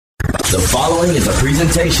The following is a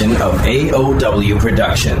presentation of AOW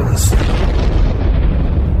Productions.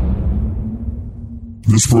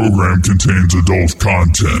 This program contains adult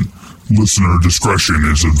content. Listener discretion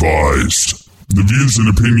is advised. The views and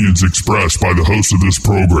opinions expressed by the host of this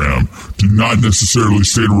program do not necessarily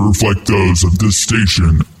state or reflect those of this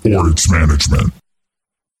station or its management.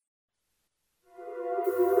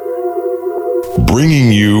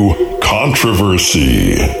 Bringing you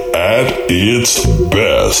controversy at its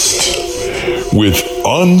best, with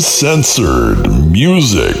uncensored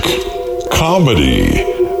music, comedy,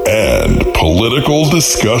 and political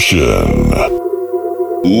discussion.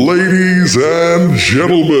 Ladies and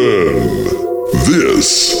gentlemen,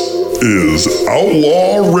 this is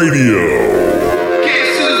Outlaw Radio.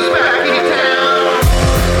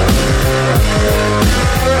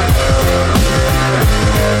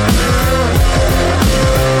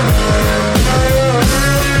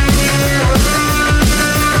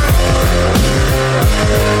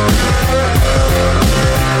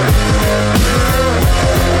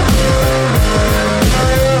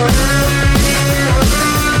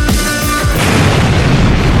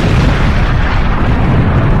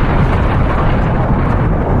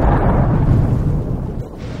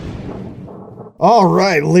 All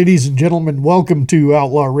right, ladies and gentlemen, welcome to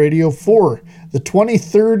Outlaw Radio for the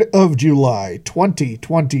 23rd of July,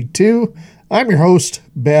 2022. I'm your host,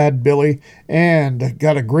 Bad Billy, and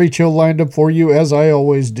got a great show lined up for you, as I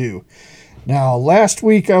always do. Now, last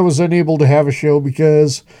week I was unable to have a show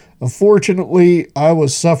because, unfortunately, I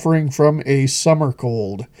was suffering from a summer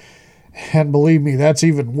cold. And believe me, that's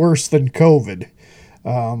even worse than COVID.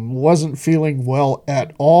 Wasn't feeling well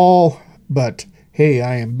at all, but hey,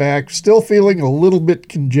 I am back, still feeling a little bit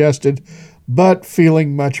congested, but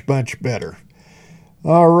feeling much, much better.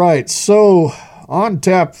 All right, so on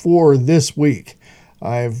tap for this week,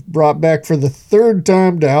 I've brought back for the third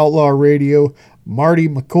time to Outlaw Radio, Marty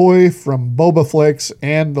McCoy from Bobaflex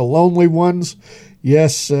and the Lonely Ones.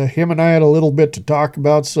 Yes, him and I had a little bit to talk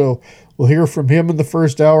about, so we'll hear from him in the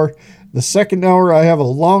first hour. The second hour, I have a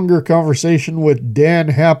longer conversation with Dan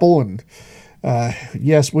Happel, and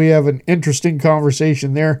yes, we have an interesting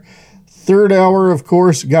conversation there. Third hour, of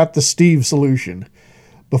course, got the Steve solution.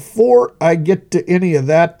 Before I get to any of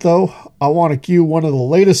that, though, I want to cue one of the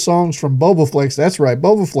latest songs from Bobaflex. That's right,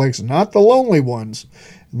 Bobaflex, not the Lonely Ones.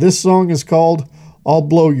 This song is called I'll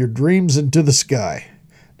Blow Your Dreams Into the Sky.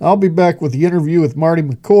 I'll be back with the interview with Marty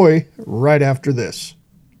McCoy right after this.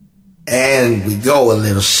 And we go a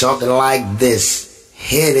little something like this.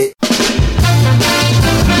 Hit it.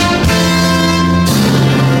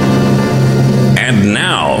 And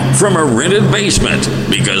now, from a rented basement,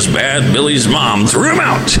 because Bad Billy's mom threw him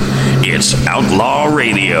out, it's Outlaw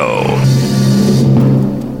Radio.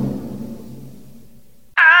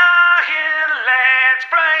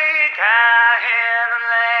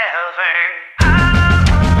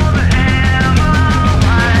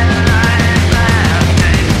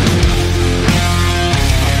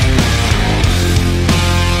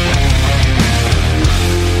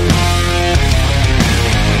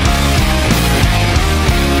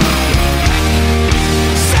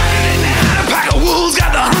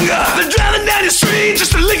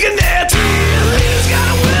 Just a licking their teeth. He's got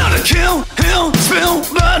a will to kill, he'll spill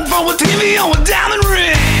blood for a TV on a diamond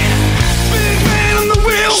ring. Big man on the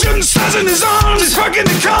wheel, shooting stars in his arms. He's fucking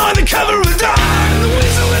the car in the cover of the dark. And the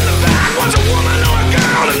whistle in the back wants a woman or a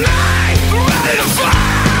girl tonight, ready to fight.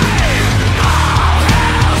 All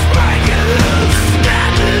hell's breaking loose.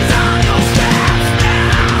 Death is on your steps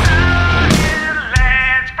now.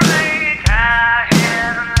 Let's break our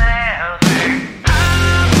head and laughing.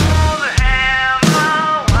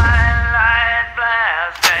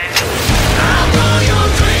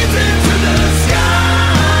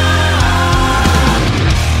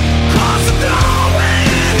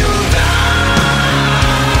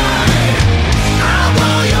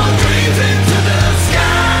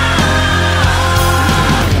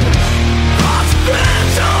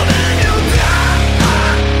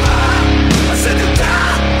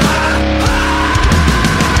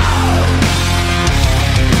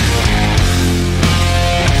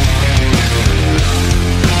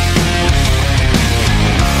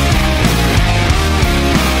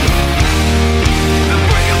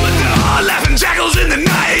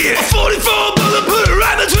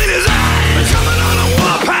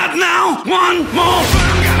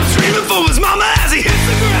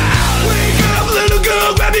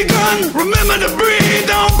 Remember to breathe,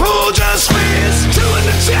 don't pull, just squeeze. Two in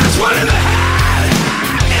the chest, one in the head.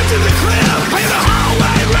 Into the cliff, play the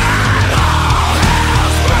hallway ride. All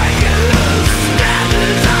hell's breaking loose. Death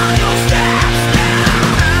is on your steps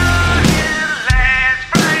now. Let's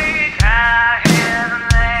break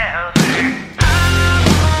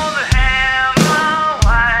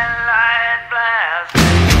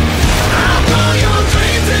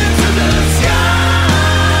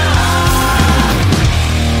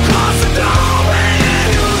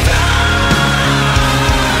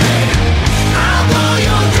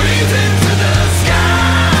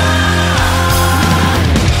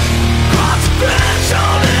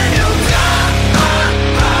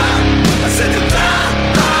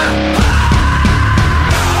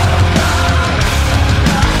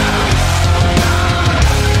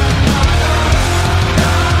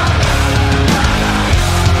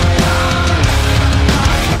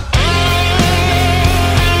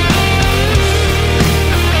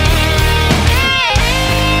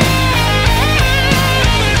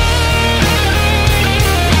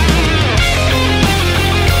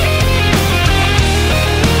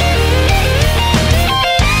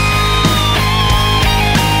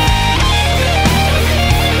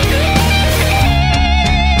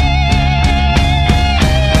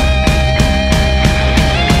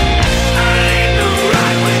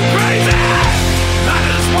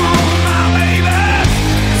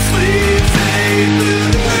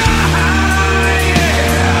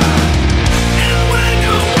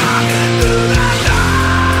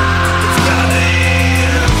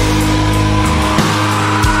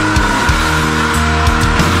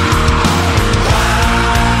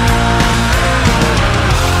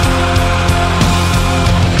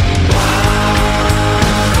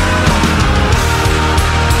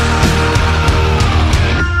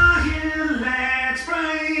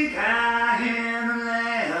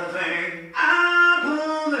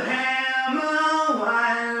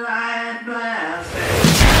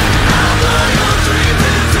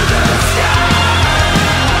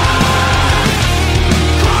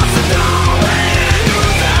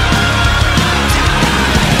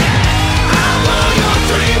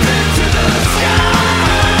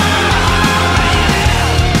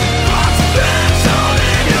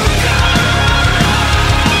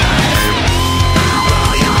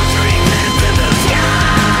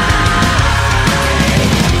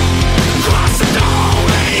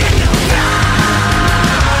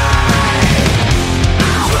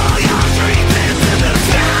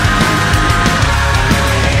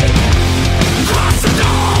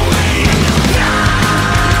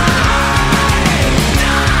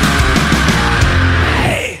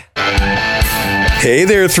Hey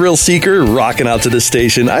there, thrill seeker, rocking out to the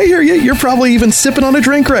station. I hear you. You're probably even sipping on a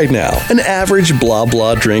drink right now. An average blah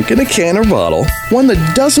blah drink in a can or bottle. One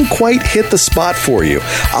that doesn't quite hit the spot for you.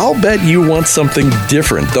 I'll bet you want something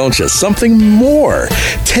different, don't you? Something more.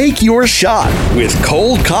 Take your shot with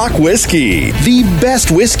Cold Cock Whiskey. The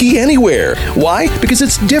best whiskey anywhere. Why? Because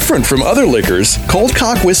it's different from other liquors. Cold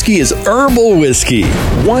Cock Whiskey is herbal whiskey.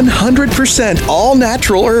 100% all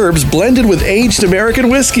natural herbs blended with aged American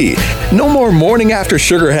whiskey. No more morning after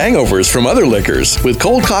sugar hangovers from other liquors. With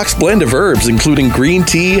Cold Cock's blend of herbs, including green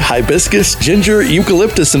tea, hibiscus, ginger,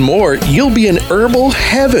 eucalyptus, and more, you'll be in herbal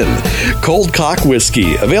heaven. Cold Cock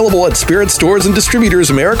Whiskey, available at spirit stores and distributors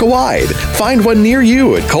America-wide. Find one near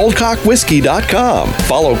you at coldcockwhiskey.com.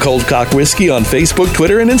 Follow Cold Cock Whiskey on Facebook,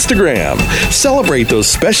 Twitter, and Instagram. Celebrate those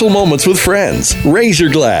special moments with friends. Raise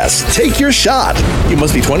your glass. Take your shot. You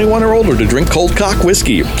must be 21 or older to drink Cold Cock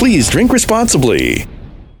Whiskey. Please drink responsibly.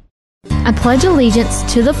 I pledge allegiance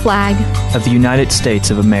to the flag of the United States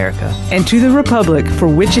of America and to the republic for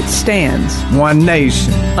which it stands, one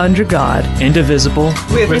nation, under God, indivisible,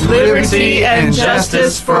 with liberty and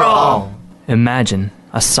justice for all. Imagine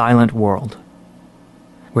a silent world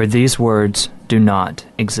where these words do not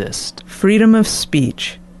exist. Freedom of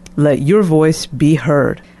speech. Let your voice be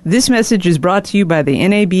heard. This message is brought to you by the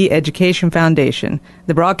NAB Education Foundation,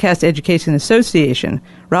 the Broadcast Education Association,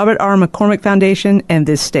 Robert R. McCormick Foundation, and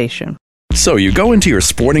this station. So you go into your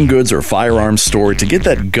sporting goods or firearms store to get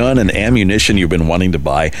that gun and ammunition you've been wanting to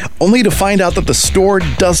buy, only to find out that the store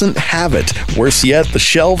doesn't have it. Worse yet, the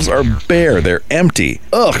shelves are bare. They're empty.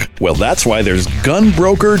 Ugh. Well, that's why there's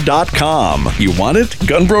gunbroker.com. You want it?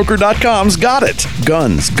 Gunbroker.com's got it.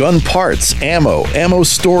 Guns, gun parts, ammo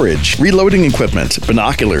storage, reloading equipment,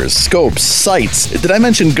 binoculars, scopes, sights. Did I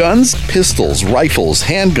mention guns? Pistols, rifles,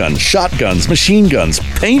 handguns, shotguns, machine guns,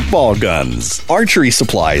 paintball guns, archery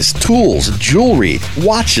supplies, tools, jewelry,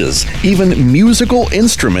 watches, even musical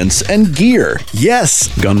instruments and gear. Yes,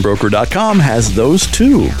 Gunbroker.com has those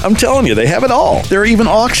too. I'm telling you, they have it all. There are even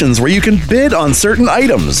auctions where you can bid on certain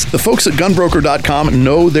items. The folks at Gunbroker.com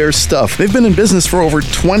know their stuff. They've been in business for over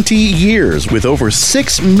 20 years with over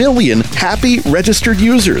 6 million happy registered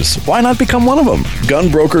users. Why not become one of them?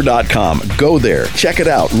 Gunbroker.com. Go there. Check it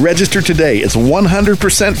out. Register today. It's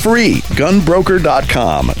 100% free.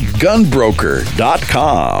 Gunbroker.com.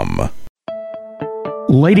 Gunbroker.com.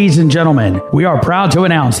 Ladies and gentlemen, we are proud to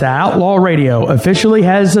announce that Outlaw Radio officially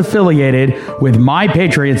has affiliated with My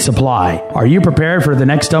Patriot Supply. Are you prepared for the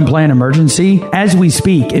next unplanned emergency? As we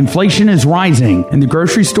speak, inflation is rising and the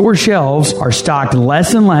grocery store shelves are stocked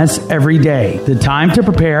less and less every day. The time to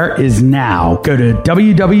prepare is now. Go to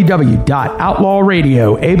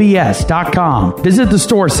www.outlawradioabs.com. Visit the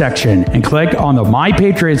store section and click on the My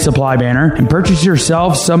Patriot Supply banner and purchase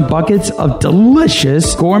yourself some buckets of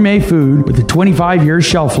delicious gourmet food with a 25-year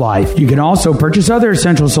shelf life. You can also purchase other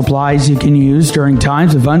essential supplies you can use during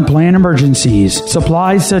times of unplanned emergencies.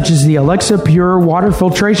 Supplies such as the Alexa Pure water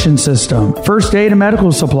filtration system, first aid and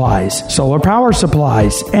medical supplies, solar power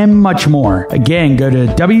supplies, and much more. Again, go to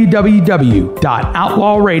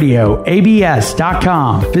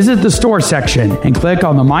www.outlawradioabs.com. Visit the store section and click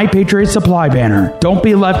on the My Patriot Supply banner. Don't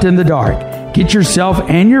be left in the dark. Get yourself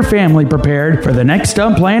and your family prepared for the next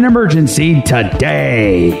unplanned emergency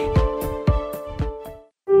today.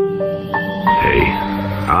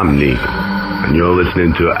 I'm Negan, and you're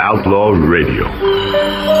listening to Outlaw Radio,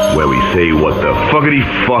 where we say what the fuckity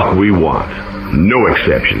fuck we want. No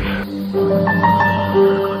exceptions.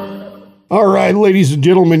 All right, ladies and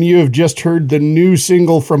gentlemen, you have just heard the new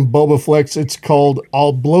single from Boba Flex. It's called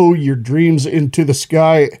I'll Blow Your Dreams Into the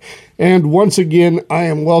Sky. And once again, I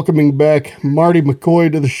am welcoming back Marty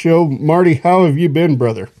McCoy to the show. Marty, how have you been,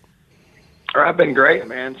 brother? I've been great,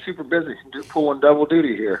 man. Super busy. Pulling double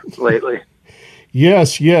duty here lately.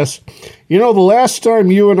 Yes. You know, the last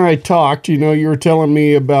time you and I talked, you were telling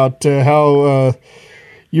me about how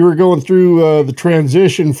you were going through the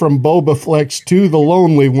transition from Boba Flex to the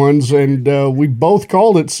Lonely Ones, and we both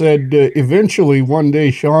called it, said eventually one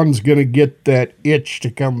day Sean's going to get that itch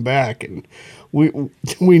to come back, and we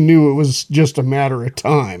knew it was just a matter of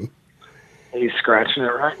time. He's scratching it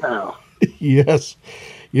right now. Yes,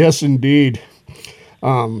 indeed.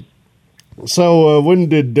 So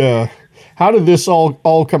how did this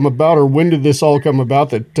all come about, or when did this all come about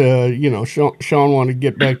that, Sean wanted to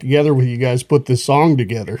get back together with you guys, put this song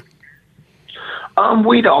together?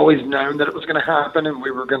 We'd always known that it was going to happen, and we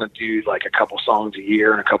were going to do like a couple songs a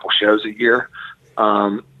year and a couple shows a year.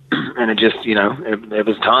 And it just, it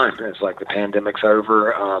was time. It's like the pandemic's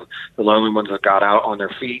over. The Lonely Ones have got out on their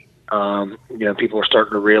feet. People were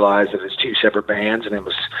starting to realize that it's two separate bands, and it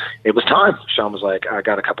was time. Sean was like, I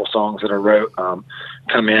got a couple songs that I wrote,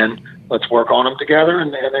 come in, let's work on them together.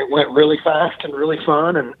 And it went really fast and really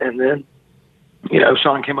fun. And then,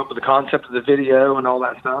 Sean came up with the concept of the video and all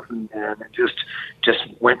that stuff, and it just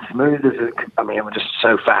went smooth it was just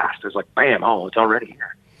so fast. It was like, bam, it's already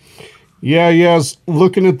here. Yeah, I was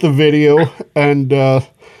looking at the video, and I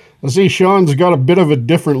see Sean's got a bit of a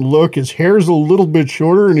different look. His hair's a little bit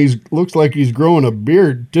shorter, and he looks like he's growing a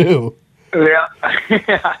beard, too. Yeah.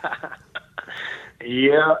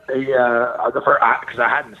 Because I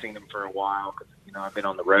hadn't seen him for a while, because, I've been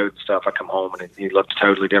on the road and stuff. I come home, and he looked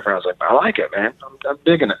totally different. I was like, I like it, man. I'm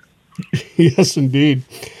digging it. Yes, indeed.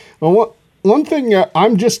 Well, one thing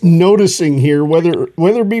I'm just noticing here, whether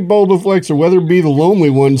it be Boldaflex or whether it be the Lonely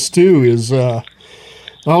Ones too, is I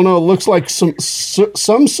don't know. It looks like some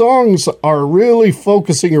songs are really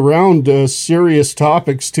focusing around serious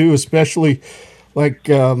topics too, especially like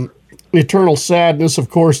Eternal Sadness. Of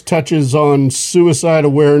course, touches on suicide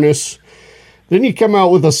awareness. Then you come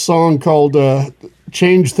out with a song called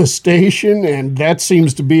 "Change the Station," and that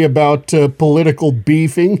seems to be about political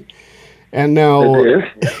beefing. And now,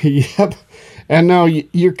 yep. And now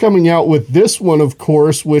you're coming out with this one, of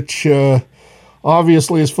course, which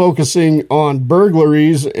obviously is focusing on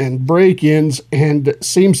burglaries and break-ins, and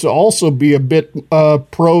seems to also be a bit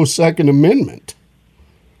pro Second Amendment.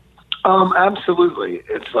 Absolutely.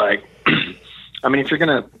 It's like, if you're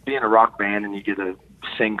going to be in a rock band and you get to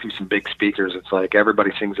sing through some big speakers, it's like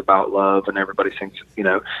everybody sings about love and everybody sings,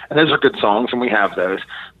 and those are good songs, and we have those.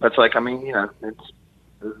 But it's like, it's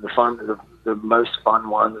the most fun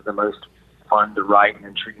ones, the most fun to write and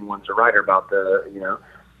intriguing ones to write are about the,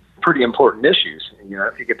 pretty important issues.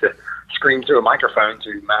 If you get to scream through a microphone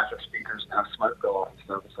through massive speakers and have smoke go off and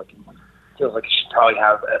stuff, it's like, it feels like you should probably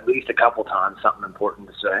have at least a couple times something important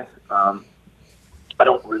to say. I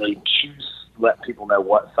don't really let people know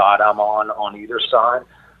what side I'm on either side.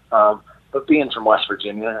 But being from West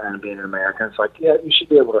Virginia and being an American, it's like, yeah, you should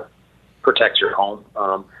be able to protect your home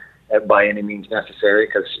by any means necessary,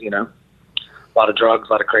 because, a lot of drugs,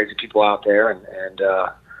 a lot of crazy people out there, and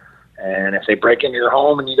if they break into your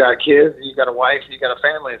home and you got kids, you got a wife, you got a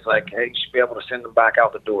family, it's like, hey, you should be able to send them back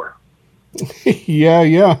out the door.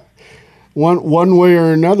 Yeah. One way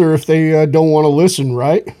or another, if they don't want to listen,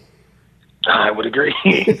 right? I would agree.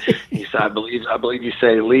 I believe you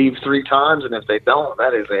say leave 3 times, and if they don't,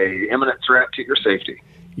 that is a imminent threat to your safety.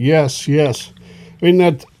 Yes. I mean,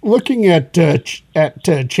 that looking at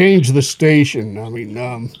Change the Station.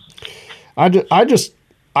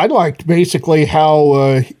 I liked basically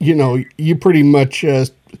how you pretty much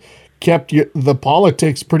kept the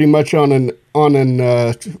politics pretty much on an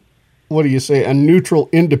what do you say, a neutral,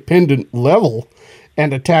 independent level,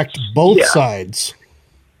 and attacked both sides.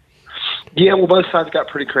 Yeah, well, both sides got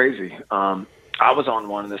pretty crazy. I was on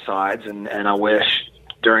one of the sides, and I wish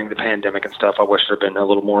during the pandemic and stuff, I wish there had been a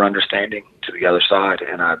little more understanding to the other side,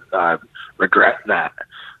 and I regret that.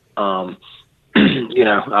 I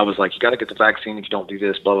was like, you got to get the vaccine if you don't do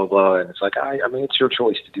this, blah, blah, blah. And it's like, it's your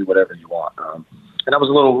choice to do whatever you want. And I was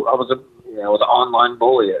an online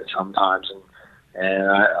bully at sometimes. And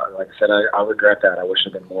like I said, I regret that. I wish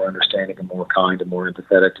I'd been more understanding and more kind and more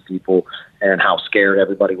empathetic to people, and how scared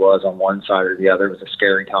everybody was on one side or the other. It was a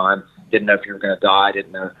scary time. Didn't know if you were going to die.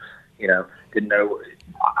 Didn't know.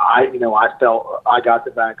 I felt I got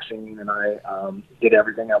the vaccine, and I did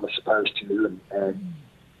everything I was supposed to,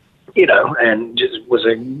 and just was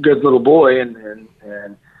a good little boy,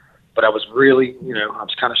 but I was really, I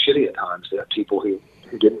was kind of shitty at times to people who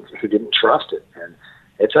didn't trust it. And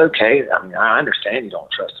it's okay. I understand you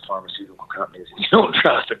don't trust the pharmaceutical companies, and you don't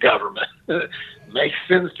trust the government. Makes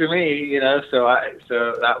sense to me, So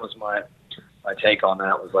that was my take on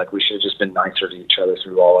that. Was like, we should have just been nicer to each other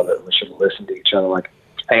through all of it. We should have listened to each other. Like,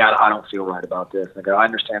 hey, I don't feel right about this. And I go, I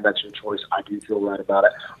understand that's your choice. I do feel right about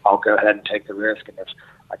it. I'll go ahead and take the risk. And if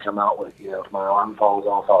I come out with, if my arm falls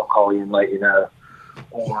off, I'll call you and let you know,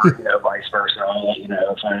 or vice versa. I'll let you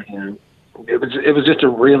know. It was just a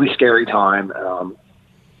really scary time,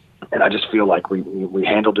 and I just feel like we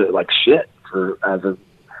handled it like shit as a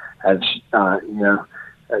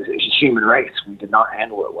human race. We did not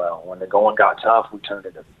handle it well. When the going got tough, we turned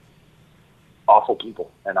into awful people,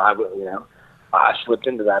 and I slipped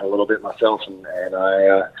into that a little bit myself, and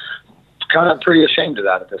I kind of pretty ashamed of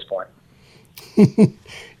that at this point.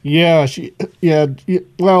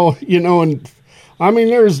 Well, and I mean,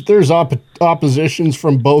 there's oppositions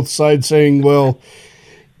from both sides saying, well,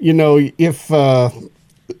 if a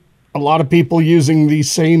lot of people using the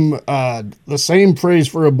same phrase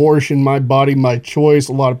for abortion, my body, my choice.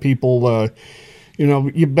 A lot of people,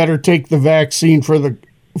 you better take the vaccine for the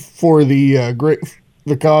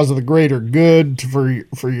cause of the greater good, for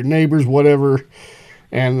your neighbors, whatever.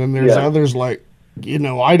 And then there's others like,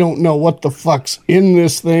 I don't know what the fuck's in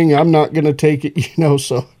this thing. I'm not going to take it,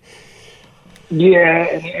 so. Yeah,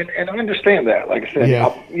 and I understand that. Like I said,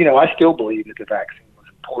 I still believe that the vaccine was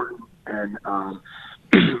important, and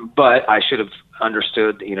but I should have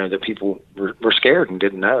understood, that people were scared and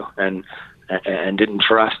didn't know, and didn't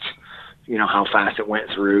trust, how fast it went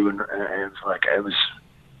through, and like it was.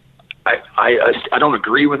 I don't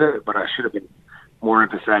agree with it, but I should have been more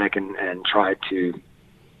empathetic and tried to.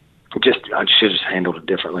 I should have just handled it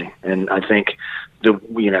differently, and I think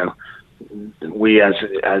we as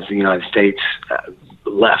the United States,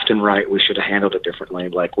 left and right, we should have handled it differently.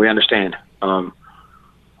 Like, we understand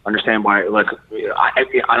why. Like,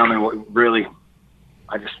 I don't know what really.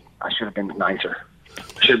 I should have been nicer.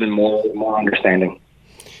 I should have been more understanding.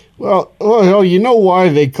 Well, you know why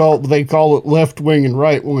they call it left wing and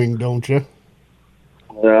right wing, don't you?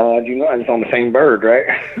 It's on the same bird, right?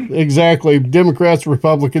 Exactly. Democrats,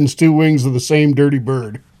 Republicans, two wings of the same dirty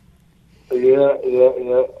bird. Yeah.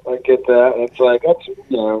 I get that. It's like, that's,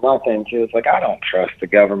 my thing too. It's like, I don't trust the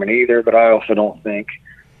government either, but I also don't think,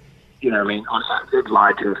 they've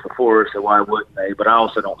lied to us before, so why wouldn't they? But I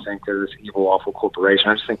also don't think they're this evil, awful corporation.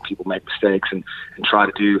 I just think people make mistakes and try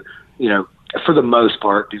to do, for the most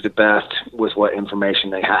part, do the best with what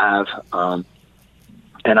information they have.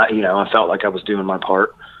 And I felt like I was doing my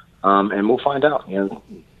part. And we'll find out,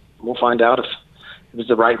 we'll find out if it was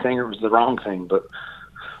the right thing or it was the wrong thing. But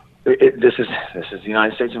this is the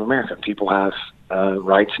United States of America. People have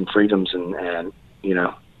rights and freedoms, and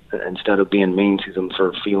instead of being mean to them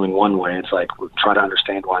for feeling one way, it's like, we try to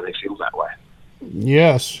understand why they feel that way.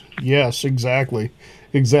 Yes, exactly.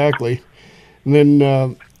 And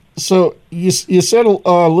then, so you said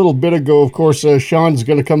a little bit ago, of course, Sean's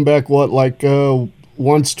going to come back,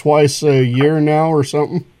 once, twice a year now or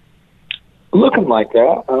something? Looking like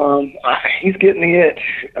that. He's getting the itch,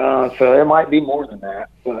 so it might be more than that.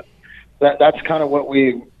 But that's kind of what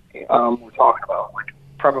we were talking about. Like,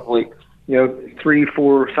 probably, 3,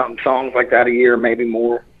 4 something songs like that a year, maybe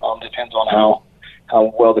more. Depends on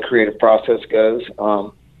how well the creative process goes.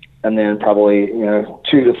 And then probably 2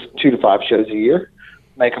 to 5 shows a year.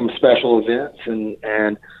 Make them special events, and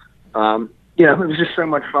it was just so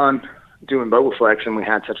much fun doing Bobaflex, and we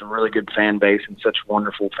had such a really good fan base and such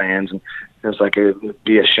wonderful fans, and it was like, it would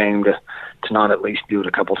be a shame to not at least do it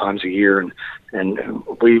a couple times a year. And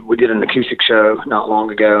we did an acoustic show not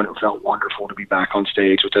long ago, and it felt wonderful to be back on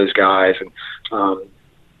stage with those guys. And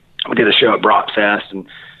we did a show at Brockfest, and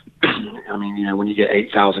I mean, when you get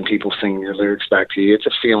 8,000 people singing your lyrics back to you, it's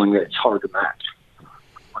a feeling that it's hard to match.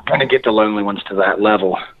 We're going to get the Lonely Ones to that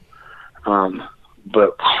level.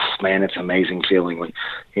 But man, it's an amazing feeling when,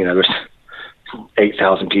 there's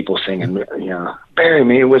 8,000 people singing, bury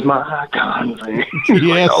me with my guns.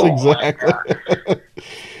 Yes, exactly.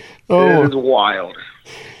 It is wild.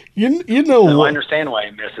 I understand why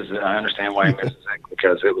he misses it. I understand why he misses it,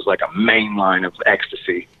 because it was like a main line of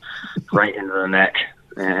ecstasy right into the neck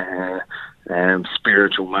and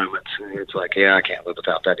spiritual moments. It's like, I can't live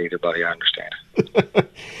without that either, buddy. I understand.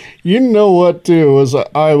 You know what, too, is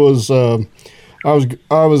I was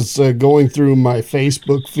going through my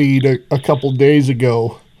Facebook feed a couple days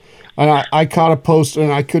ago, and I caught a post,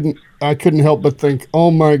 and I couldn't help but think,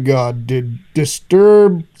 oh my God, did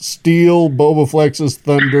Disturbed steal Bobaflex's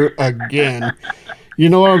thunder again? You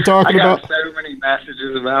know what I'm talking about? I got so many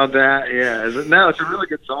messages about that. Yeah, it's a really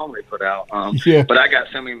good song they put out. But I got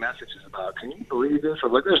so many messages about, can you believe this?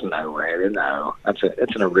 I'm like, there's no way. No, it's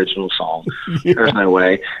an original song. Yeah. There's no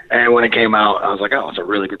way. And when it came out, I was like, oh, it's a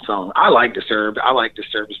really good song. I like Disturbed. I like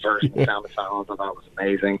Disturbed's verse, The Sound of Silence. I thought it was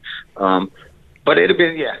amazing. But if it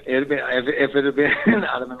had been,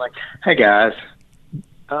 I'd have been like, hey guys,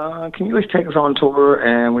 can you at least take us on tour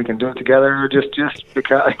and we can do it together? Just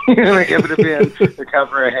because, like, if it had been the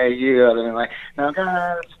cover of Hey You, I'd have been like, no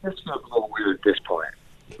guys, this feels a little weird at this point.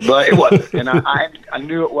 But it wasn't, and I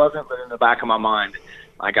knew it wasn't. But in the back of my mind,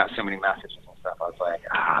 I got so many messages and stuff. I was like,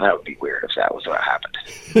 that would be weird if that was what happened.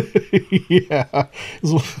 Yeah,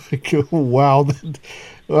 it's like, wow.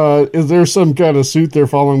 Is there some kind of suit they're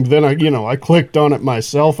following? Then I clicked on it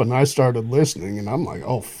myself and I started listening, and I'm like,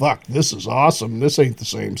 oh fuck, this is awesome. This ain't the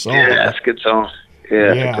same song. Yeah, it's a good song.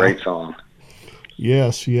 Yeah, it's a great song.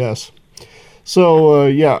 Yes. So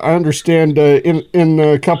I understand. In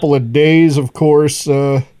a couple of days, of course,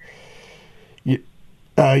 you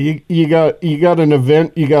got an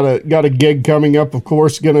event. You got a gig coming up. Of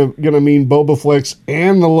course, gonna mean Bobaflex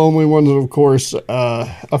and the Lonely Ones. Of course,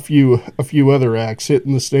 a few other acts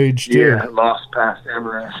hitting the stage too. Yeah, Lost Past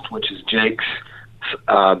Everest, which is Jake's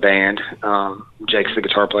band. Jake's the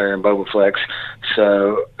guitar player in Boba Flex.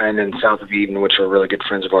 So, and then South of Eden, which are really good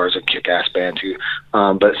friends of ours, a kick-ass band too.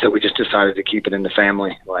 But so we just decided to keep it in the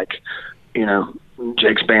family. Like, you know,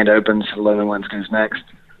 Jake's band opens, Lonely Ones goes next.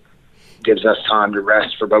 Gives us time to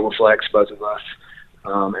rest for Boba Flex, both of us.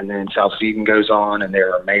 And then South of Eden goes on, and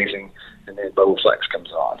they're amazing. And then Boba Flex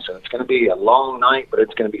comes on. So it's going to be a long night, but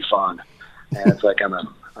it's going to be fun. And it's like I'm a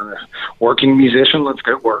working musician. Let's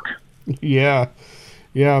go work. Yeah.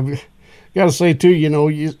 Got to say, too, you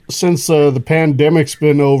know, since the pandemic's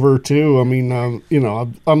been over, too, I mean, you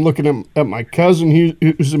know, I'm looking at my cousin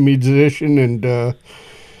who's a musician, and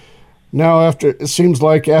now it seems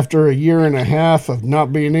like after a year and a half of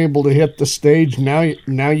not being able to hit the stage, now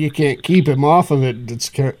you can't keep him off of it. It's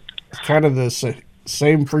kind of the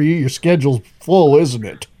same for you. Your schedule's full, isn't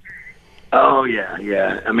it? Oh,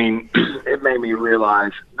 yeah. I mean, it made me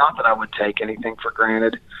realize, not that I would take anything for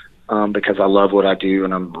granted, because I love what I do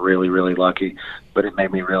and I'm really, really lucky, but it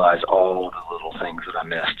made me realize all the little things that I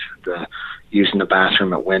missed. The using the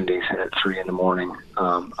bathroom at Wendy's at 3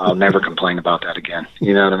 a.m. I'll never complain about that again.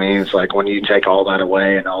 You know what I mean? It's like when you take all that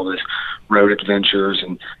away and all this road adventures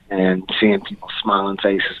and seeing people's smiling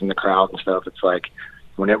faces in the crowd and stuff, it's like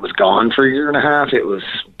when it was gone for a year and a half, it was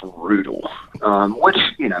brutal, which,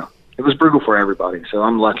 you know, it was brutal for everybody. So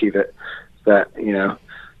I'm lucky that you know,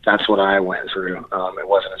 that's what I went through. It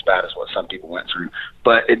wasn't as bad as what some people went through,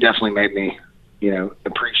 but it definitely made me, you know,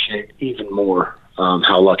 appreciate even more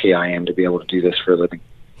how lucky I am to be able to do this for a living.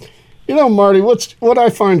 You know, Marty, what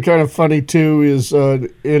I find kind of funny too is an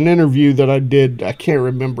interview that I did. I can't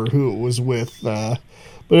remember who it was with, but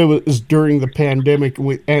it was during the pandemic,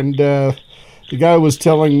 and the guy was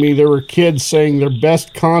telling me there were kids saying their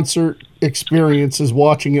best concert experience is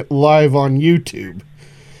watching it live on YouTube.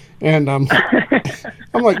 And I'm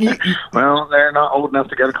like, well, they're not old enough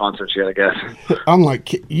to go to concerts yet, I guess. I'm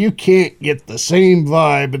like, you can't get the same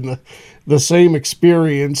vibe and the same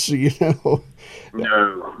experience, you know.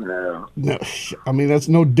 No. I mean, that's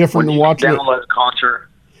no different than watching download a concert.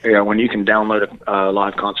 Yeah, when you can download a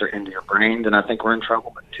live concert into your brain, then I think we're in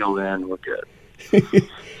trouble. But until then, we're good.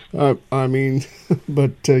 I mean,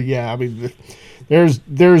 but yeah, I mean.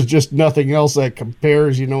 There's just nothing else that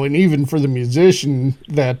compares, you know, and even for the musician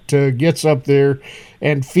that gets up there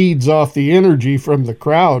and feeds off the energy from the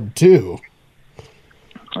crowd too.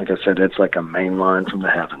 Like I said, it's like a main line from the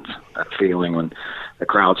heavens. That feeling when the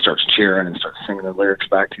crowd starts cheering and starts singing the lyrics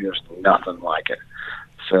back to you, there's nothing like it.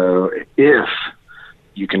 So if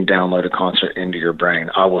you can download a concert into your brain,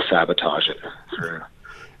 I will sabotage it through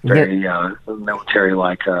very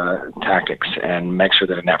military-like tactics and make sure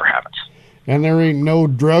that it never happens. And there ain't no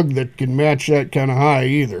drug that can match that kind of high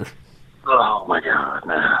either. Oh, my God,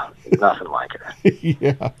 no. Nothing like it.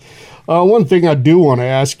 Yeah. One thing I do want to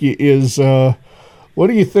ask you is, what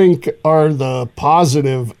do you think are the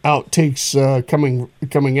positive outtakes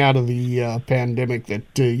coming out of the pandemic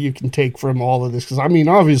that you can take from all of this? Because, I mean,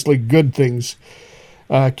 obviously good things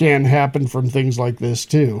can happen from things like this,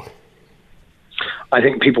 too. I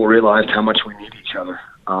think people realized how much we need each other.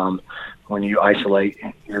 When you isolate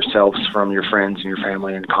yourselves from your friends and your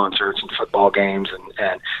family and concerts and football games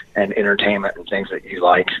and entertainment and things that you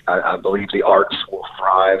like, I believe the arts will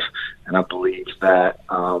thrive, and I believe that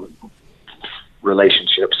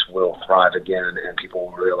relationships will thrive again, and people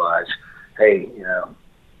will realize, hey, you know,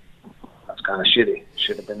 that's kind of shitty.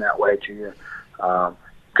 Should have been that way to you.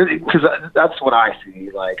 Because that's what I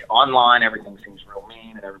see. Like, online, everything seems real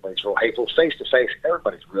mean and everybody's real hateful. Face-to-face,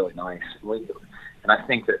 everybody's really nice. And I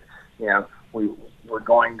think that, you know, we've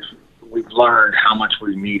learned how much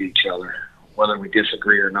we need each other, whether we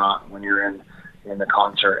disagree or not. When you're in the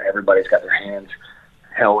concert, everybody's got their hands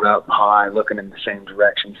held up high, looking in the same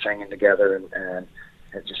direction, singing together, and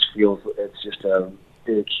it just feels, it's just a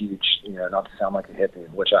big, huge, you know, not to sound like a hippie,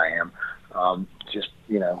 which I am, just,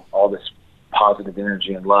 you know, all this positive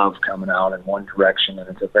energy and love coming out in one direction, and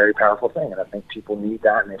it's a very powerful thing, and I think people need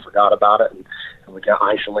that, and they forgot about it, and we got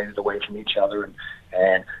isolated away from each other,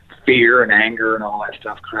 and fear and anger and all that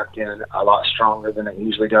stuff crept in a lot stronger than it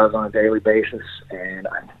usually does on a daily basis. And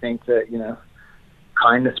I think that, you know,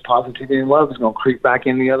 kindness, positivity, and love is going to creep back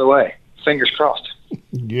in the other way. Fingers crossed.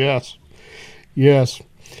 Yes.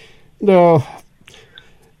 No.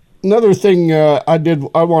 Another thing I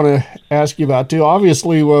want to ask you about too.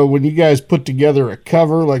 Obviously, when you guys put together a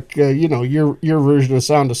cover, like you know, your version of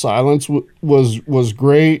 "Sound of Silence" was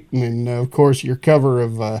great, and of course your cover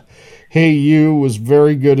of "Hey You" was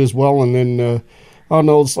very good as well. And then I don't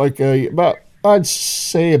know, it's like I'd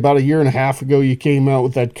say about a year and a half ago, you came out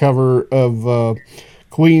with that cover of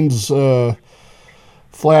Queen's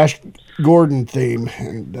Flash Gordon theme,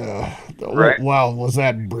 and Right. wow, was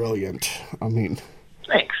that brilliant? I mean,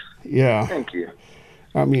 Thanks. yeah, Thank you.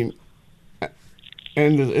 I mean,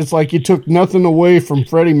 and it's like you took nothing away from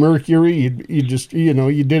Freddie Mercury. You just, you know,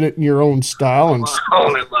 you did it in your own style. And I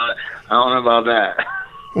don't know about that.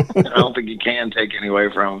 I don't think you can take any away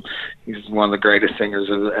from him. He's one of the greatest singers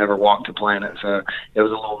that ever walked the planet. So it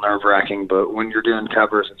was a little nerve-wracking. But when you're doing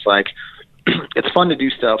covers, it's like it's fun to do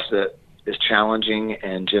stuff that is challenging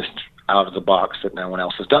and just out of the box that no one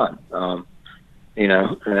else has done. You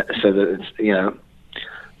know, so that it's, you know,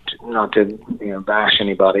 not to, you know, bash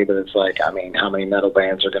anybody, but it's like, I mean, how many metal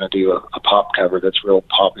bands are going to do a pop cover that's real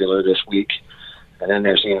popular this week? And then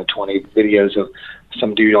there's, you know, 20 videos of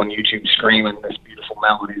some dude on YouTube screaming this beautiful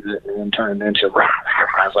melody that then turned into rah, rah,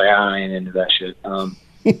 rah. I was like, I ain't into that shit.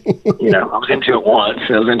 You know, I was into it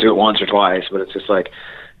once or twice, but it's just like,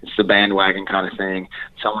 it's the bandwagon kind of thing.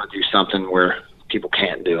 So I want to do something where people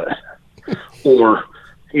can't do it. Or,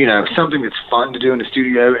 you know, something that's fun to do in the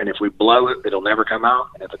studio, and if we blow it, it'll never come out.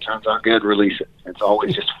 And if it turns out good, release it. It's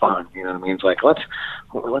always just fun. You know what I mean? It's like, let's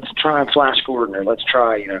try Flash Gordon, or let's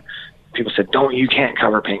try, you know, people said, you can't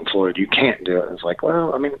cover Pink Floyd. You can't do it. It's like,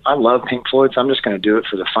 well, I mean, I love Pink Floyd, so I'm just going to do it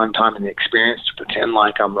for the fun time and the experience, to pretend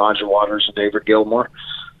like I'm Roger Waters or David Gilmour,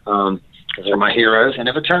 because they're my heroes. And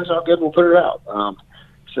if it turns out good, we'll put it out.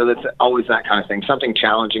 So that's always that kind of thing, something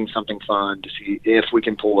challenging, something fun to see if we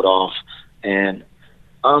can pull it off. And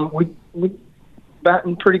we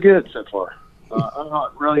batting pretty good so far. I'm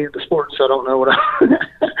not really into sports, so I don't know what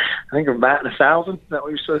I think I'm batting 1,000. Is that what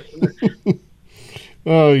you're supposed to do?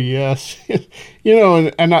 Oh, yes. You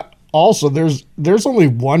know, and also there's only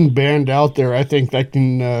one band out there, I think, that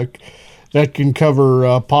can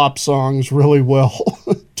cover pop songs really well,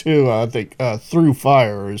 too. I think Through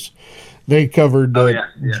Fires. They covered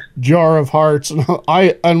Jar of Hearts,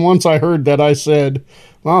 and once I heard that, I said,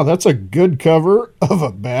 wow, that's a good cover of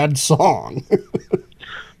a bad song.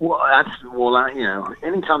 You know,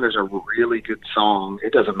 anytime there's a really good song,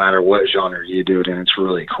 it doesn't matter what genre you do it in, it's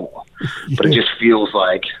really cool. But it just feels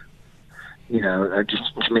like, you know, just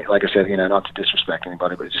to me, like I said, you know, not to disrespect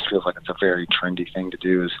anybody, but it just feels like it's a very trendy thing to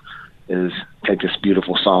do is take this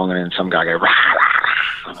beautiful song and then some guy go, rah, rah,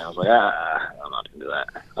 rah. And I was like, I'm not into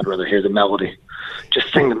that. I'd rather hear the melody.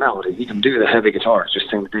 Just sing the melody. You can do the heavy guitars, just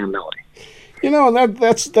sing the damn melody. You know,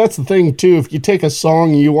 that's the thing, too. If you take a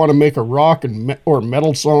song and you want to make a rock or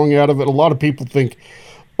metal song out of it, a lot of people think,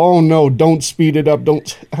 oh, no, don't speed it up.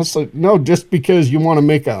 I was like, no, just because you want to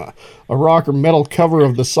make a rock or metal cover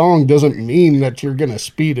of the song doesn't mean that you're going to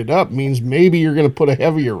speed it up. It means maybe you're going to put a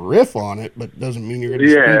heavier riff on it, but doesn't mean you're going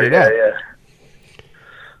to speed it up. Yeah.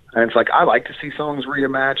 And it's like, I like to see songs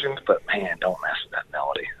reimagined, but, man, don't mess with that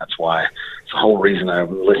melody. That's why. It's the whole reason I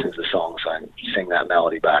listen to the songs. I sing that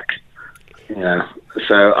melody back. You know,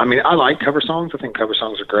 so, I mean, I like cover songs. I think cover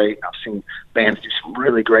songs are great. I've seen bands do some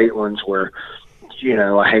really great ones where, you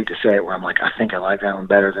know, I hate to say it, where I'm like, I think I like that one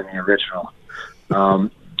better than the original.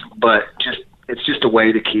 But it's just a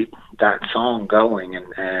way to keep that song going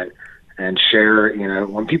and share, you know,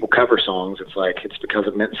 when people cover songs, it's like, it's because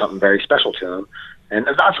it meant something very special to them. And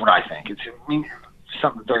that's what I think. It means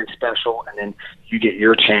something very special, and then you get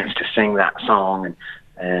your chance to sing that song,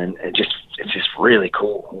 and it's just really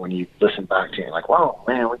cool when you listen back to it. Like, wow,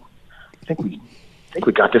 man, I think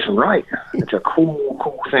we got this one right. It's a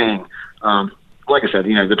cool thing. Like I said,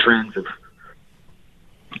 you know, the trends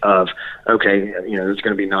of okay, you know, there's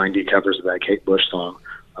going to be 90 covers of that Kate Bush song.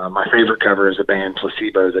 My favorite cover is a band,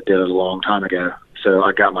 Placebo, that did it a long time ago. So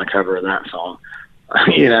I got my cover of that song.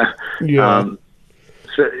 You know, yeah.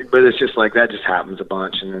 So, but it's just like that just happens a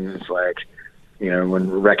bunch, and then it's like, you know,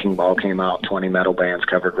 when Wrecking Ball came out, 20 metal bands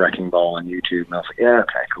covered Wrecking Ball on YouTube, and I was like, yeah,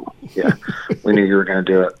 okay, cool, yeah, we knew you were going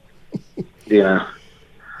to do it, you know.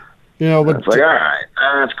 You know, but it's like, all right,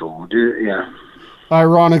 that's cool, dude. Yeah.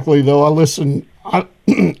 Ironically, though,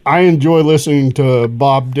 I enjoy listening to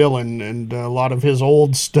Bob Dylan and a lot of his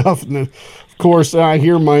old stuff, and of course, I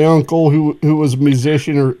hear my uncle who was a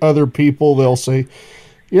musician, or other people, they'll say,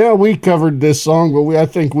 yeah, we covered this song, but I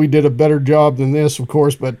think we did a better job than this, of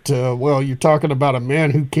course. But, well, you're talking about a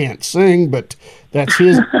man who can't sing, but that's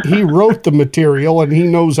he wrote the material, and he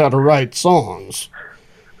knows how to write songs.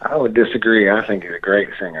 I would disagree. I think he's a great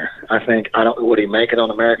singer. Would he make it on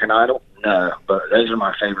American Idol? No, but those are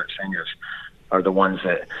my favorite singers, are the ones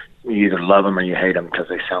that you either love them or you hate them because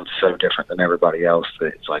they sound so different than everybody else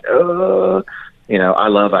that it's like, you know, I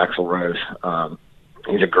love Axl Rose.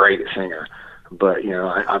 He's a great singer. But, you know,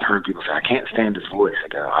 I've heard people say, I can't stand his voice. I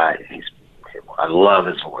go, I love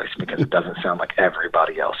his voice because it doesn't sound like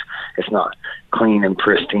everybody else. It's not clean and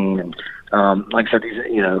pristine and like I said, these,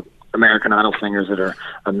 American Idol singers that are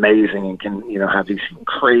amazing and can, have these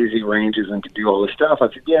crazy ranges and can do all this stuff. I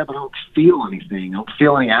said, yeah, but I don't feel anything. I don't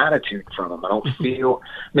feel any attitude from them. I don't feel.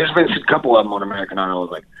 There's been a couple of them on American Idol. I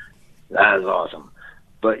was like, that is awesome.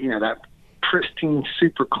 But that pristine,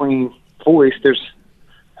 super clean voice,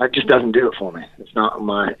 that just doesn't do it for me. It's not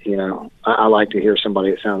my. I like to hear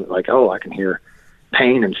somebody that sounds like, I can hear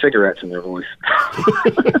pain and cigarettes in their voice.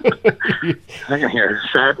 I can hear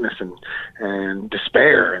sadness and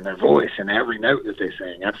despair in their voice and every note that they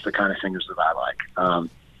sing. That's the kind of singers that I like.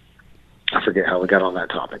 I forget how we got on that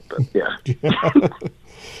topic, but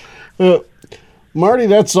yeah. Marty,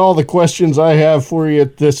 that's all the questions I have for you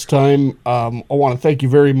at this time. I want to thank you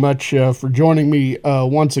very much for joining me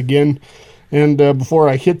once again. And before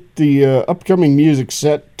I hit the upcoming music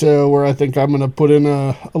set, where I think I'm going to put in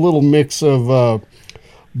a little mix of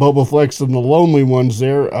Boba Flex and the Lonely Ones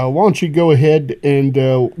there, why don't you go ahead and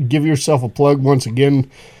give yourself a plug once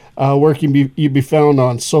again. Where can you be found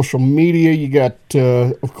on social media? You got,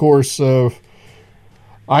 of course, iTunes,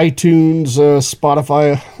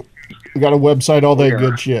 Spotify. We got a website, all that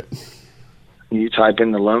good shit. You type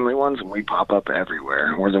in the Lonely Ones, and we pop up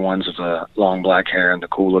everywhere. We're the ones with the long black hair and the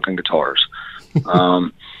cool-looking guitars.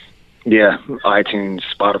 iTunes,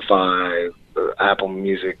 Spotify, Apple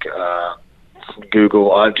Music,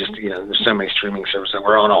 Google. There's so many streaming services.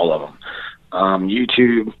 We're on all of them.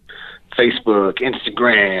 YouTube, Facebook,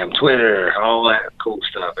 Instagram, Twitter, all that cool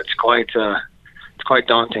stuff. It's quite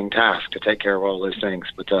daunting task to take care of all those things,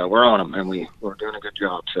 but we're on them, and we're doing a good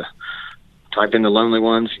job. So type in the Lonely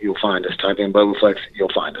Ones, you'll find us. Type in Boba Flex,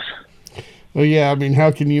 you'll find us. Well, yeah, I mean,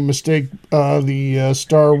 how can you mistake the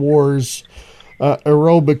Star Wars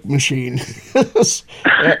aerobic machine?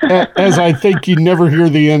 as I think you never hear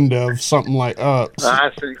the end of something like I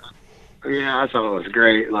see. Yeah, I thought it was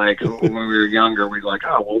great. Like when we were younger, we were like,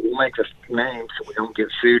 we'll make this name so we don't get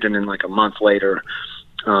sued. And then like a month later,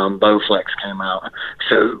 Bowflex came out.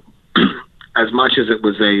 So as much as it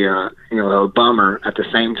was a bummer, at the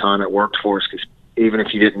same time it worked for us, because even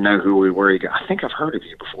if you didn't know who we were, you go, I think I've heard of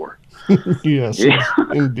you before. Yes,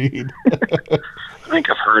 indeed. I think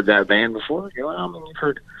I've heard that band before. You've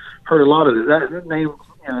heard a lot of it. That name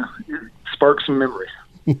sparks some memories.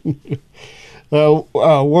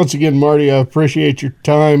 Once again, Marty, I appreciate your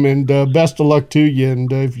time, and best of luck to you.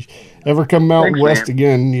 And if you ever come out west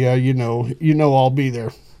again, I'll be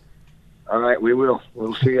there. All right, we will.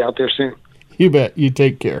 We'll see you out there soon. You bet. You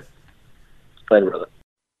take care. Later, brother.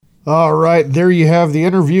 All right, there you have the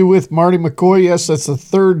interview with Marty McCoy. Yes, that's the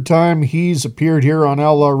third time he's appeared here on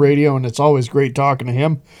Outlaw Radio, and it's always great talking to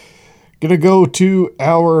him. Gonna go to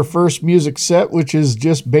our first music set, which is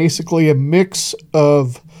just basically a mix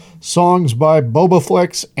of songs by Boba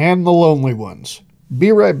Flex and the Lonely Ones.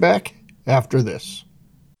 Be right back after this.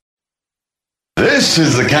 This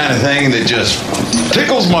is the kind of thing that just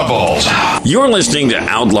tickles my balls. You're listening to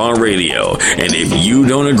Outlaw Radio, and if you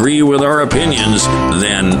don't agree with our opinions,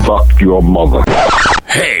 then fuck your mother.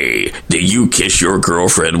 Hey, did you kiss your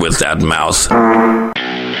girlfriend with that mouth?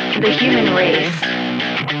 The human race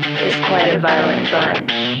is quite a violent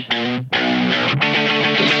bunch,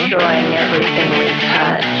 destroying everything we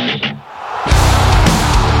touch.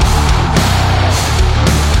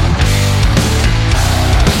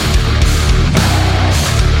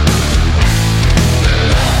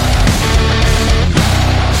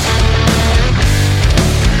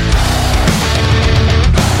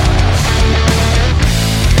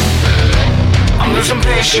 Some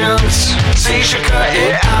patience, so you should cut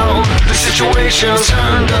it out. The situation's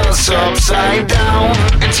turned us upside down.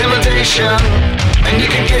 Intimidation, and you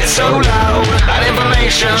can get so loud. That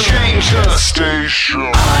information change the station.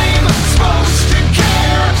 I'm supposed to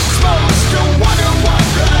care, supposed to wonder what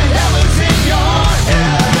the hell is in your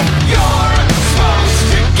head. You're supposed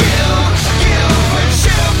to give a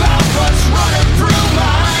shit about what's running through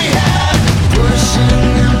my head.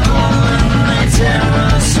 Pushing and pulling, they tear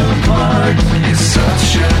us apart.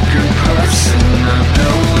 Such a good person, I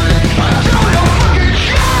know it. I don't know fucking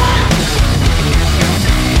shit.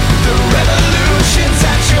 The revolution's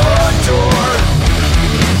at your door.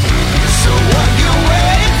 So what you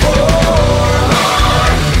waiting for?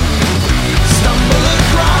 Stumble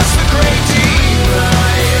across the great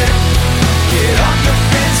divide. Get off the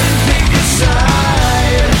fence and pick a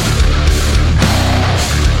side.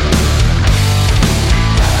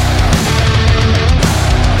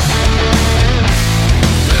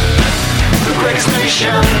 Greatest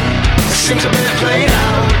nation seems a bit played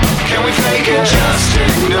out. Can we fake it? Just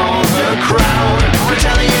ignore the crowd.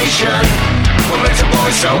 Retaliation, what makes a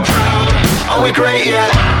boy so proud? Are we great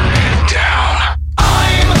yet? Down.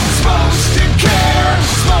 I'm supposed to care,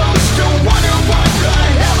 supposed to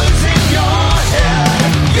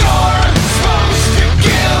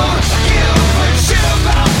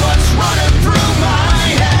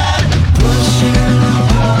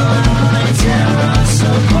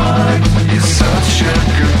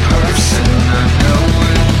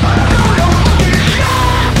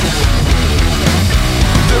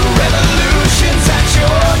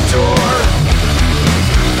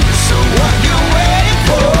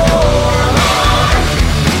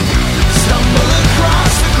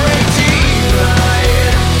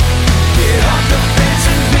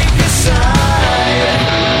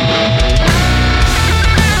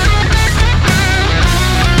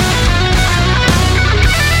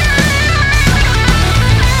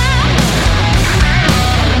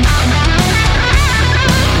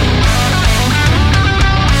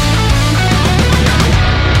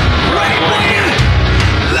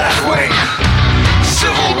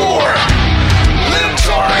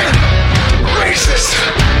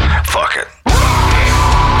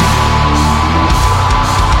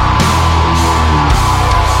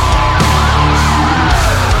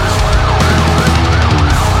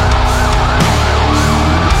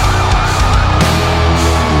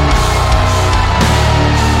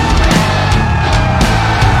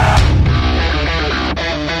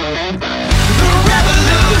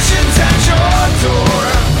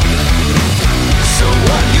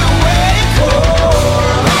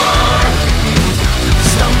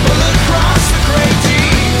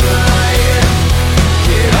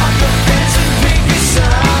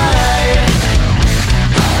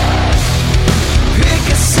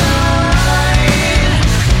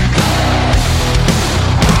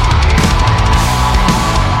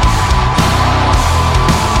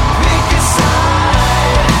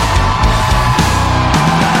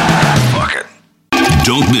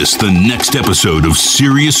Don't miss the next episode of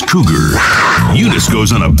Serious Cougar. Eunice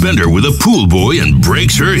goes on a bender with a pool boy and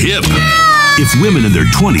breaks her hip. If women in their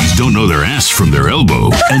 20s don't know their ass from their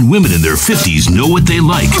elbow, and women in their 50s know what they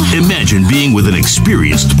like, imagine being with an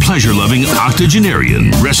experienced, pleasure-loving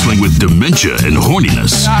octogenarian wrestling with dementia and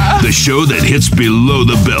horniness. The show that hits below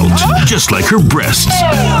the belt, just like her breasts.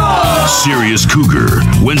 Serious Cougar,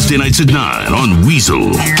 Wednesday nights at 9 on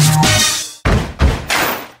Weasel.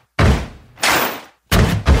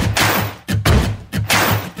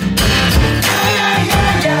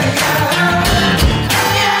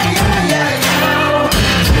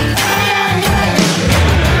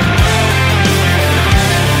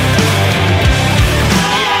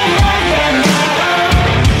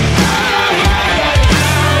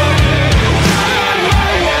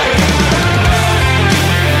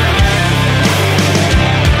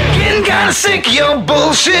 Sick of your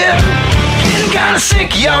bullshit, getting kinda sick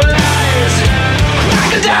of your lies.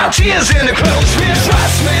 Crocodile tears in the clothespin.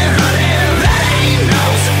 Trust me, honey, that ain't no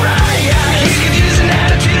surprise. You could use an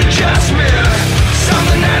attitude adjustment,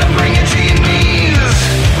 something that'll bring you to your knees.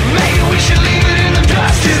 Maybe we should leave it in the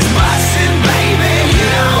dust. It's busted, baby, you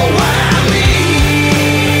know what I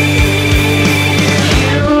mean.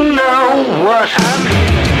 You know what I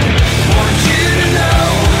mean. Want you to know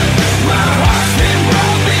my heart's been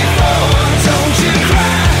broke before. Don't you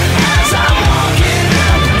cry as I'm walking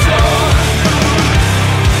out the door.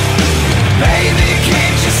 Baby,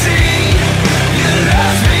 can't you see your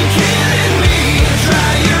love's been killing me?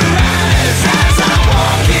 Dry your eyes as I'm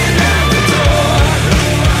walking out the door.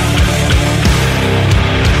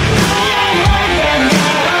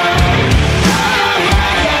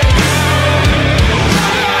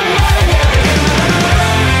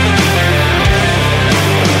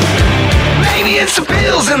 Maybe it's the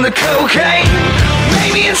pills and the cocaine.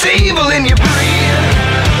 Maybe it's evil in your brain.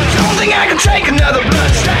 Don't think I can take another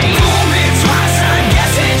blood stain. Fool me twice, I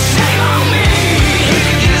guess it's shame on me. You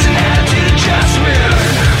could use an attitude adjustment,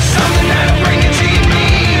 something that'll bring you to your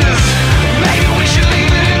knees. Maybe we should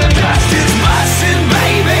leave it in the dust. It's busted,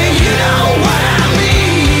 baby, you know what I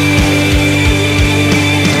mean.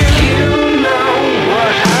 You know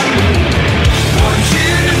what I mean. Want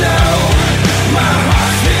you to know my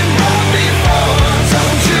heart's been broke before.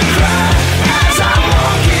 Don't you cry as I'm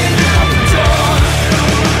walking out the door.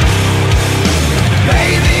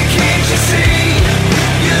 Baby, can't you see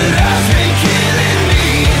your love's been killing me?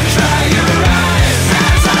 Dry your eyes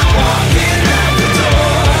as I'm walking out the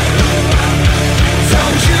door.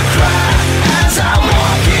 Don't you cry as I'm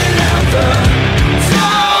walking out the door.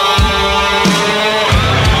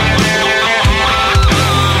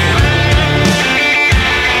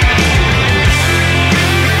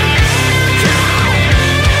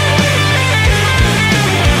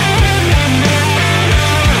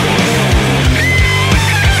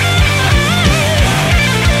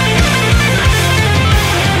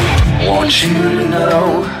 Want you to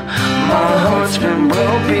know my heart's been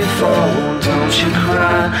broke before. Don't you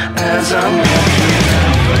cry as I'm walking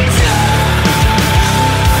out the door.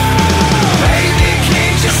 Baby,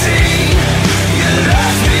 can't you see your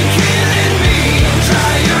love's been killing me?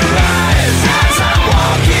 Dry your eyes as I'm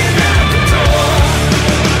walking out the door.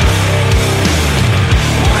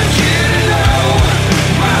 Want you to know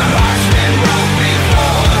my heart's been broke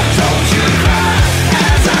before. Don't you cry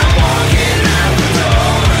as I'm walking out the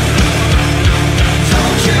door.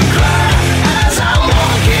 Don't you cry as I'm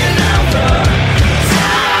walking out the door.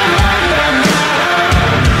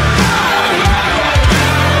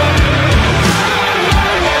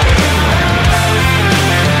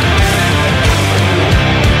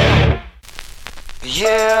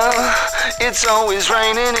 Yeah, it's always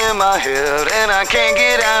raining in my head, and I can't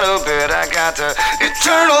get out of bed. I got the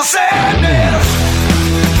eternal sadness.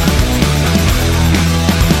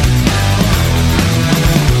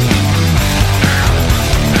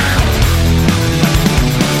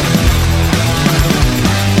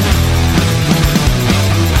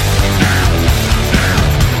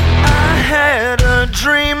 I had a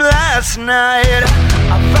dream last night.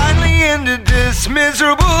 I finally ended this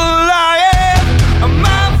miserable life.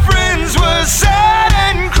 My friends were sad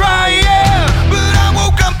and crying, but I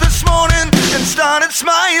woke up this morning and started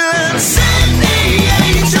smiling. Send the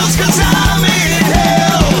angels, 'cause I'm in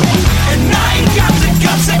hell, and I ain't got the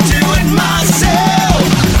guts to do it myself.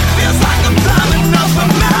 Feels like I'm climbing up a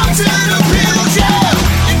mountain of hills,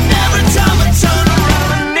 yeah. And every time I turn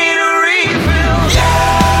around, I need a refill.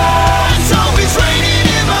 Yeah, it's always raining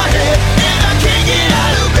in my head, and I can't get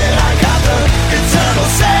out of bed. I got the eternal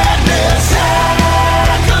sadness.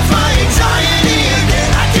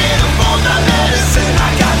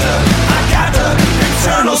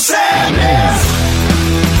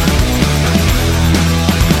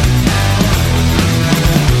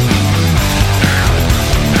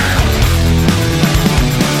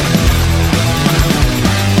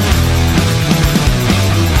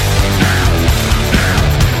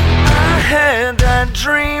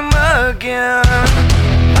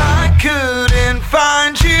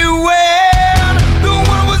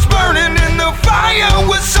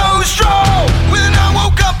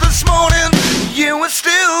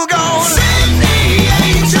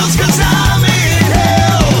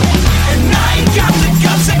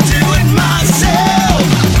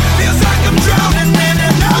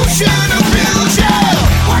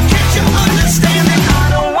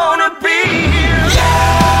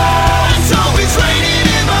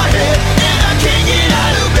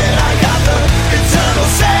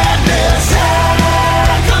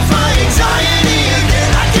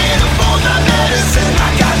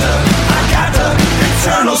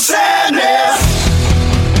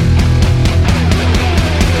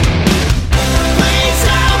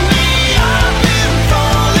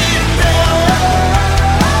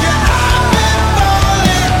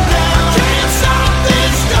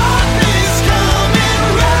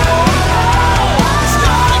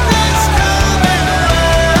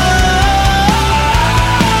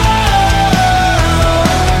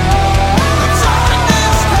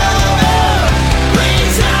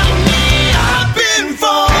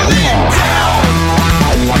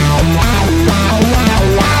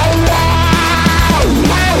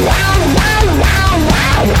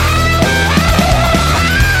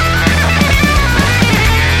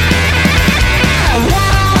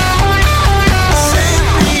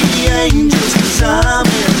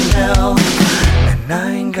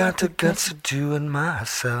 the guts to do it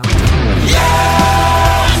myself.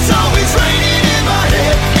 Yeah, it's always raining in my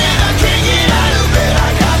head, and I can't get out of bed.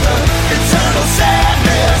 I got the eternal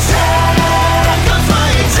sadness. Here comes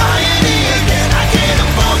my anxiety again. I can't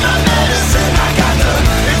afford my medicine. I got the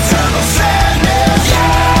eternal sadness.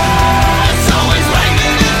 Yeah, it's always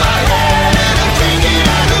raining in my head, and I can't get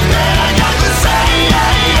out of bed. I got the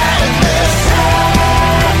sadness.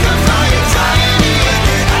 Here comes my anxiety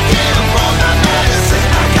again. I can't afford my medicine.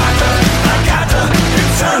 I got the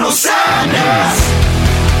eternal sadness.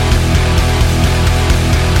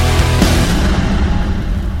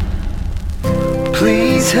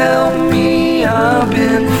 Please help me, I've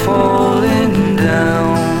been falling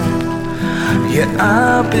down. Yeah,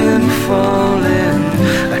 I've been falling.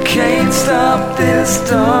 I can't stop this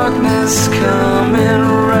darkness coming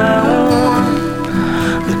around.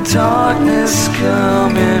 The darkness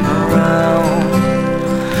coming around.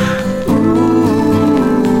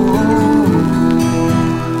 Ooh,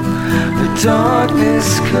 the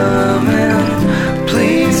darkness coming.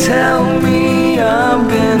 Please help me, I've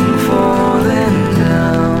been falling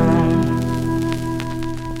down.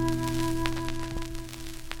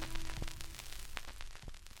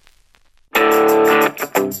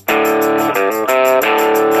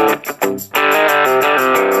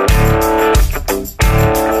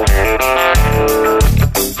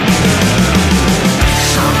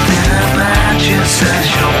 Something about you says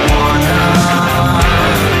you wanna,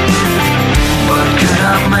 but could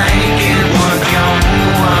I make it what you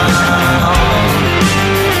want?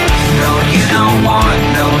 No, you don't want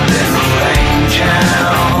no little angel,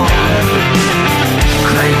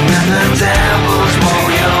 claiming the devil's more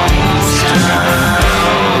your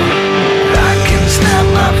style. I can snap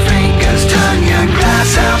my fingers, turn your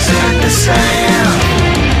glass house into sand,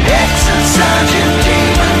 exercise your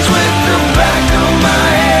demons with the back of my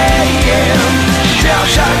hand.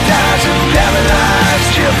 Shell-shocked eyes and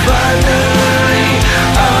paralyzed, you finally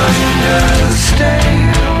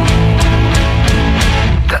understand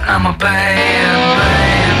that I'm a bad,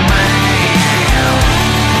 bad man.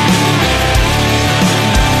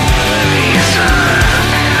 Yes, I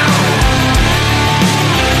am.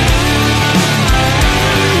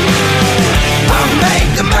 I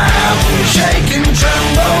make the mountain shake and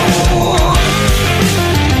tremble.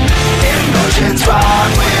 Emotions run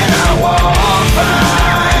when I walk by.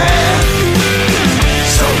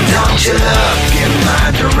 So don't you look in my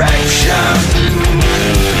direction,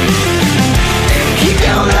 and keep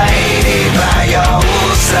your lady by your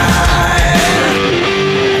side.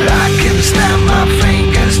 I can snap my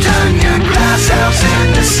fingers, turn your glass house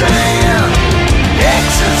into sand,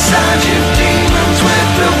 exercise your demons with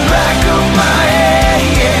the back of my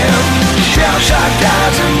hand. Shell-shocked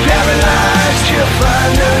eyes and paralyzed, you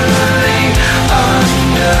finally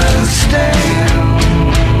understand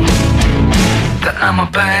that I'm a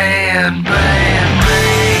bad, bad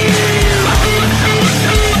man.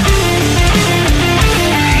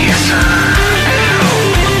 Yes,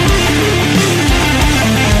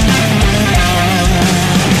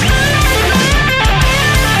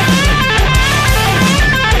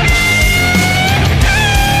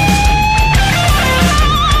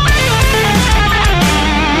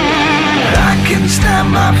 I can snap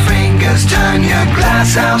my fingers, turn your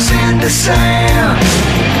glass house into sand,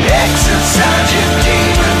 exercise your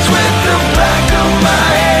demons with the back of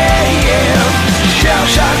my hand.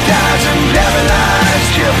 Shell-shocked eyes and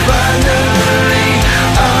paralyzed, you finally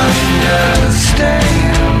understand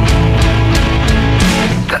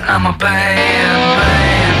that I'm a bad,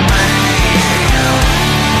 bad man.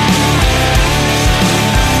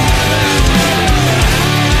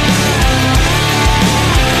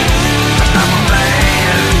 I'm a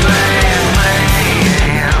bad, bad man.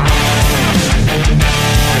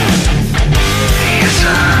 Yes, I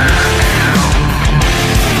am.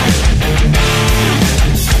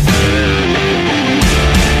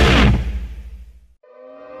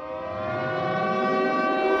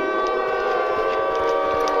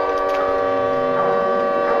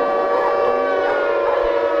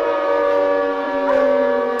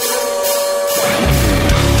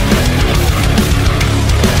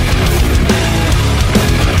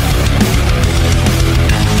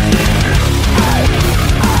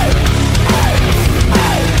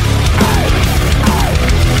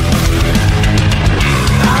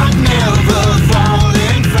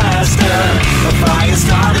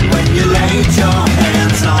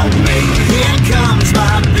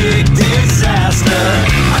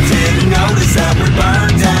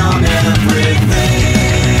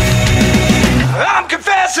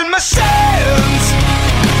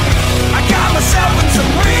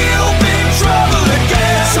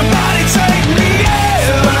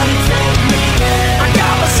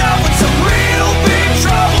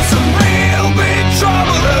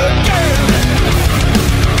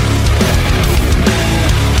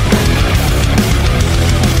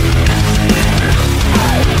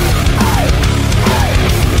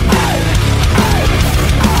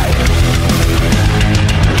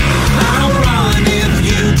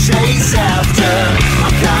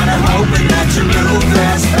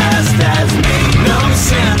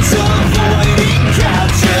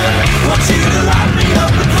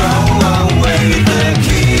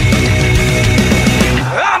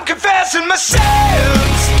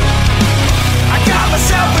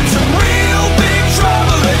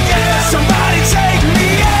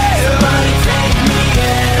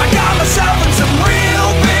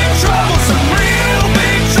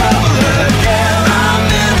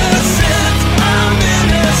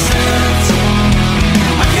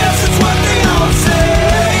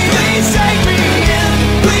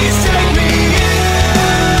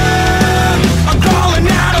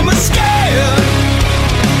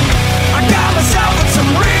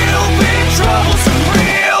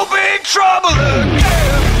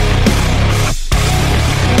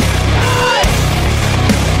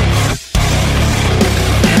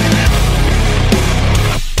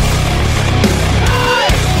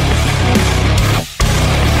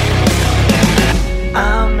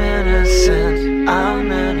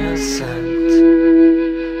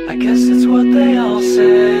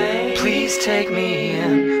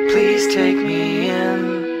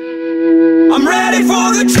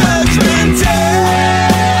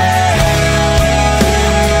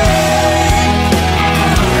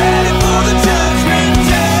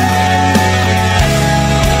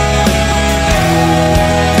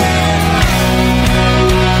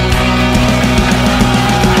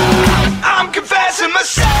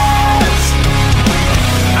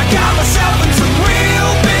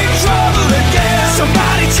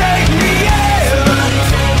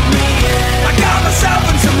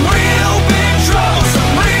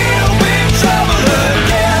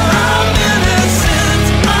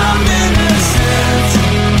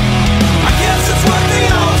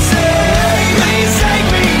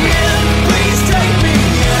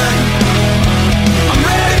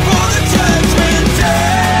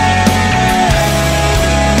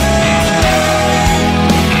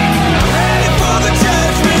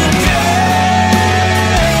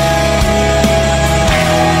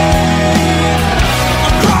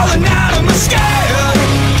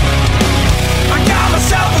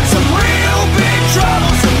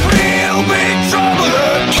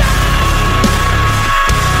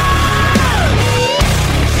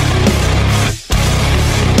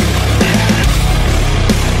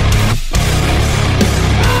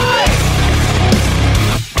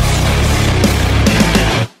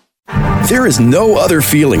 There is no other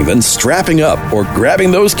feeling than strapping up or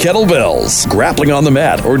grabbing those kettlebells, grappling on the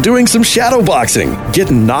mat, or doing some shadow boxing,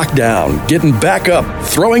 getting knocked down, getting back up,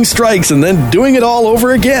 throwing strikes, and then doing it all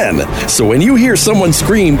over again. So when you hear someone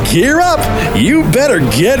scream, "Gear up!" you better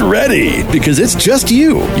get ready, because it's just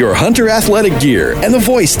you, your Hunter Athletic Gear, and the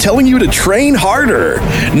voice telling you to train harder.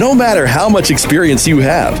 No matter how much experience you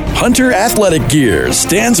have, Hunter Athletic Gear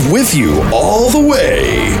stands with you all the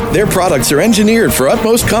way. Their products are engineered for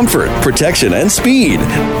utmost comfort, protection, and speed.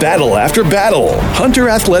 Battle after battle, Hunter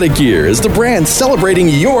Athletic Gear is the brand celebrating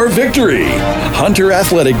your victory. Hunter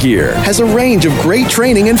Athletic Gear has a range of great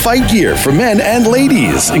training and fight gear for men and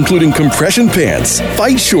ladies, including compression pants,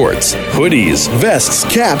 fight shorts, hoodies, vests,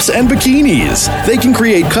 caps, and bikinis. They can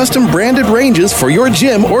create custom branded ranges for your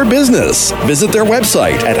gym or business. Visit their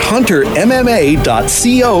website at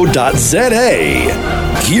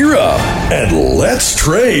huntermma.co.za. Gear up and let's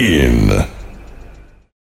train.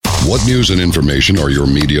 What news and information are your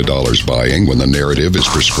media dollars buying when the narrative is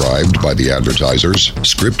prescribed by the advertisers?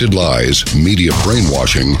 Scripted lies, media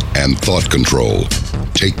brainwashing, and thought control.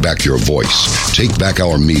 Take back your voice. Take back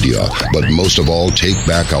our media. But most of all, take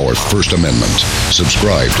back our First Amendment.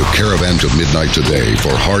 Subscribe to Caravan to Midnight today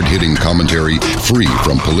for hard-hitting commentary free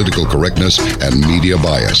from political correctness and media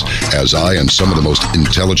bias, as I and some of the most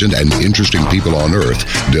intelligent and interesting people on earth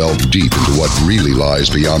delve deep into what really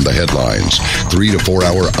lies beyond the headlines. 3 to 4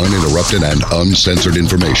 hour uninterrupted and uncensored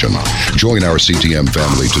information. Join our CTM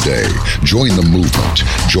family today. Join the movement.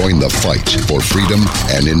 Join the fight for freedom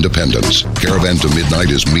and independence. Caravan to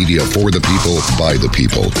Midnight is media for the people, by the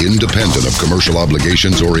people, independent of commercial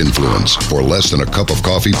obligations or influence. For less than a cup of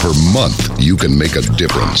coffee per month, you can make a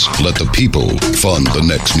difference. Let the people fund the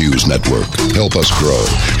next news network. Help us grow.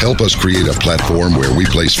 Help us create a platform where we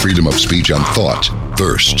place freedom of speech and thought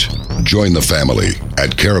first. Join the family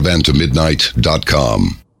at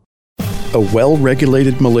caravantomidnight.com. A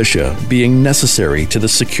well-regulated militia being necessary to the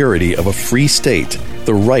security of a free state,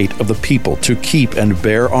 the right of the people to keep and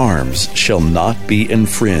bear arms shall not be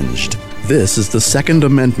infringed. This is the Second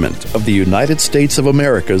Amendment of the United States of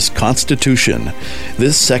America's Constitution.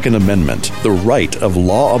 This Second Amendment, the right of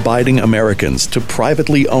law-abiding Americans to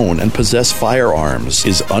privately own and possess firearms,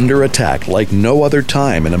 is under attack like no other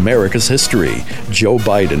time in America's history. Joe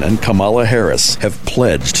Biden and Kamala Harris have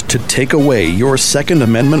pledged to take away your Second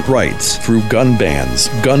Amendment rights through gun bans,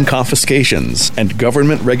 gun confiscations, and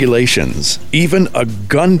government regulations. Even a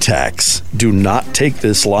gun tax. Do not take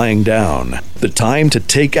this lying down. The time to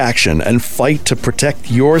take action and fight to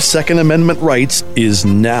protect your Second Amendment rights is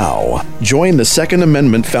now. Join the Second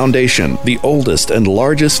Amendment Foundation, the oldest and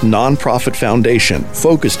largest nonprofit foundation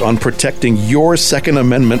focused on protecting your Second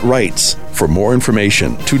Amendment rights. For more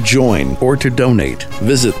information, to join, or to donate,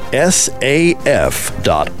 visit saf.org.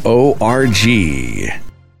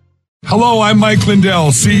 Hello, I'm Mike Lindell,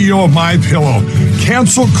 CEO of MyPillow.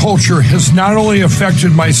 Cancel culture has not only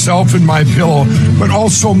affected myself and MyPillow, but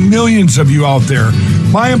also millions of you out there.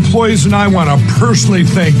 My employees and I want to personally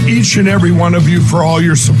thank each and every one of you for all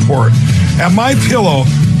your support. At MyPillow,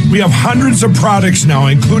 we have hundreds of products now,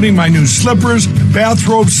 including my new slippers,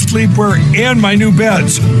 bathrobes, sleepwear, and my new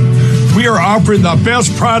beds. We are offering the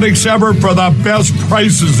best products ever for the best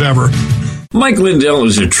prices ever. Mike Lindell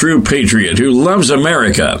is a true patriot who loves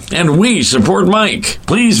America, and we support Mike.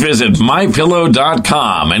 Please visit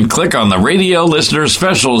MyPillow.com and click on the Radio Listener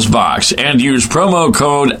Specials box and use promo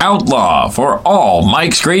code OUTLAW for all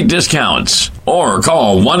Mike's great discounts. Or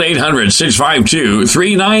call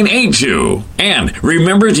 1-800-652-3982. And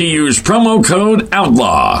remember to use promo code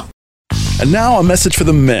OUTLAW. And now a message for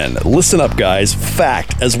the men. Listen up, guys.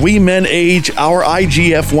 Fact. As we men age, our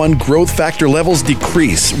IGF-1 growth factor levels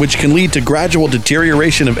decrease, which can lead to gradual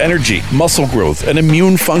deterioration of energy, muscle growth, and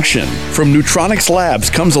immune function. From Neutronics Labs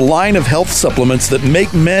comes a line of health supplements that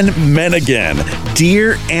make men men again.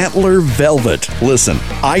 Deer Antler Velvet. Listen,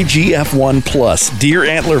 IGF-1 Plus Deer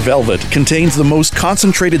Antler Velvet contains the most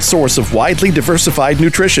concentrated source of widely diversified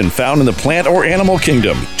nutrition found in the plant or animal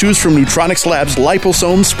kingdom. Choose from Neutronics Labs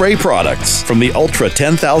liposome spray products. From the Ultra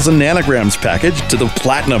 10,000 nanograms package to the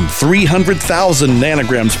Platinum 300,000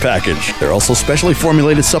 nanograms package. They're also specially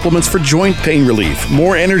formulated supplements for joint pain relief,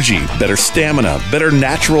 more energy, better stamina, better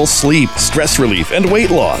natural sleep, stress relief, and weight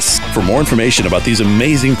loss. For more information about these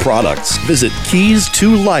amazing products, visit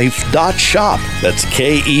keys2life.shop. That's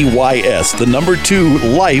KEYS, the number 2,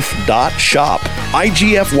 life.shop.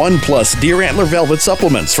 IGF-1 Plus Deer Antler Velvet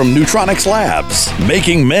supplements from Neutronics Labs.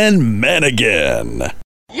 Making men men again.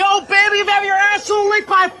 Yo, baby, you've had your asshole licked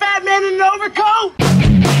by a fat man in an overcoat?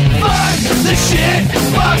 Fuck the shit,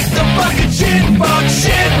 fuck the fucking shit, fuck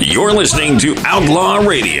shit. You're listening to Outlaw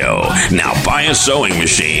Radio. Now buy a sewing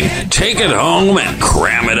machine, take it home, and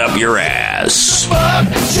cram it up your ass. Fuck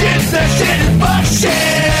shit, that shit, fuck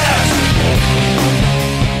shit.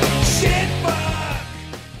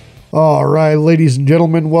 All right, ladies and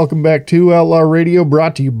gentlemen, welcome back to Outlaw Radio,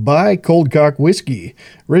 brought to you by Cold Cock Whiskey.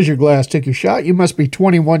 Raise your glass, take your shot. You must be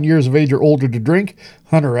 21 years of age or older to drink.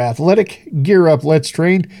 Hunter Athletic, Gear Up, Let's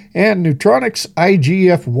Train, and Neutronics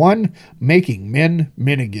IGF-1, making men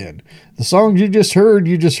men again. The songs you just heard,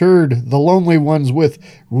 The Lonely Ones with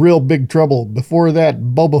Real Big Trouble. Before that,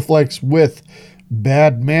 Bubaflex with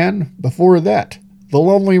Bad Man. Before that, The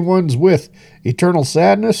Lonely Ones with Eternal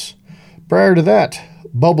Sadness. Prior to that,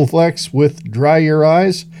 Bubaflex with Dry Your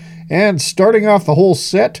Eyes. And starting off the whole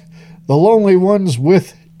set, The Lonely Ones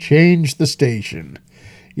with Change the Station.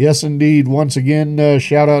 Yes, indeed. Once again,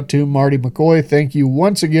 shout out to Marty McCoy. Thank you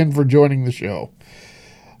once again for joining the show.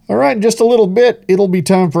 All right, in just a little bit, it'll be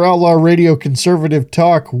time for Outlaw Radio Conservative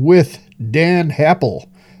Talk with Dan Happel.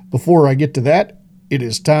 Before I get to that, it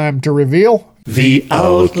is time to reveal the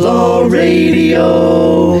Outlaw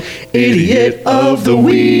Radio Idiot of the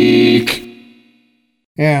Week.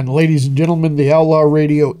 And ladies and gentlemen, the Outlaw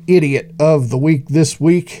Radio Idiot of the Week this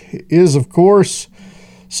week is, of course,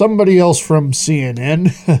 somebody else from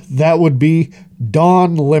CNN. That would be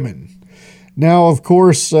Don Lemon. Now, of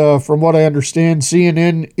course, from what I understand,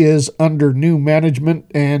 CNN is under new management,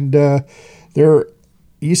 and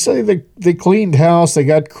you say they cleaned house, they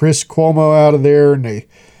got Chris Cuomo out of there, and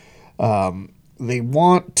they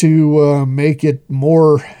want to make it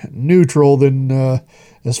more neutral than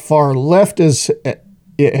as far left as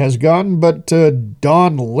it has gotten, but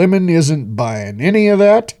Don Lemon isn't buying any of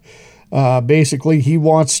that. Basically, he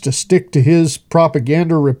wants to stick to his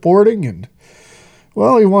propaganda reporting, and,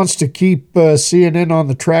 well, he wants to keep CNN on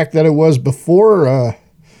the track that it was before.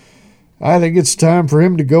 I think it's time for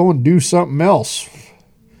him to go and do something else.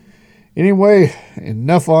 Anyway,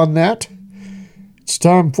 enough on that. It's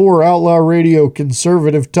time for Outlaw Radio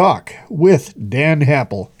Conservative Talk with Dan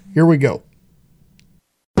Happel. Here we go.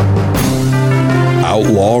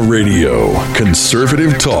 Outlaw Radio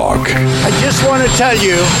Conservative Talk. I just want to tell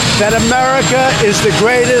you that America is the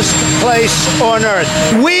greatest place on earth.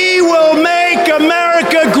 We will make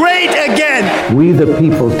America great again. We the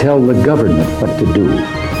people tell the government what to do.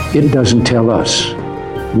 It doesn't tell us.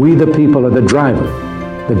 We the people are the driver.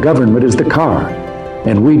 The government is the car.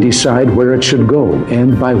 And we decide where it should go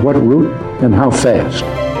and by what route and how fast.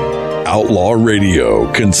 Outlaw Radio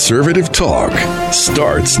Conservative Talk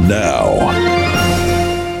starts now.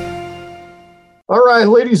 All right,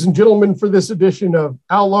 ladies and gentlemen, for this edition of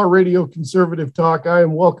Outlaw Radio Conservative Talk, I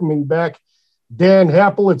am welcoming back Dan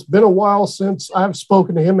Happel. It's been a while since I've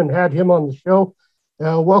spoken to him and had him on the show.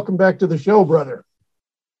 Welcome back to the show, brother.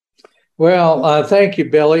 Well, thank you,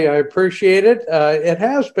 Billy. I appreciate it. It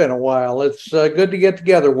has been a while. It's good to get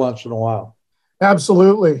together once in a while.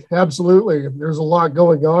 Absolutely. Absolutely. There's a lot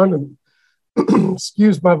going on, and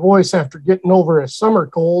excuse my voice after getting over a summer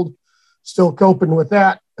cold. Still coping with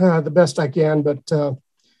that the best I can, but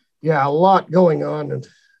yeah, a lot going on, and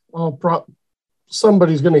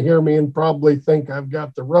somebody's going to hear me and probably think I've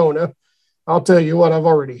got the Rona. I'll tell you what, I've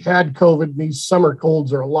already had COVID, and these summer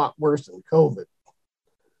colds are a lot worse than COVID.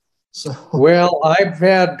 So, well, I've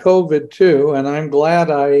had COVID too, and I'm glad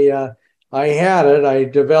I had it. I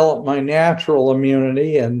developed my natural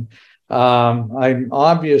immunity, and I'm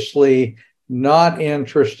obviously not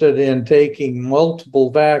interested in taking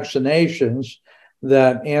multiple vaccinations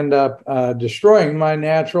that end up destroying my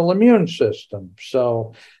natural immune system.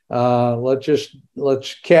 So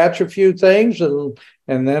let's catch a few things, and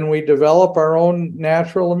then we develop our own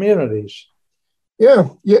natural immunities. Yeah.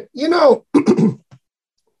 You know,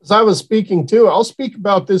 as I was speaking too, I'll speak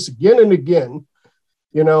about this again and again.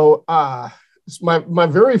 You know, it's my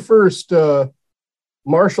very first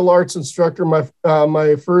martial arts instructor,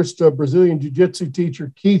 my first Brazilian jiu-jitsu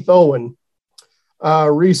teacher, Keith Owen,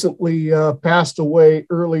 recently passed away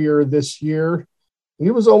earlier this year.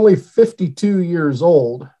 He was only 52 years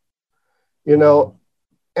old, you know,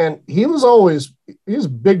 and he was a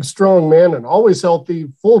big, strong man and always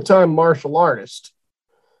healthy, full-time martial artist.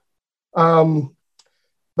 But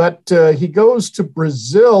he goes to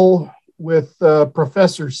Brazil with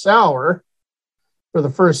Professor Sauer for the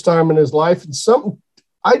first time in his life. And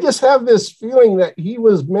I just have this feeling that he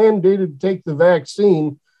was mandated to take the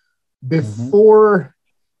vaccine before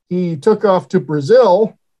he took off to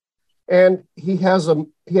Brazil, and he has a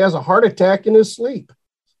heart attack in his sleep.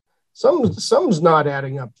 Something's not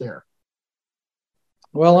adding up there.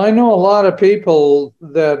 Well, I know a lot of people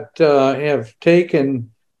that have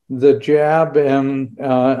taken the jab, and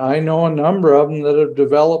I know a number of them that have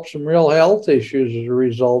developed some real health issues as a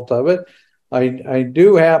result of it. I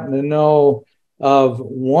do happen to know of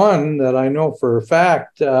one that I know for a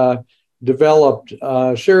fact developed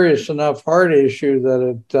serious enough heart issue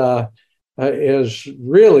that it has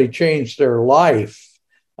really changed their life.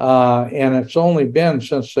 And it's only been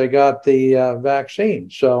since they got the vaccine.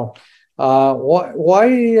 So why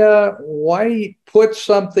put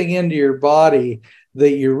something into your body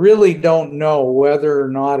that you really don't know whether or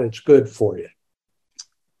not it's good for you?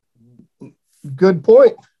 Good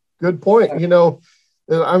point. Good point. You know,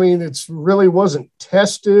 I mean, it's really wasn't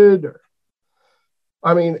tested.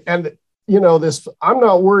 And you know, I'm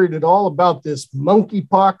not worried at all about this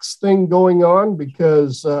monkeypox thing going on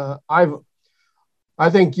because I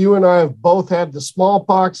think you and I have both had the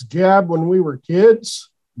smallpox jab when we were kids.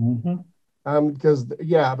 Mm-hmm. Because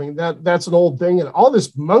I mean, that's an old thing. And all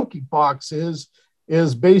this monkeypox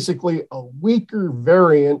is basically a weaker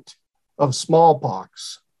variant of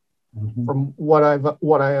smallpox. Mm-hmm. From what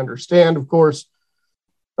I understand. Of course,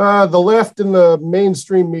 the left and the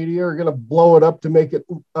mainstream media are going to blow it up to make it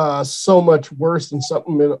so much worse than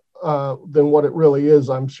than what it really is.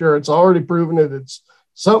 I'm sure it's already proven it. It's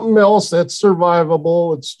something else that's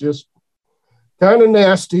survivable. It's just kind of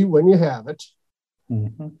nasty when you have it.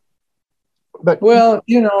 Mm-hmm. But well,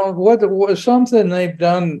 you know what something they've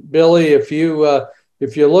done, Billy. If you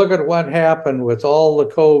look at what happened with all the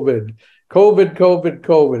COVID,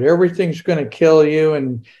 everything's going to kill you.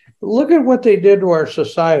 And look at what they did to our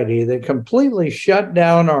society. They completely shut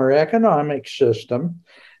down our economic system.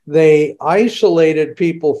 They isolated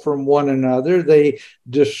people from one another. They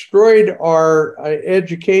destroyed our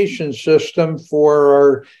education system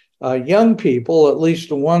for our young people, at least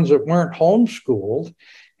the ones that weren't homeschooled.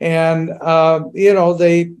 And, you know,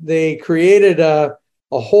 they created a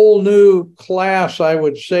whole new class, I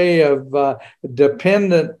would say, of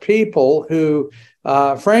dependent people who,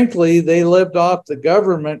 frankly, they lived off the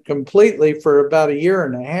government completely for about a year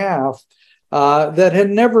and a half. That had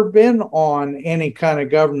never been on any kind of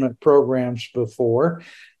government programs before.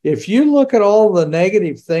 If you look at all the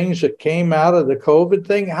negative things that came out of the COVID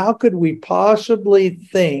thing, how could we possibly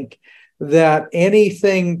think that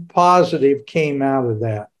anything positive came out of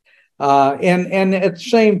that? And at the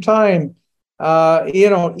same time, you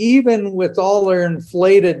know, even with all their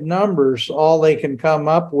inflated numbers, all they can come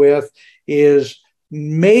up with is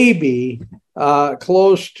maybe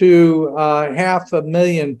close to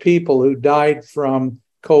 500,000 people who died from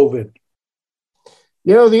COVID.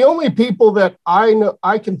 You know, the only people that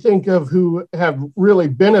I can think of who have really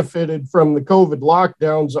benefited from the COVID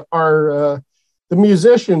lockdowns are the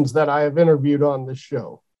musicians that I have interviewed on this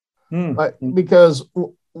show. Because,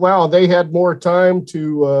 wow, they had more time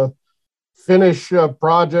to finish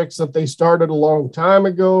projects that they started a long time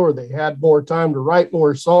ago, or they had more time to write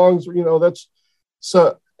more songs. You know,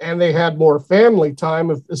 and they had more family time,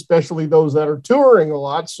 especially those that are touring a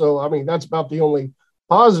lot. So, I mean, that's about the only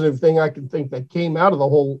positive thing I can think that came out of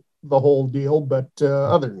the whole deal. But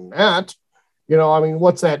other than that, you know, I mean,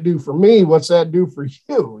 what's that do for me? What's that do for you?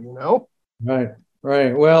 You know?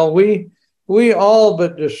 Right. Well, we all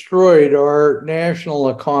but destroyed our national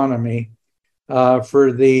economy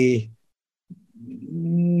for the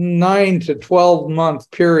 9 to 12 month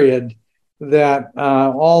period that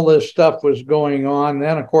all this stuff was going on.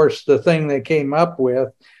 Then, of course, the thing they came up with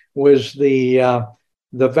was the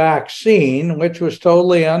vaccine, which was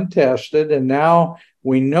totally untested. And now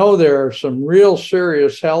we know there are some real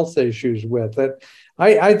serious health issues with it.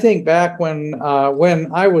 I think back when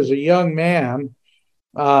I was a young man,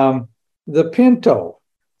 the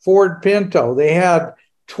Ford Pinto, they had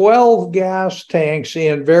 12 gas tanks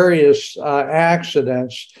in various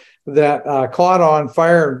accidents that caught on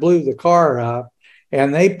fire and blew the car up,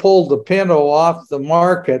 and they pulled the Pinto off the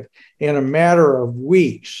market in a matter of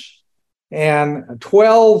weeks. And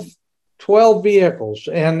 12 vehicles,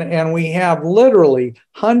 and we have literally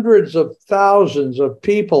hundreds of thousands of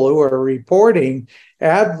people who are reporting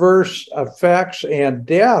adverse effects and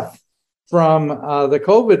death from the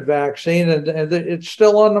COVID vaccine, and it's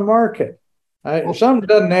still on the market. Something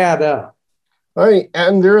doesn't add up. Right,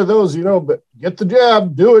 and there are those, you know, but get the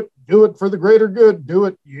jab, do it for the greater good, do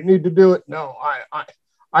it. You need to do it. No,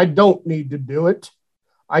 I don't need to do it.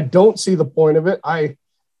 I don't see the point of it.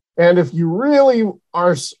 And if you really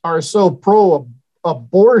are so pro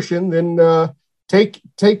abortion, then take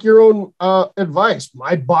your own advice.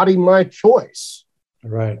 My body, my choice.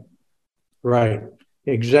 Right.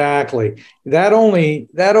 Exactly. That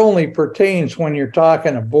only pertains when you're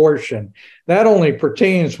talking abortion. That only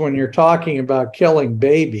pertains when you're talking about killing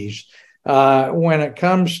babies. when it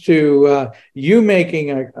comes to you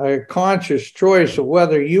making a conscious choice of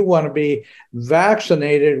whether you want to be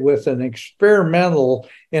vaccinated with an experimental,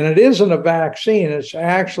 and it isn't a vaccine, it's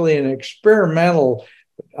actually an experimental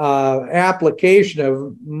application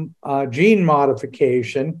of gene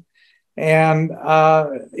modification. And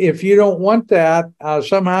if you don't want that,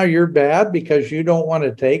 somehow you're bad because you don't want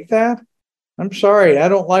to take that. I'm sorry, I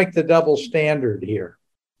don't like the double standard here.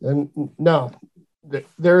 And no,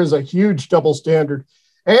 there is a huge double standard.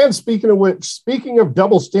 And speaking of which, speaking of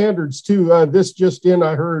double standards too, this just in,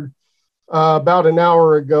 I heard about an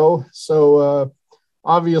hour ago. So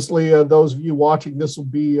obviously, those of you watching this will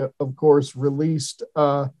be, of course, released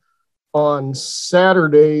on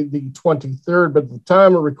Saturday, the 23rd. But at the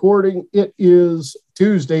time of recording, it is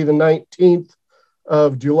Tuesday, the 19th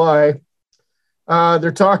of July.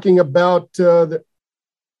 They're talking about,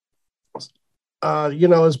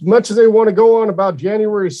 as much as they want to go on about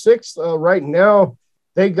January 6th, right now,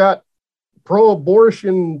 they got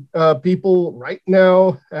pro-abortion people right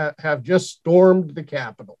now have just stormed the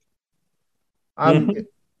Capitol.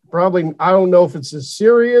 Probably, I don't know if it's as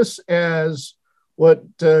serious as what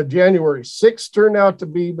January 6th turned out to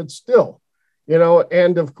be, but still,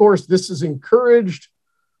 and of course, this is encouraged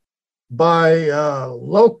by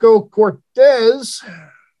Loco Cortez,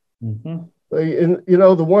 the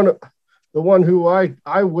one who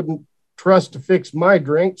I wouldn't trust to fix my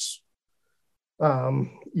drinks, and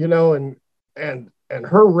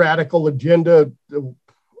her radical agenda.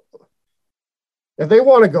 And they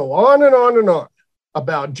want to go on and on and on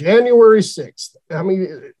about January 6th. I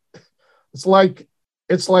mean, it's like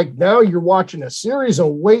now you're watching a series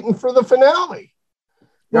and waiting for the finale.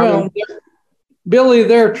 Well, Billy,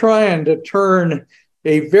 they're trying to turn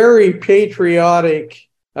a very patriotic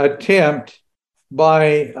attempt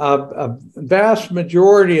by a vast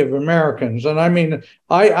majority of Americans. And I mean,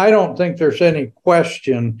 I don't think there's any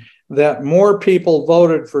question that more people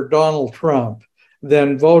voted for Donald Trump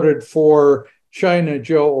than voted for China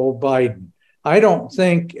Joe Biden. I don't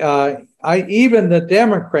think even the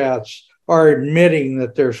Democrats are admitting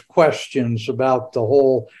that there's questions about the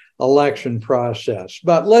whole election process.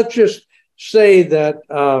 But let's just say that,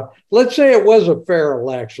 let's say it was a fair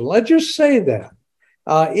election. Let's just say that.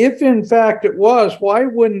 If in fact it was, why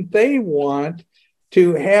wouldn't they want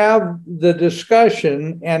to have the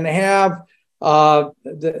discussion and have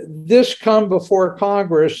this come before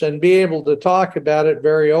Congress and be able to talk about it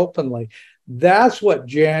very openly? That's what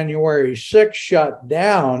January 6th shut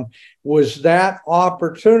down, was that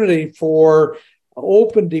opportunity for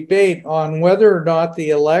open debate on whether or not the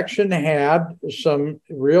election had some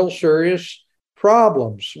real serious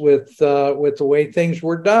problems with the way things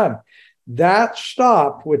were done. That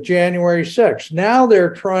stopped with January 6th. Now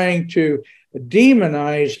they're trying to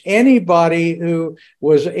demonize anybody who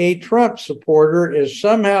was a Trump supporter as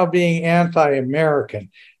somehow being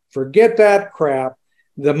anti-American. Forget that crap.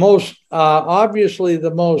 The most, obviously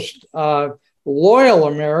the most loyal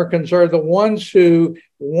Americans are the ones who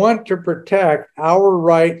want to protect our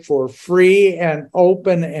right for free and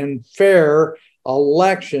open and fair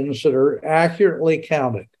elections that are accurately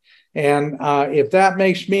counted. And if that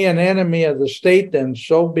makes me an enemy of the state, then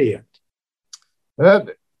so be it.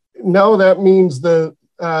 That means the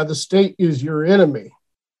state is your enemy.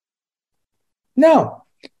 No.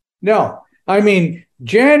 I mean,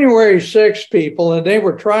 January 6th people, and they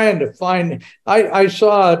were trying to find, I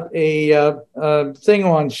saw a thing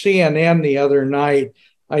on CNN the other night.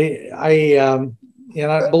 I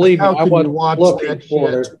believe me, I wasn't looking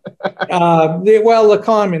for it. The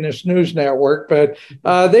Communist News Network, but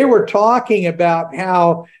they were talking about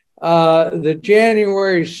how the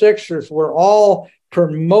January 6ers were all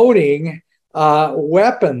promoting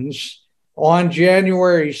weapons on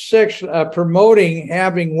January 6th, promoting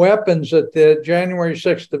having weapons at the January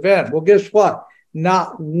 6th event. Well, guess what?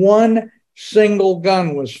 Not one single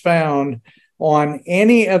gun was found on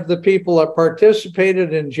any of the people that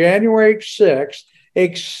participated in January 6th,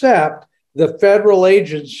 except the federal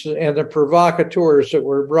agents and the provocateurs that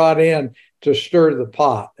were brought in to stir the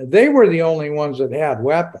pot. They were the only ones that had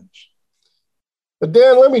weapons. But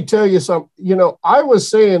Dan, let me tell you something. I was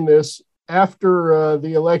saying this after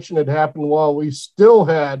the election had happened, while we still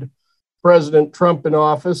had President Trump in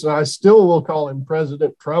office, and I still will call him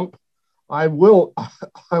President Trump. I will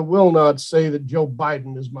not say that Joe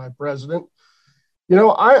Biden is my president.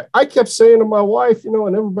 I kept saying to my wife,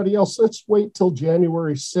 and everybody else, let's wait till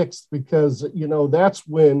January 6th, because, that's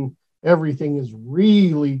when everything is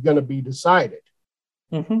really going to be decided.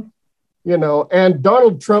 And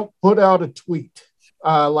Donald Trump put out a tweet,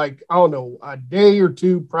 a day or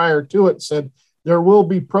two prior to it, said there will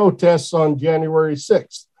be protests on January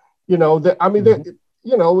 6th.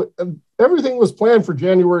 everything was planned for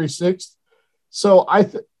January 6th. So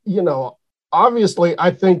obviously,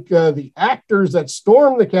 I think the actors that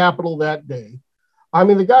stormed the Capitol that day,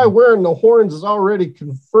 the guy wearing the horns is already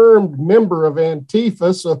confirmed member of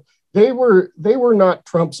Antifa. So they were not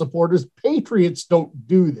Trump supporters. Patriots don't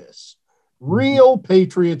do this. Real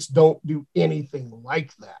patriots don't do anything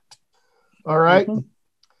like that. All right. Mm-hmm.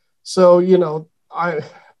 So,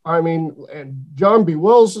 and John B.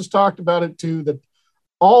 Wills has talked about it too, that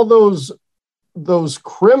all those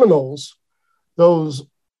criminals, those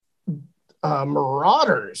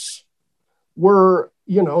marauders were,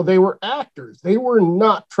 they were actors. They were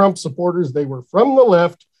not Trump supporters. They were from the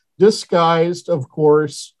left, disguised, of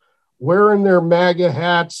course, wearing their MAGA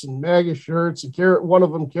hats and MAGA shirts, and one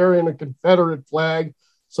of them carrying a Confederate flag,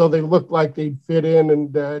 so they looked like they'd fit in,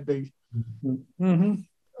 and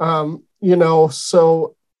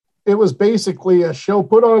so it was basically a show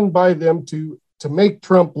put on by them to make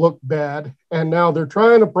Trump look bad, and now they're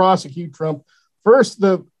trying to prosecute Trump. First,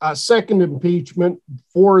 the second impeachment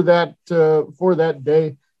for that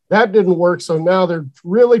day, that didn't work, so now they're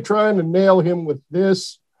really trying to nail him with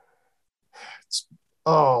this.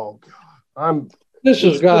 Oh God, This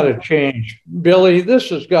has got to change, Billy. This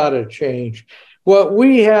has got to change. What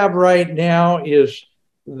we have right now is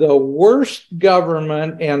the worst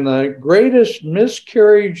government and the greatest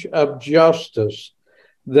miscarriage of justice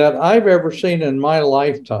that I've ever seen in my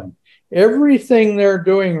lifetime. Everything they're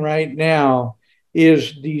doing right now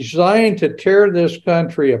is designed to tear this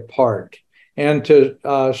country apart and to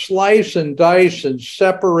slice and dice and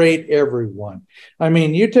separate everyone.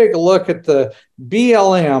 You take a look at the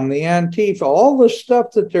BLM, the Antifa, all the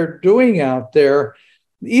stuff that they're doing out there.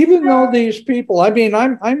 Even though these people,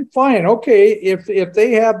 I'm fine. Okay, if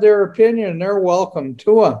they have their opinion, they're welcome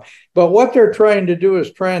to them. But what they're trying to do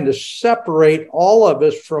is trying to separate all of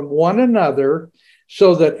us from one another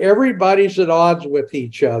so that everybody's at odds with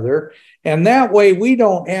each other. And that way we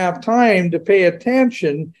don't have time to pay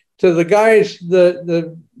attention to the guys,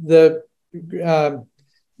 the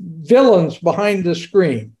villains behind the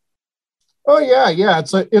screen. Oh yeah.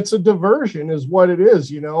 It's a diversion is what it is,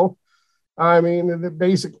 the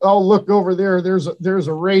basic, look over there. There's a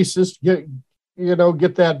racist. Get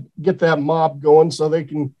that mob going so they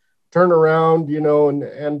can turn around,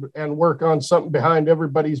 and work on something behind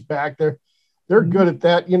everybody's back. They're good at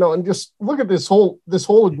that, and just look at this whole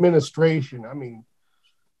administration.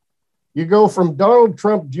 You go from Donald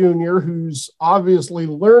Trump Jr., who's obviously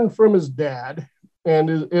learned from his dad and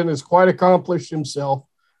is quite accomplished himself,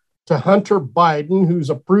 to Hunter Biden, who's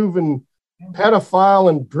a proven pedophile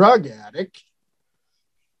and drug addict.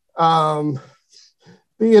 The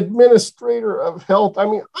administrator of health.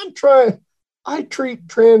 I treat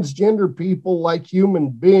transgender people like human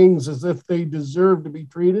beings as if they deserve to be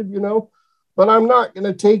treated, but I'm not going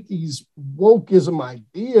to take these wokeism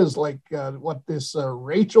ideas like what this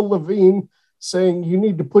Rachel Levine saying you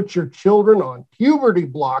need to put your children on puberty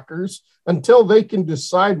blockers until they can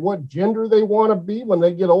decide what gender they want to be when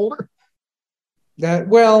they get older.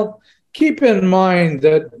 Keep in mind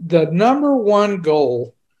that the number one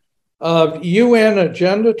goal of UN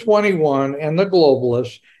Agenda 21 and the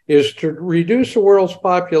globalists is to reduce the world's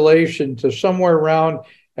population to somewhere around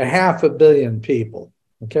 500 million people.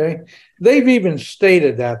 Okay. They've even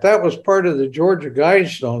stated that. That was part of the Georgia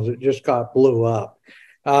Guidestones that just got blew up.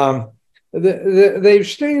 They've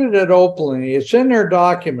stated it openly. It's in their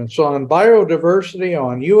documents on biodiversity,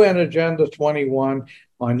 on UN Agenda 21,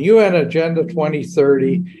 on UN Agenda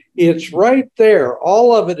 2030. It's right there.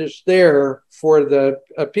 All of it is there for the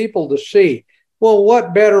people to see. Well,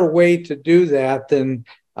 what better way to do that than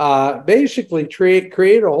basically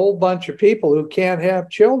create a whole bunch of people who can't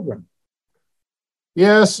have children?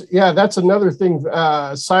 Yes, yeah, that's another thing.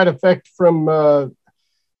 Side effect from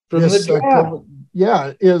this, the jab.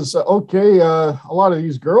 A lot of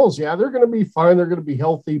these girls, they're going to be fine. They're going to be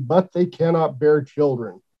healthy, but they cannot bear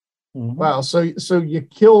children. Mm-hmm. Wow. So you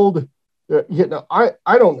killed, I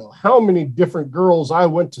don't know how many different girls I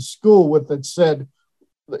went to school with that said,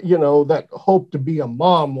 that hoped to be a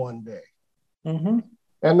mom one day. Mm-hmm.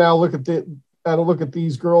 And now look at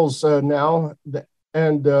these girls now,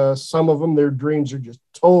 and some of them, their dreams are just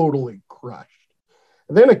totally crushed.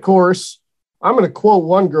 And then, of course, I'm going to quote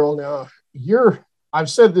one girl now. I've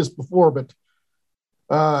said this before, but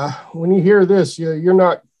when you hear this, you're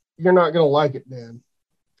not going to like it, man.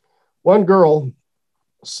 One girl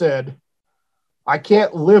said, "I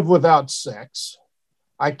can't live without sex.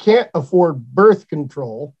 I can't afford birth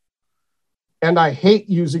control. And I hate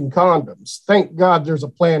using condoms. Thank God there's a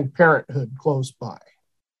Planned Parenthood close by."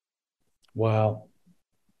 Wow.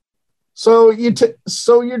 So you're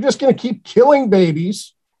just going to keep killing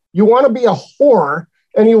babies. You want to be a whore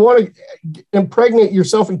and you want to impregnate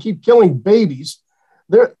yourself and keep killing babies.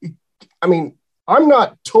 I'm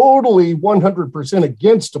not totally 100%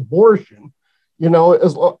 against abortion.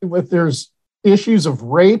 If there's issues of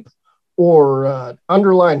rape or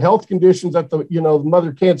underlying health conditions that the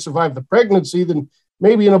mother can't survive the pregnancy, then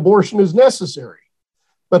maybe an abortion is necessary.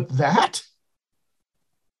 But that,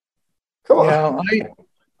 come on.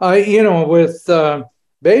 With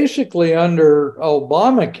basically under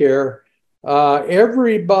Obamacare,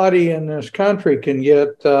 everybody in this country can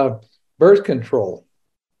get birth control.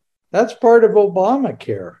 That's part of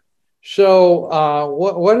Obamacare. So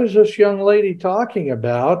what is this young lady talking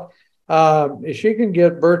about? She can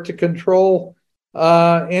get birth control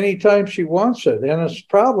anytime she wants it, and it's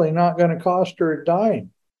probably not going to cost her a dime.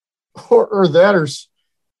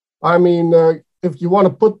 If you want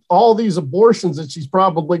to put all these abortions that she's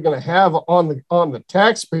probably going to have on the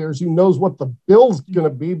taxpayers, who knows what the bill's going to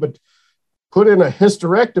be, but put in a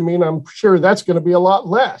hysterectomy, and I'm sure that's going to be a lot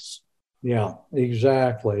less. Yeah,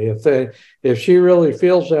 exactly. If she really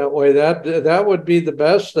feels that way, that would be the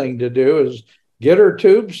best thing to do, is get her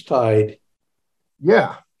tubes tied.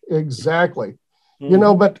 Yeah, exactly.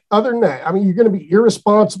 But other than that, you're going to be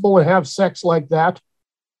irresponsible and have sex like that.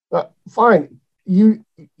 Fine. You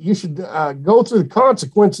should go through the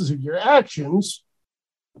consequences of your actions.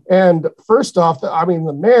 And first off,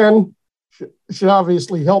 the man should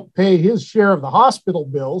obviously help pay his share of the hospital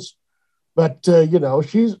bills. But,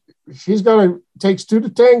 she's takes two to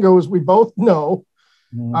tango, as we both know.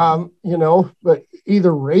 But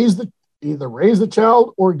either raise the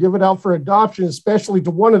child or give it out for adoption, especially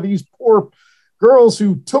to one of these poor girls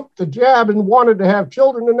who took the jab and wanted to have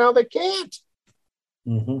children, and now they can't.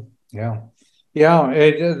 Mm-hmm. Yeah.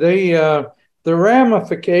 The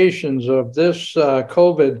ramifications of this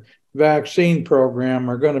COVID vaccine program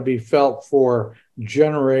are going to be felt for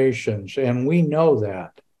generations, and we know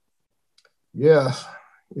that. Yes.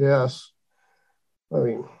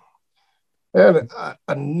 And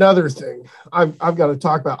another thing I've got to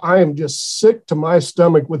talk about, I am just sick to my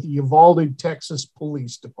stomach with the Uvalde, Texas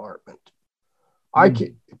Police Department.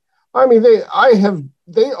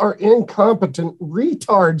 They are incompetent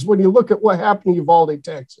retards when you look at what happened in Uvalde,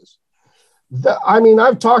 Texas.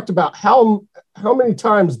 I've talked about how many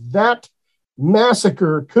times that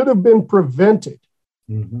massacre could have been prevented.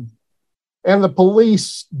 Mm-hmm. And the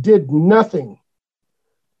police did nothing.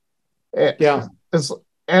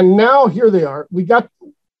 And now here they are. We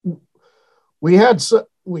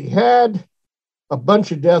had a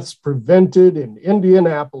bunch of deaths prevented in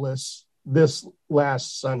Indianapolis this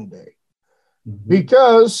last Sunday,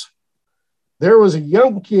 because there was a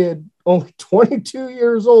young kid, only 22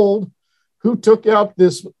 years old, who took out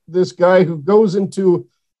this guy who goes into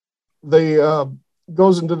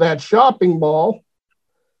that shopping mall,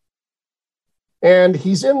 and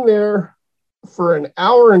he's in there for an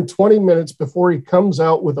hour and 20 minutes before he comes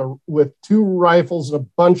out with two rifles and a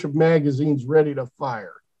bunch of magazines ready to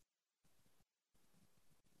fire.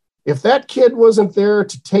 If that kid wasn't there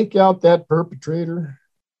to take out that perpetrator,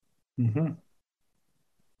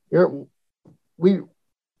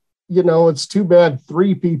 it's too bad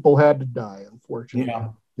 3 people had to die,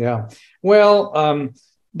 unfortunately. Yeah. Well,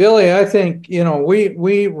 Billy, I think,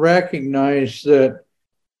 we recognize that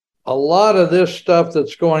a lot of this stuff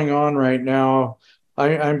that's going on right now,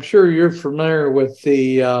 I'm sure you're familiar with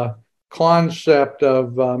the concept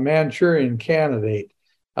of Manchurian Candidate.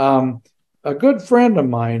 A good friend of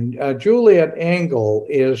mine, Juliet Engel,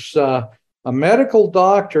 is a medical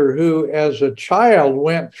doctor who, as a child,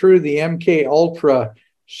 went through the MK Ultra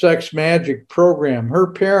sex magic program. Her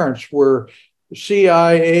parents were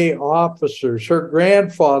CIA officers. Her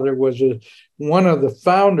grandfather was one of the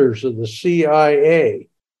founders of the CIA,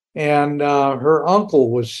 and her uncle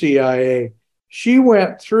was CIA. She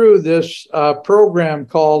went through this program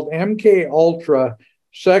called MK Ultra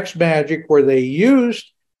Sex Magic, where they used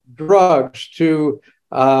drugs to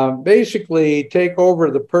basically take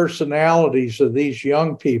over the personalities of these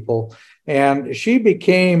young people. And she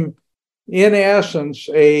became, in essence,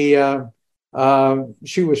 she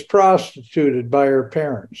was prostituted by her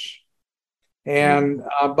parents, and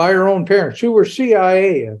by her own parents, who were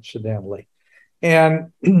CIA, incidentally.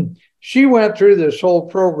 And she went through this whole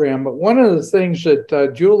program. But one of the things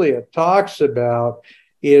that Julia talks about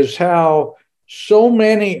is how so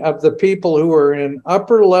many of the people who are in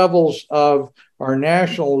upper levels of our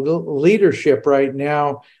national leadership right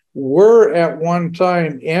now were at one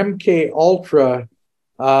time MK Ultra,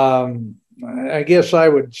 I guess I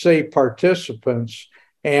would say participants.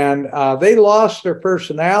 and they lost their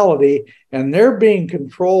personality, and they're being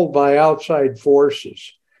controlled by outside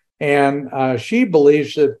forces. And she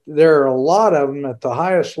believes that there are a lot of them at the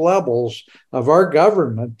highest levels of our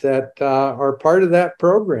government that are part of that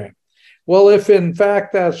program. Well, if in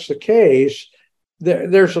fact that's the case,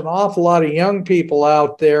 there's an awful lot of young people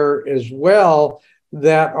out there as well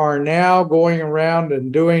that are now going around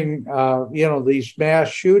and doing, these mass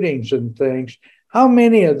shootings and things. How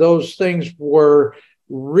many of those things were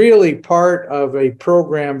really part of a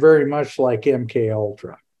program very much like MK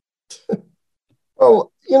Ultra?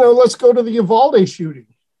 Well, let's go to the Uvalde shooting.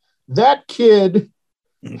 That kid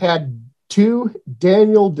had 2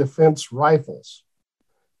 Daniel Defense rifles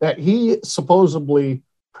that he supposedly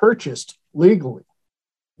purchased legally.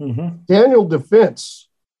 Mm-hmm. Daniel Defense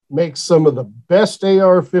makes some of the best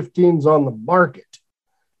AR-15s on the market,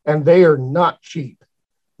 and they are not cheap.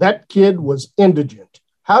 That kid was indigent.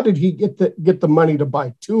 How did he get the money to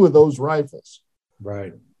buy 2 of those rifles?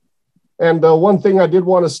 Right. And one thing I did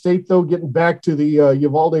want to state, though, getting back to the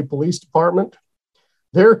Uvalde Police Department,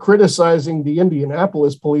 they're criticizing the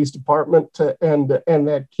Indianapolis Police Department and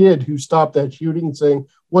that kid who stopped that shooting, saying,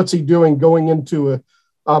 "What's he doing going into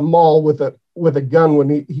a mall with a gun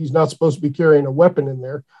when he's not supposed to be carrying a weapon in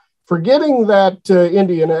there?" Forgetting that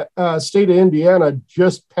state of Indiana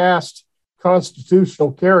just passed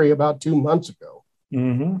constitutional carry about 2 months ago.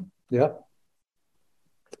 Mm-hmm. Yeah.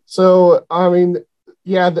 So, I mean,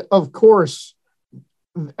 yeah, of course,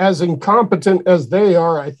 as incompetent as they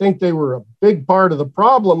are, I think they were a big part of the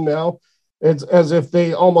problem now. It's as if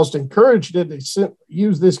they almost encouraged it. They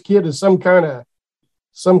use this kid as some kind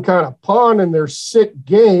of pawn in their sick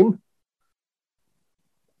game.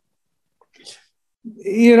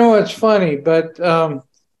 It's funny, but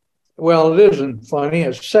well, it isn't funny.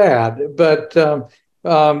 It's sad, but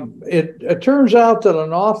it turns out that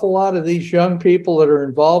an awful lot of these young people that are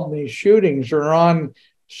involved in these shootings are on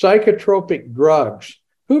psychotropic drugs.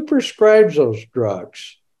 Who prescribes those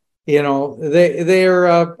drugs?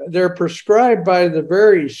 They're prescribed by the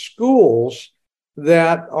very schools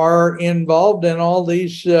that are involved in all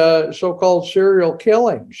these so-called serial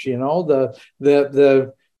killings.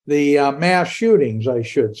 The mass shootings, I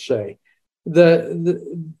should say.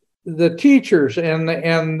 The teachers and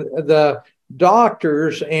the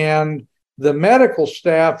doctors and the medical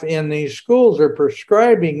staff in these schools are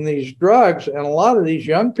prescribing these drugs, and a lot of these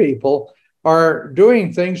young people are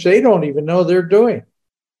doing things they don't even know they're doing.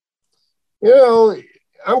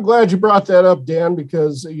 I'm glad you brought that up, Dan,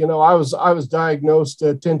 because I was diagnosed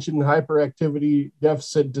attention hyperactivity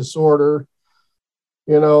deficit disorder,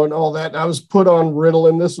 and all that. And I was put on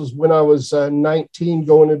Ritalin. This was when I was 19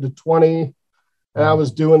 going into 20, and I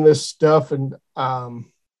was doing this stuff. And at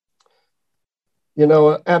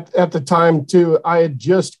the time too, I had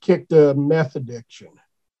just kicked a meth addiction,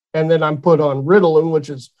 and then I'm put on Ritalin, which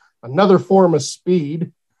is another form of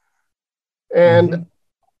speed. And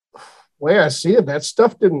the way I see it, that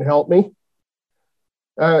stuff didn't help me.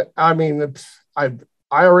 I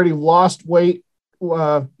already lost weight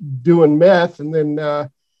doing meth, and then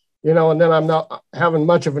and then I'm not having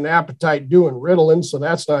much of an appetite doing Ritalin, so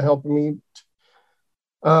that's not helping me.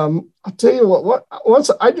 I'll tell you what,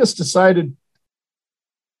 once I just decided,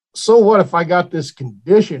 so what if I got this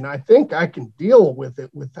condition? I think I can deal with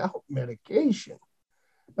it without medication.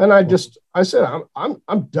 And I said,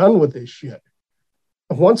 I'm done with this shit.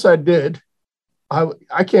 And once I did,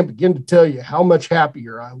 I can't begin to tell you how much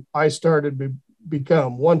happier I started to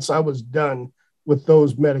become once I was done with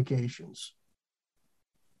those medications.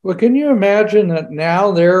 Well, can you imagine that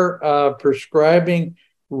now they're prescribing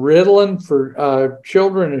Ritalin for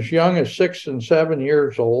children as young as 6 and 7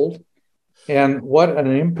 years old? And what an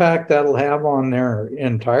impact that'll have on their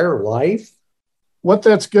entire life. What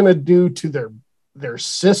that's going to do to their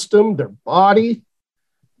system, their body.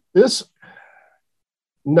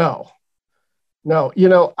 No.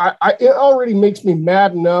 It already makes me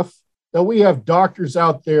mad enough that we have doctors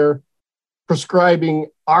out there prescribing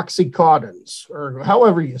oxycodons, or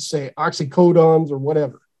however you say it, oxycodons or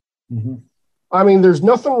whatever. Mm-hmm. I mean, there's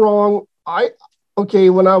nothing wrong.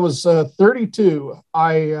 When I was 32,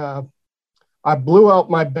 I blew out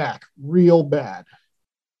my back real bad,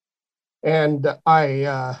 and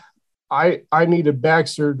I needed back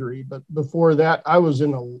surgery. But before that, I was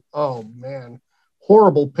in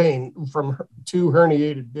horrible pain from 2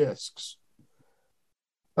 herniated discs.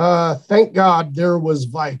 Thank God there was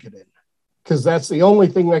Vicodin, because that's the only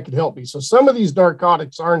thing that could help me. So some of these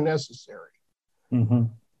narcotics aren't necessary. Mm-hmm.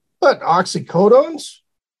 But oxycodons?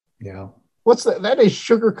 Yeah. What's that? That is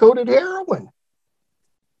sugar-coated heroin.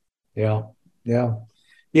 Yeah.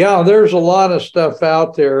 Yeah, there's a lot of stuff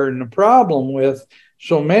out there. And the problem with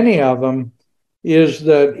so many of them is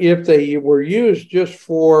that if they were used just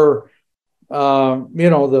for,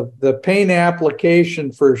 the pain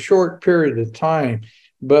application for a short period of time,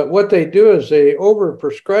 but what they do is they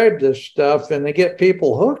overprescribe this stuff and they get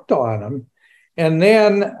people hooked on them. And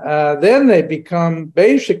then they become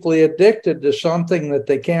basically addicted to something that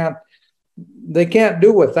they can't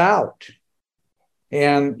do without.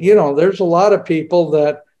 And, there's a lot of people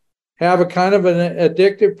that have a kind of an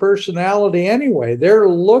addictive personality anyway. They're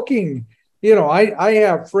looking, I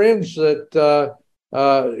have friends that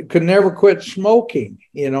could never quit smoking.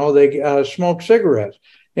 They smoke cigarettes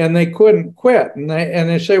and they couldn't quit. And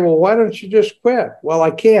they say, well, why don't you just quit? Well,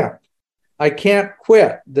 I can't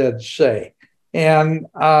quit, they'd say. And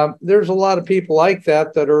there's a lot of people like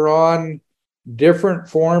that are on different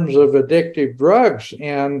forms of addictive drugs.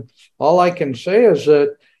 And all I can say is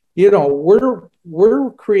that,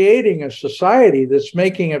 we're creating a society that's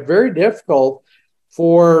making it very difficult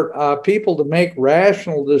for people to make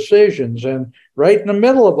rational decisions. And right in the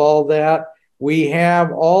middle of all that, we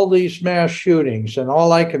have all these mass shootings. And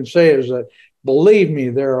all I can say is that, believe me,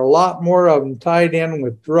 there are a lot more of them tied in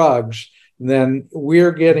with drugs than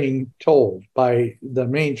we're getting told by the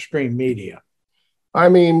mainstream media. I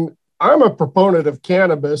mean, I'm a proponent of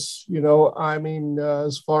cannabis,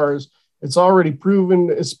 as far as it's already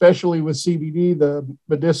proven, especially with CBD, the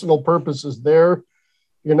medicinal purposes there,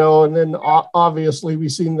 and then obviously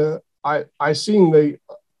I think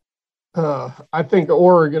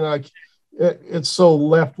Oregon, it's so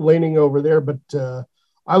left leaning over there, but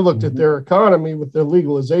I looked at their economy with the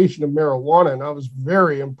legalization of marijuana and I was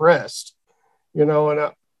very impressed,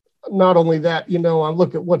 and not only that, I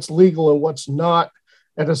look at what's legal and what's not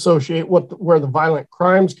and associate where the violent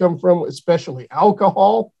crimes come from, especially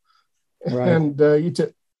alcohol. Right. And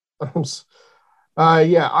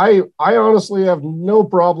I honestly have no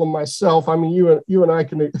problem myself. I mean, you and I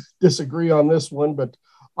can disagree on this one, but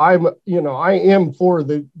I am for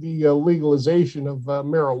the legalization of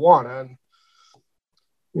marijuana, and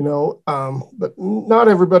but not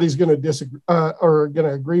everybody's going to disagree or going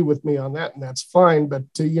to agree with me on that, and that's fine. But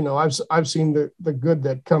I've seen the good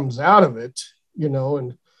that comes out of it,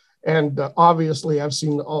 and obviously I've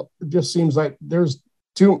seen it just seems like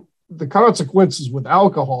the consequences with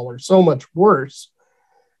alcohol are so much worse.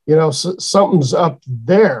 Something's up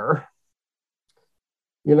there.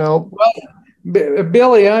 Well,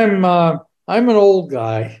 Billy, I'm an old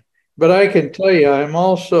guy, but I can tell you, I'm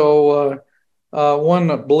also one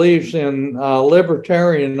that believes in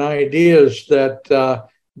libertarian ideas that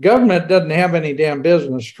government doesn't have any damn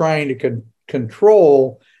business trying to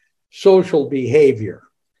control social behavior.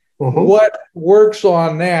 Mm-hmm. What works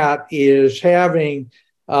on that is having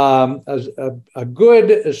a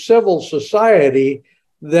good civil society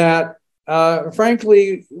that,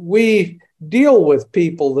 frankly, we deal with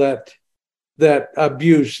people that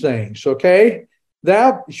abuse things, okay?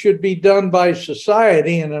 That should be done by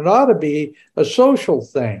society, and it ought to be a social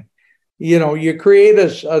thing. You create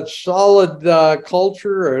a solid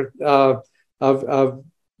culture of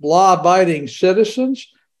law-abiding citizens.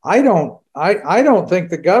 I don't think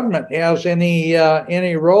the government has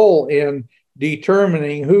any role in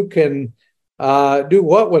determining who can do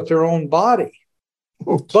what with their own body.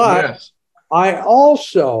 But yes. I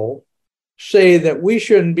also say that we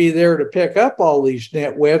shouldn't be there to pick up all these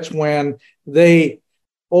nitwits when they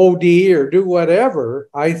OD or do whatever.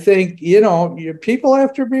 I think, people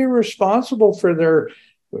have to be responsible for their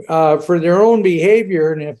own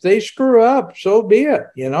behavior. And if they screw up, so be it,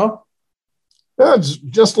 That's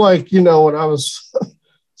just like, when I was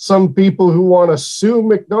some people who want to sue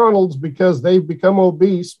McDonald's because they've become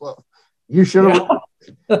obese. Well, you should have,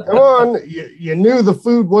 come on, you knew the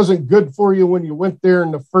food wasn't good for you when you went there in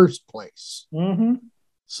the first place. Mm-hmm.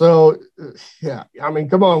 So, yeah, I mean,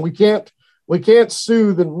 come on, we can't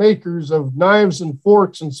sue the makers of knives and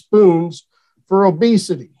forks and spoons for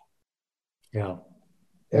obesity. Yeah.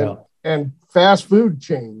 And fast food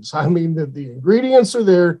chains. I mean, the ingredients are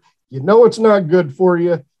there. It's not good for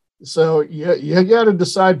you. So you got to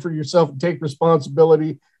decide for yourself and take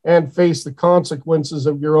responsibility and face the consequences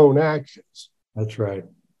of your own actions. That's right.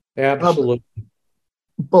 Absolutely.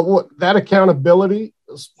 But what that accountability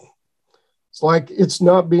is, it's like it's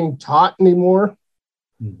not being taught anymore.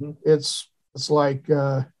 Mm-hmm. It's like,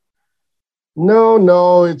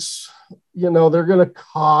 no, it's, they're going to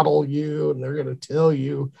coddle you and they're going to tell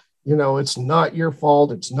you, it's not your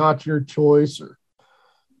fault. It's not your choice.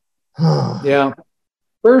 Yeah.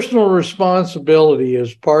 Personal responsibility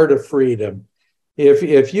is part of freedom.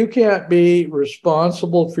 If you can't be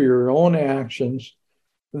responsible for your own actions,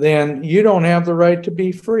 then you don't have the right to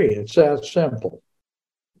be free. It's that simple.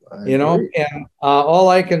 And all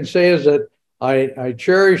I can say is that I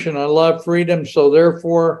cherish and I love freedom, so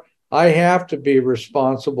therefore I have to be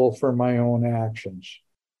responsible for my own actions.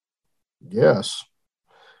 Yes,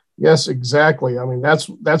 exactly. I mean,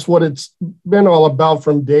 that's what it's been all about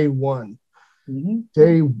from day one.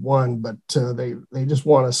 Day one, but they just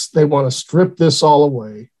want to strip this all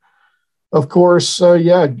away. Of course,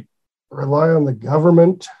 rely on the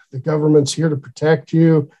government. The government's here to protect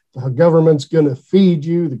you. The government's going to feed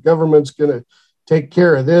you. The government's going to take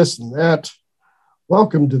care of this and that.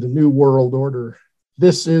 Welcome to the New World Order.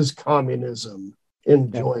 This is communism.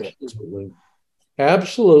 Enjoy it.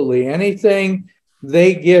 Absolutely. Anything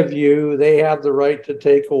they give you, they have the right to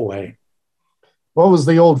take away. What was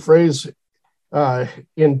the old phrase?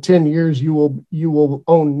 In 10 years, you will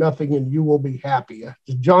own nothing and you will be happy.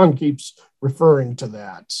 John keeps referring to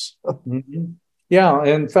that. Yeah,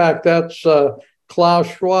 in fact, that's Klaus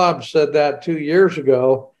Schwab said that 2 years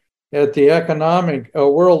ago at the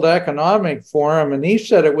World Economic Forum, and he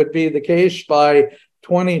said it would be the case by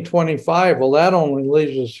 2025. Well, that only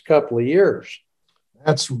leaves us a couple of years.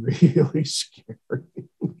 That's really scary.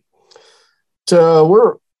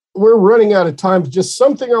 We're running out of time. Just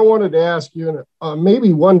something I wanted to ask you, and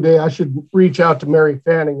maybe one day I should reach out to Mary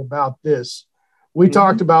Fanning about this. We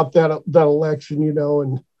talked about that election,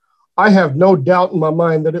 and I have no doubt in my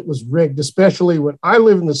mind that it was rigged, especially when I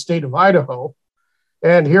live in the state of Idaho,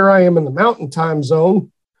 and here I am in the Mountain Time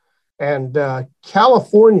Zone, and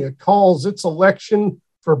California calls its election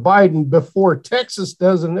for Biden before Texas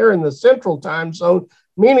does, and they're in the Central Time Zone,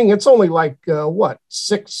 meaning it's only like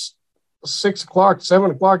 6 o'clock,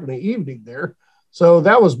 7 o'clock in the evening there. So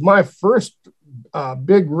that was my first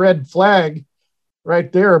big red flag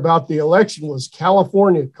right there about the election, was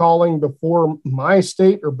California calling before my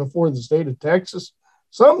state or before the state of Texas.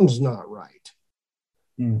 Something's not right.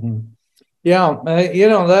 Yeah,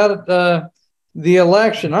 the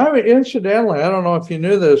election, incidentally, I don't know if you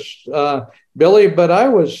knew this, Billy, but I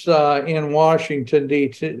was in Washington,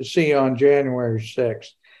 D.C. on January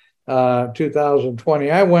 6th.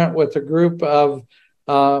 2020. I went with a group of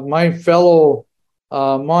my fellow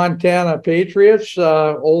Montana patriots,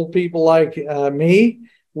 old people like me.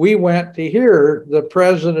 We went to hear the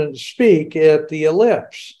president speak at the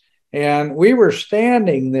Ellipse, and we were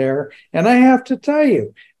standing there. And I have to tell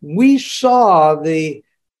you, we saw the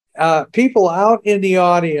people out in the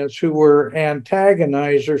audience who were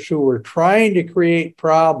antagonizers, who were trying to create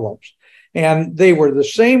problems. And they were the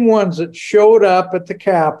same ones that showed up at the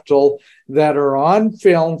Capitol that are on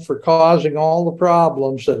film for causing all the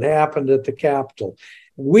problems that happened at the Capitol.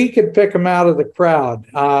 We could pick them out of the crowd.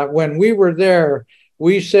 When we were there,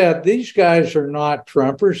 we said, these guys are not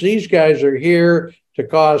Trumpers. These guys are here to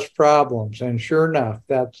cause problems. And sure enough,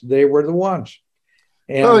 they were the ones.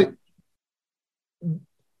 And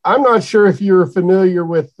I'm not sure if you're familiar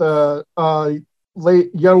with a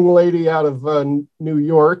young lady out of New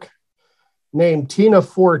York named Tina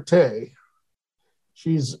Forte.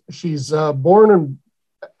 She's born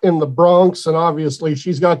in the Bronx, and obviously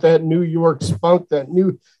she's got that New York spunk, that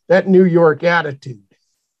New York attitude.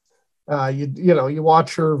 You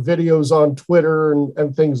watch her videos on Twitter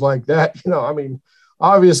and things like that.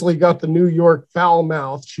 Obviously got the New York foul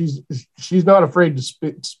mouth. She's not afraid to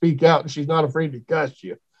speak out, and she's not afraid to cuss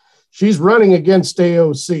you. She's running against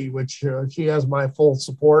AOC, which she has my full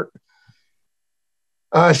support.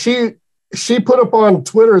 She put up on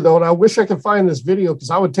Twitter, though, and I wish I could find this video because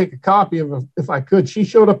I would take a copy of it if I could. She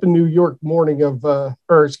showed up in New York morning of,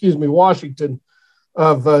 Washington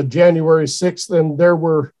of January 6th, and there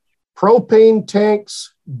were propane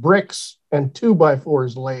tanks, bricks, and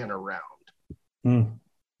 2x4s laying around.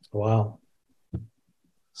 Wow.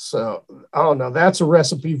 So, I don't know. That's a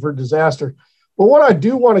recipe for disaster. But what I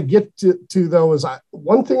do want to get to though, is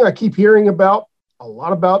one thing I keep hearing a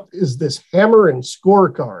lot about, is this hammer and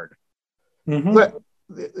scorecard.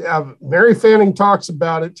 Mary Fanning talks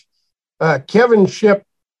about it. Kevin Shipp,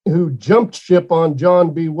 who jumped ship on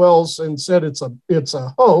John B. Wells and said it's a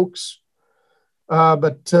hoax.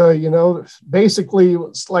 But basically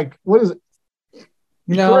it's like, what is it?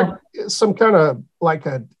 No, some kind of like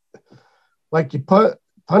you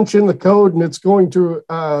punch in the code and it's going to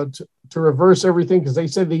reverse everything, because they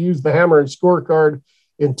said they used the hammer and scorecard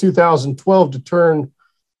in 2012 to turn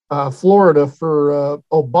Florida for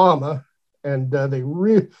Obama. And they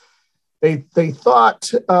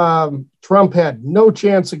thought Trump had no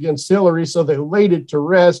chance against Hillary, so they laid it to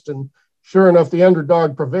rest. And sure enough, the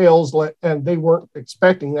underdog prevails, and they weren't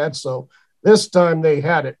expecting that. So this time they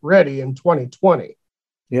had it ready in 2020.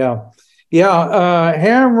 Yeah. Yeah,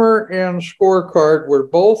 Hammer and Scorecard were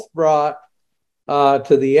both brought to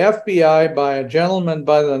the FBI by a gentleman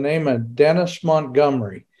by the name of Dennis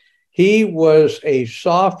Montgomery. He was a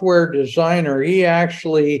software designer. He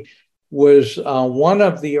actually was one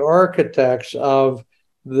of the architects of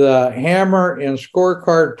the Hammer and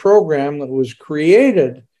Scorecard program that was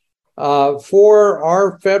created for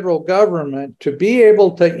our federal government to be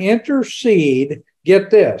able to intercede,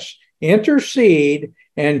 get this, intercede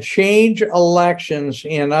and change elections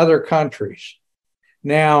in other countries.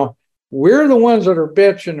 Now, we're the ones that are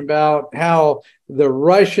bitching about how the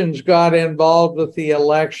Russians got involved with the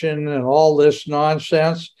election and all this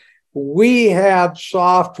nonsense. We had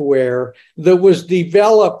software that was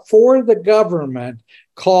developed for the government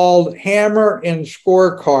called Hammer and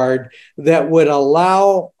Scorecard that would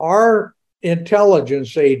allow our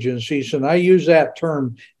intelligence agencies, and I use that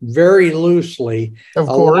term very loosely,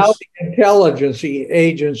 allow the intelligence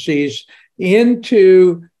agencies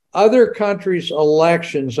into other countries'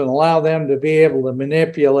 elections and allow them to be able to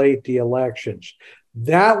manipulate the elections.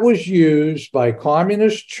 That was used by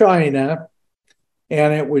communist China,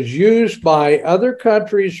 and it was used by other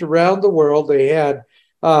countries around the world. They had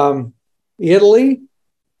Italy,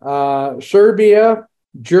 Serbia,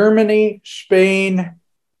 Germany, Spain,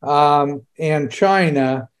 and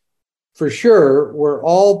China, for sure, were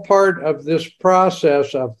all part of this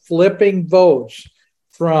process of flipping votes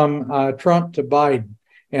from Trump to Biden.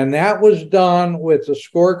 And that was done with the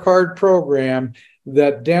Scorecard program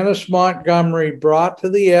that Dennis Montgomery brought to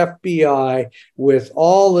the FBI with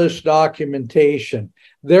all this documentation.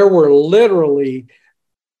 There were literally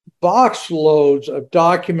box loads of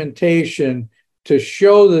documentation to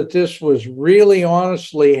show that this was really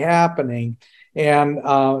honestly happening. And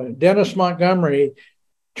Dennis Montgomery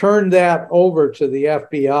turned that over to the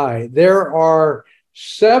FBI. There are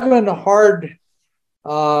 7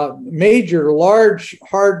 major large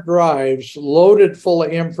hard drives loaded full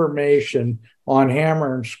of information on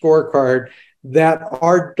Hammer and Scorecard that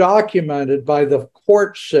are documented by the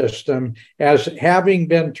court system as having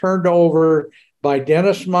been turned over by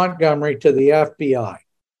Dennis Montgomery to the FBI.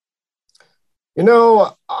 You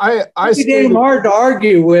know, it's damn hard to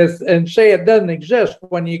argue with and say it doesn't exist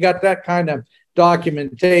when you got that kind of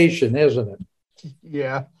documentation, isn't it?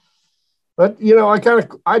 Yeah. But, you know,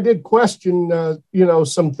 I did question, you know,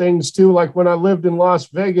 some things too, like when I lived in Las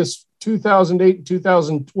Vegas, 2008 and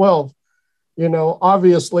 2012, you know,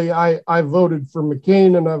 obviously I voted for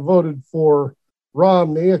McCain and I voted for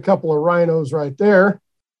Romney, a couple of rhinos right there.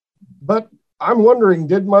 But I'm wondering,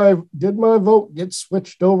 did my vote get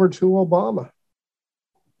switched over to Obama?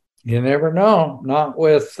 You never know, not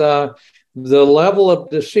with the level of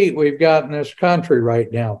deceit we've got in this country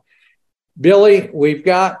right now. Billy, we've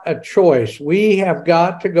got a choice. We have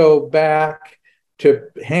got to go back to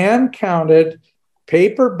hand-counted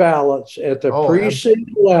paper ballots at the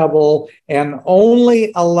precinct level and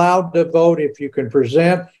only allowed to vote if you can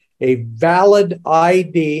present a valid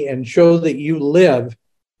ID and show that you live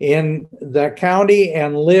in the county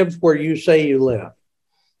and live where you say you live.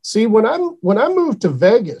 See, when I moved to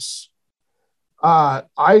Vegas, I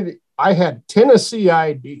had Tennessee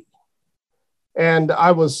ID. And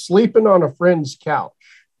I was sleeping on a friend's couch.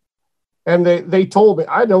 And they told me,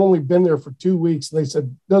 I'd only been there for 2 weeks. And they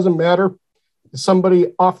said, doesn't matter.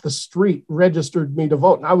 Somebody off the street registered me to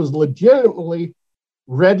vote. And I was legitimately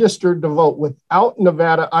registered to vote without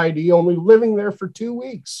Nevada ID, only living there for 2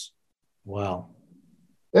 weeks. Wow.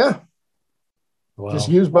 Yeah. Wow. Just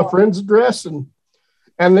used my friend's address. And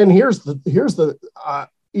then here's the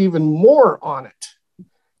even more on it.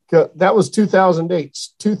 That was 2008.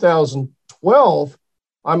 2012,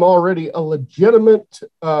 I'm already a legitimate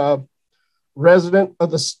resident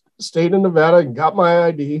of the state of Nevada and got my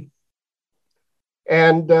ID.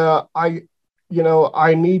 And I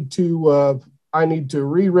need to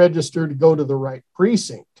re-register to go to the right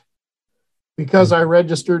precinct. Because I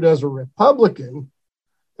registered as a Republican,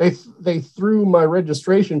 they threw my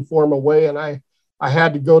registration form away, and I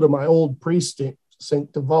had to go to my old precinct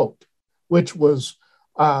to vote, which was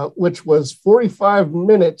 45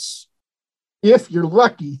 minutes, if you're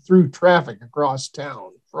lucky, through traffic across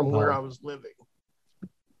town from where I was living.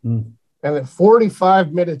 And then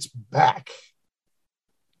 45 minutes back.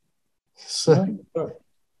 So,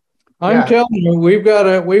 I'm telling you, we've got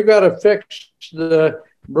to fix the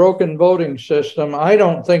broken voting system. I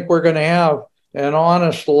don't think we're going to have an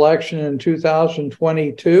honest election in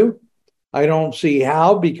 2022. I don't see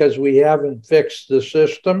how, because we haven't fixed the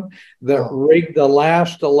system that rigged the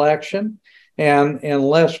last election. And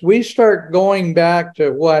unless we start going back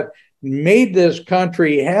to what made this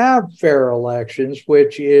country have fair elections,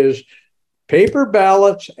 which is paper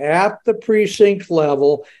ballots at the precinct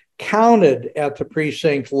level, counted at the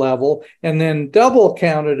precinct level, and then double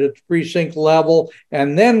counted at the precinct level,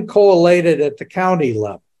 and then collated at the county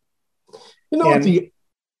level.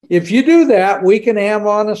 If you do that, we can have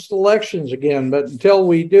honest elections again, but until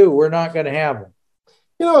we do, we're not going to have them.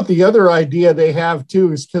 You know what the other idea they have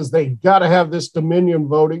too is, because they got to have this Dominion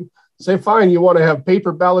voting. Say, fine, you want to have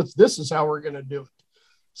paper ballots, this is how we're going to do it.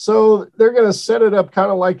 So they're going to set it up kind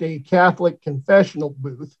of like a Catholic confessional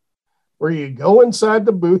booth, where you go inside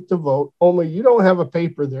the booth to vote, only you don't have a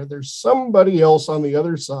paper there. There's somebody else on the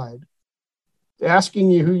other side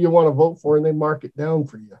asking you who you want to vote for, and they mark it down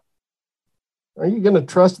for you. Are you going to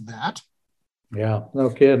trust that? Yeah, no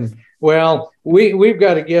kidding. Well, we've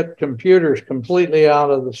got to get computers completely out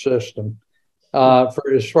of the system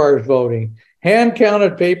for as far as voting.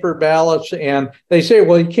 Hand-counted paper ballots, and they say,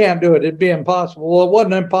 well, you can't do it. It'd be impossible. Well, it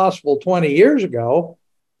wasn't impossible 20 years ago.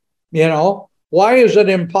 You know, why is it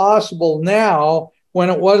impossible now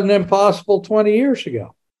when it wasn't impossible 20 years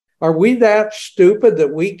ago? Are we that stupid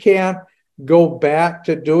that we can't go back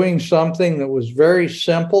to doing something that was very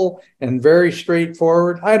simple and very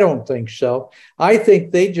straightforward? I don't think so. I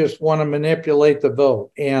think they just want to manipulate the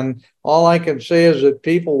vote. And all I can say is that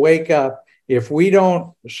people wake up. If we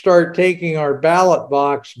don't start taking our ballot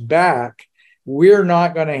box back, we're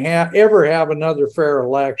not going to ever have another fair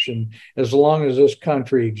election as long as this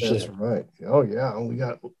country exists. That's right. Oh yeah,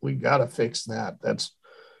 we got to fix that.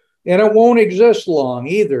 And it won't exist long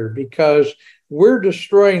either, because we're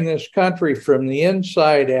destroying this country from the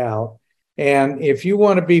inside out. And if you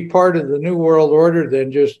want to be part of the New World Order,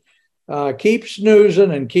 then just keep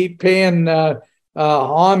snoozing and keep paying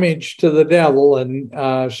homage to the devil.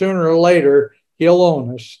 And sooner or later, he'll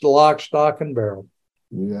own us, the lock, stock, and barrel.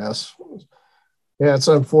 Yes. Yeah, it's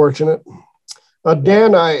unfortunate.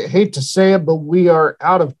 Dan, I hate to say it, but we are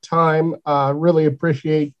out of time. Really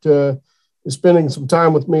appreciate you spending some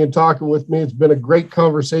time with me and talking with me. It's been a great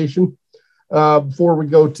conversation. Before we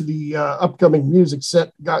go to the upcoming music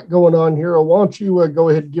set got going on here, why don't you go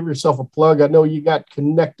ahead and give yourself a plug? I know you got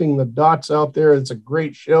Connecting the Dots out there. It's a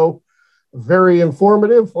great show, very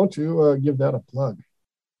informative. Why don't you give that a plug?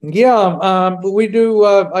 Yeah, we do.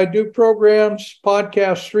 I do programs,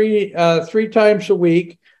 podcasts three times a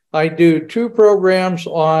week. I do 2 programs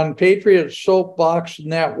on Patriot Soapbox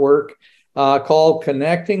Network called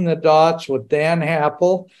Connecting the Dots with Dan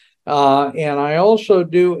Happel. And I also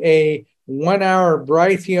do a 1-hour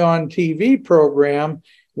Brighteon TV program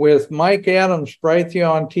with Mike Adams'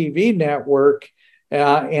 Brighteon TV network.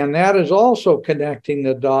 And that is also Connecting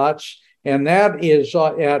the Dots. And that is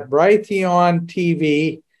at Brighteon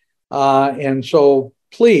TV. And so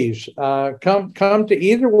please come to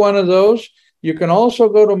either one of those. You can also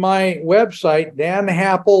go to my website,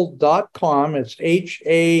 danhappel.com. It's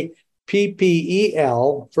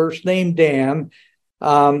HAPPEL, first name Dan,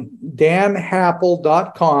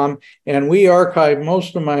 danhappel.com. And we archive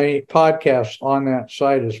most of my podcasts on that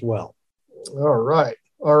site as well. All right.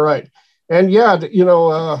 And yeah,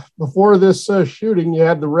 before this shooting, you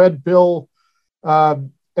had the Red Pill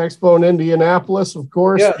Expo in Indianapolis, of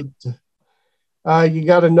course. Yeah. You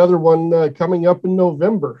got another one coming up in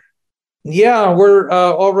November. Yeah, we're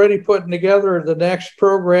already putting together the next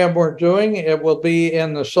program we're doing. It will be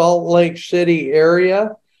in the Salt Lake City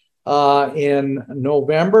area in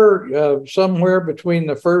November, somewhere between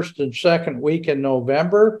the 1st and 2nd week in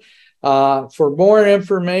November. For more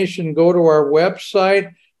information, go to our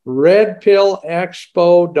website,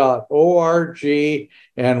 redpillexpo.org,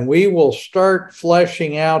 and we will start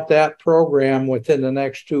fleshing out that program within the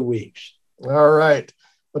next 2 weeks. All right.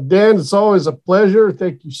 Well, Dan, it's always a pleasure.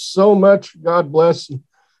 Thank you so much. God bless.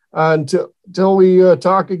 Until we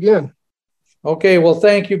talk again. Okay. Well,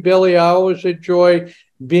 thank you, Billy. I always enjoy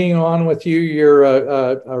being on with you. You're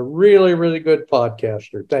a really, really good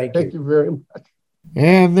podcaster. Thank you. Thank you very much.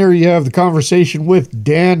 And there you have the conversation with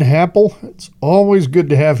Dan Happel. It's always good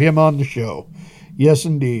to have him on the show. Yes,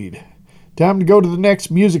 indeed. Time to go to the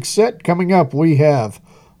next music set. Coming up, we have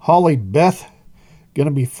Holly Beth, going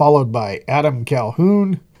to be followed by Adam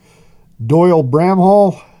Calhoun, Doyle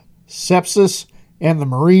Bramhall, Sepsis, and the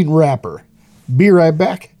Marine Rapper. Be right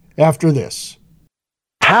back after this.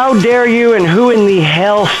 How dare you, and who in the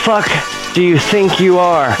hell fuck do you think you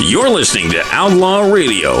are? You're listening to Outlaw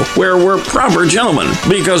Radio, where we're proper gentlemen,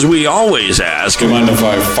 because we always ask, "Do you mind if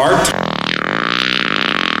I fart?"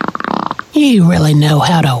 You really know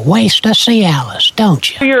how to waste a Cialis,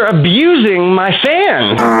 don't you? You're abusing my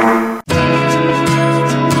fans.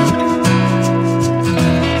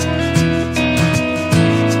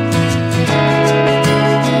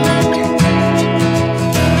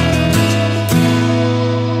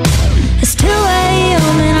 It's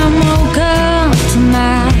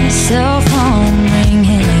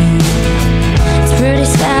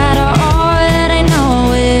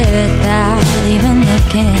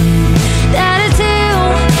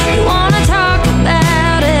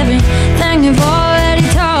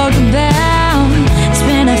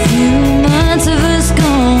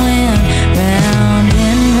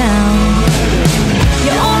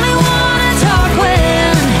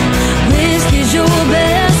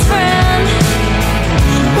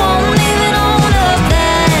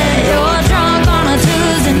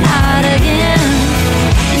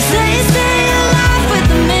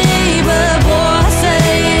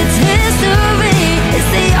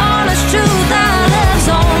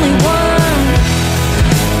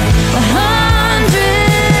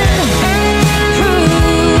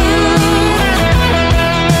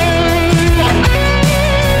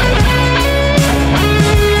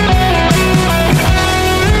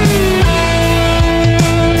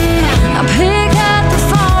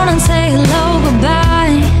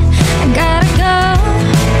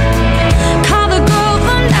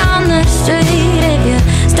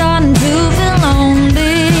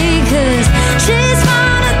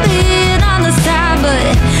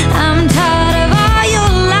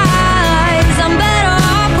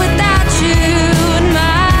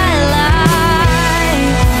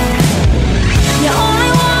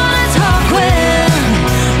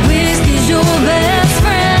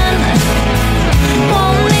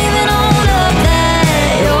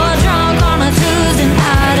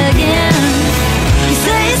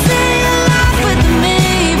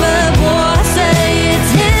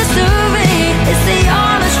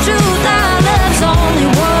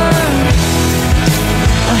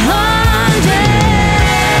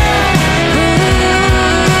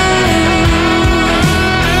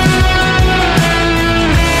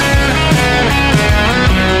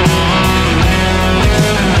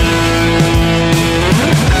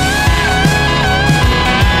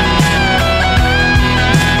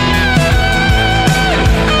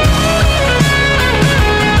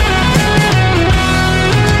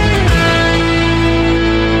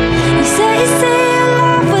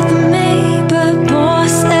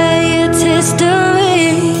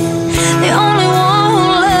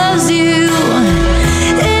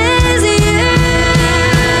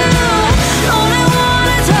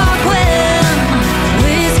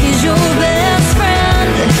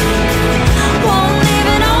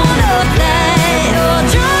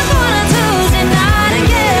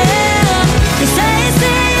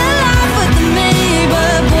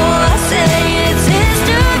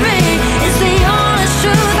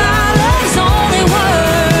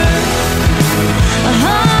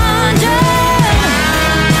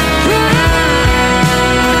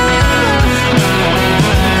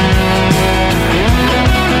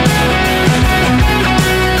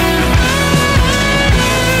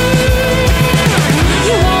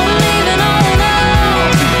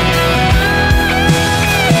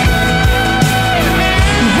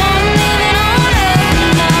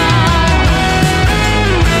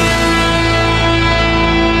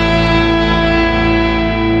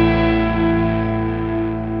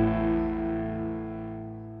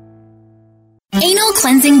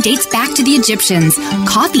dates back to the Egyptians.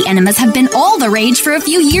 Coffee enemas have been all the rage for a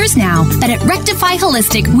few years now. But at Rectify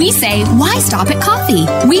Holistic, we say, why stop at coffee?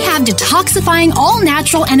 We have detoxifying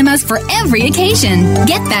all-natural enemas for every occasion.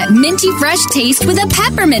 Get that minty fresh taste with a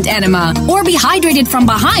peppermint enema. Or be hydrated from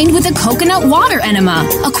behind with a coconut water enema.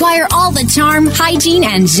 Acquire all the charm, hygiene,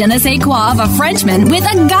 and je ne sais quoi of a Frenchman with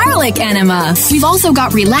a garlic enema. We've also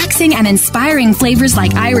got relaxing and inspiring flavors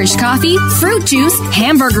like Irish coffee, fruit juice,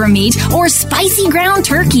 hamburger meat, or spicy ground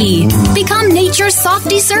turkey. Become nature's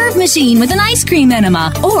softy serve machine with an ice cream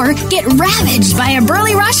enema. Or get ravaged by a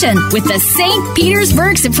burly Russian with the St.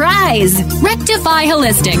 Petersburg surprise. Rectify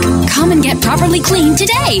Holistic. Come and get properly clean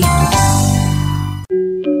today.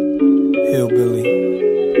 Hillbilly,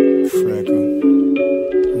 Franco,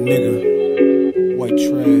 nigga, white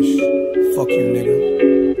trash, fuck you, nigga.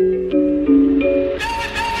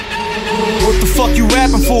 What the fuck you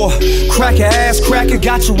rapping for? Cracker ass cracker,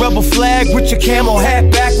 got your rebel flag with your camo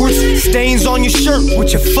hat backwards. Stains on your shirt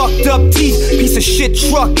with your fucked up teeth. Piece of shit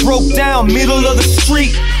truck broke down middle of the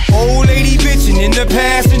street. Old lady bitchin' in the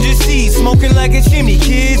passenger seat, smoking like a chimney.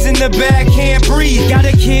 Kids in the back can't breathe. Got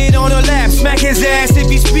a kid on her lap, smack his ass if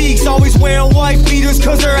he speaks. Always wearing white beaters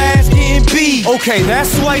cause her ass getting beat. Okay,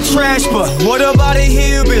 that's white trash, but what about a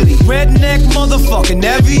hillbilly? Redneck motherfucker,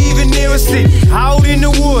 never even near a city. Out in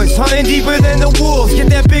the woods, hunting deeper than the wolves. Get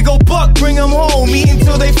that big old buck, bring them home, eat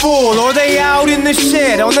until they full. Or they out in the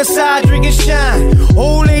shed, on the side drinking shine.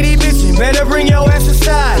 Old lady bitchin', better bring your ass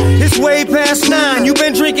aside. It's way past 9, you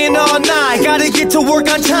been drinking all night. Gotta get to work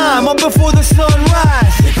on time, up before the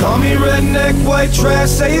sunrise. They call me redneck, white trash,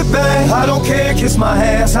 say it back. I don't care, kiss my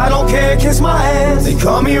ass. I don't care, kiss my ass. They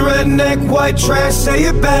call me redneck, white trash, say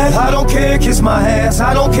it back. I don't care, kiss my ass.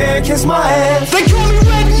 I don't care, kiss my ass. They call me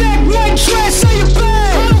redneck, white trash, say it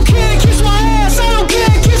back. I don't care, kiss my ass. I don't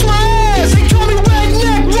care, kiss my ass. They call me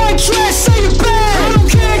redneck, white trash, say it back. I don't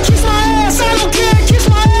care, kiss my ass. I don't care, kiss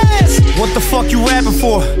my ass. What the fuck you rapping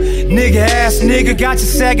for? Nigga ass nigga, got your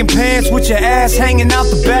sagging pants with your ass hanging out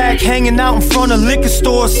the back. Hanging out in front of liquor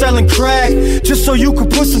stores selling crack, just so you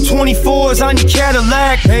could put some 24s on your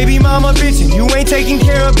Cadillac. Baby mama bitchin', you ain't taking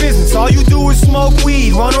care of business. All you do is smoke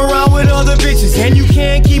weed, run around with other bitches. And you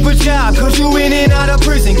can't keep a job cause you in and out of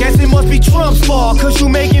prison. Guess it must be Trump's fault cause you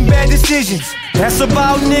making bad decisions. That's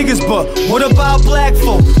about niggas, but what about black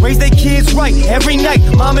folk? Raise their kids right every night,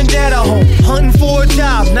 mom and dad are home. Hunting for a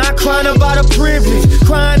job, not crying about a privilege.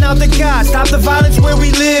 Crying out to God, stop the violence where we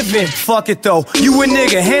live in. Fuck it though, you a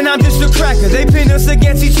nigga and I'm just a cracker. They pin us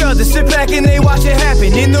against each other, sit back and they watch it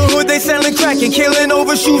happen. In the hood they selling crack and killing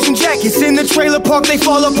over shoes and jackets. In the trailer park they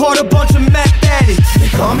fall apart, a bunch of meth addicts. They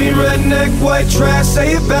call me redneck, white trash,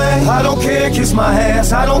 say it back. I don't care, kiss my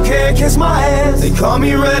ass. I don't care, kiss my ass. They call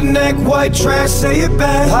me redneck, white trash, say it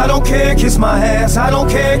back. I don't care, kiss my ass. I don't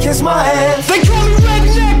care, kiss my ass. They call me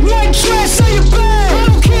redneck, white trash, say it back. I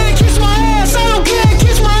don't care, kiss my ass. I don't care,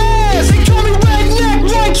 kiss my ass. They call me redneck,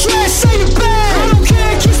 white trash, say it back. I don't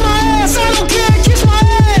care, kiss my ass. I don't care, kiss my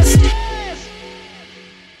ass.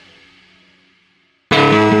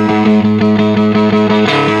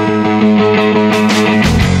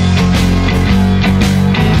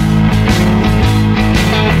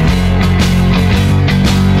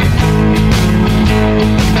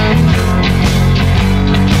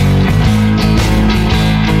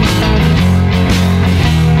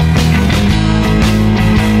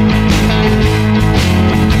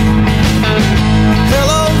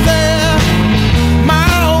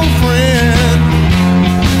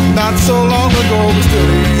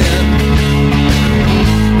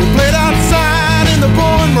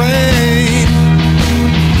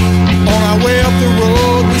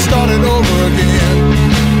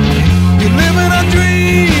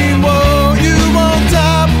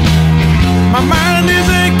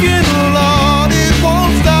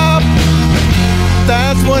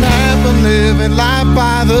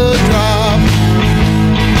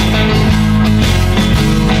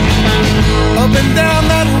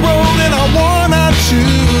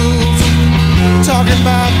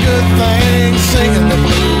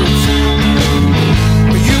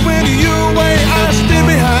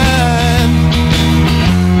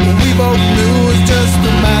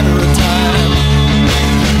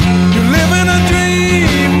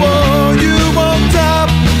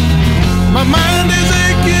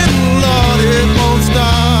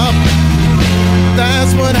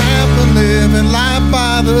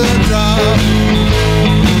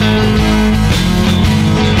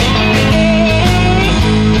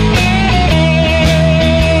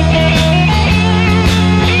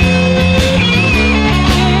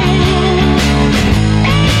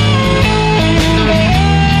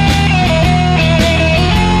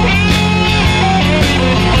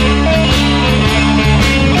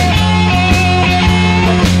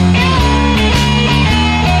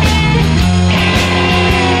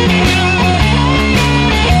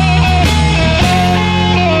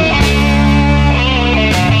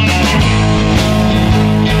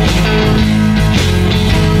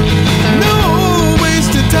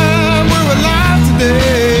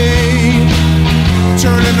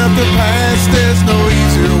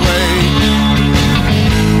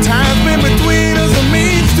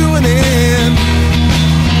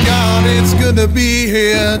 It's good to be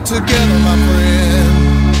here together, my friend.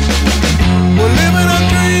 We're living our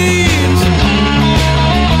dreams.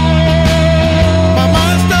 My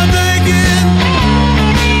mind's not aching.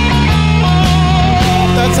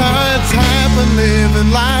 That's how it's happened,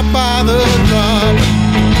 living life by the drop.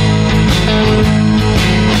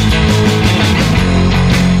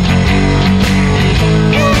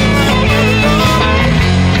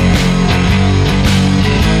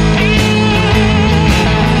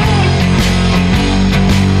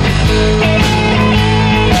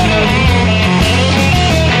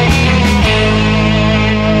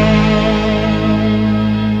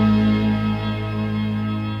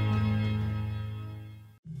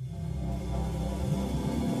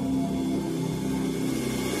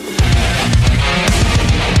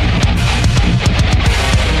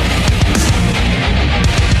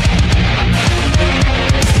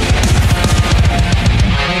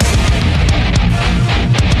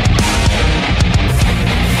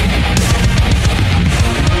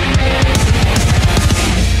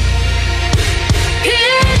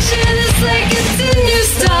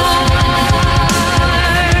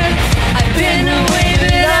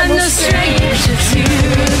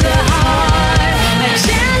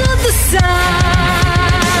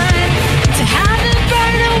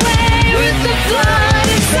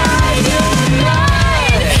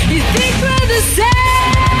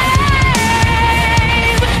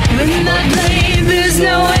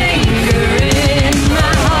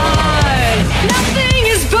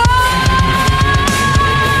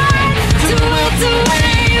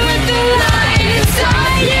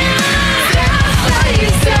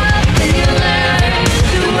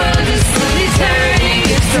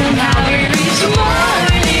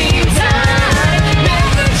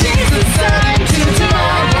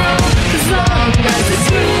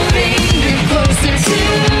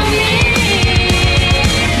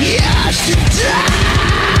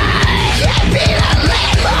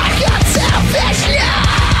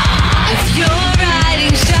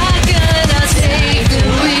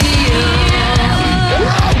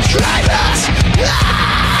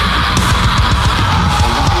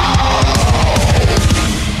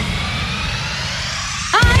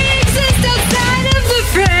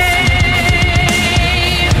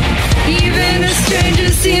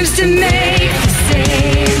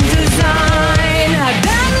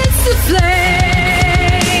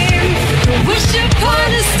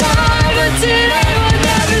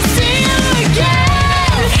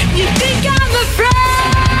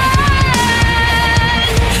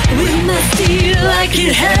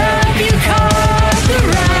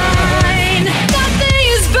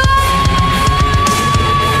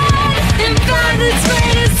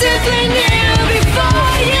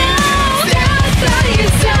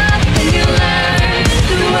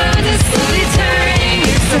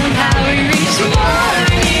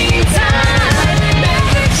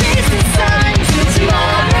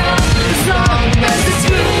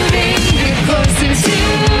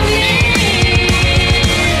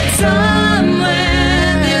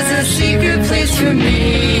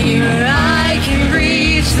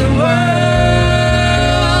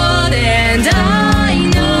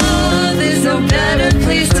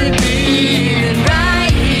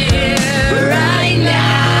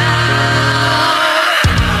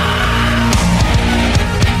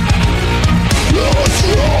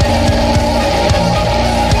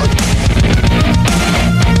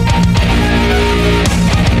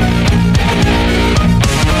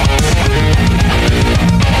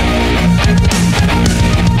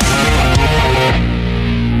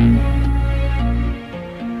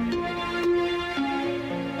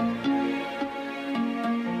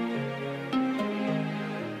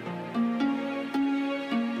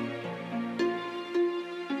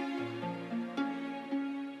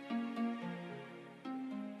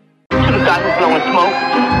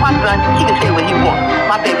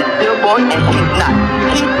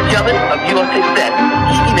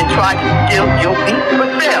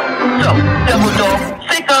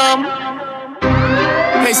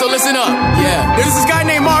 Hey, so listen up. Yeah. There's this guy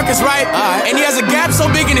named Marcus, right? And he has a gap so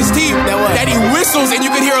big in his teeth that he whistles and you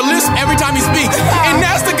can hear a lisp every time he speaks. And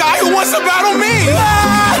that's the guy who wants to battle me.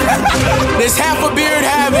 This half a beard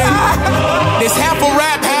having, this half a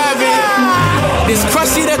rap having, this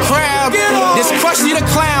Krusty the Crab, this Krusty the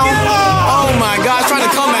Clown. Oh my God, trying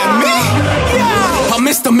to come at me. I'm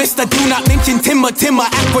Mr. Do not mention Timber,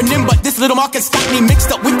 acronym, but this little Marcus got me mixed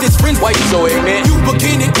up with his friends. Why you so ignorant? You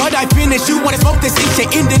begin it, but I finish. You wanna smoke this shit,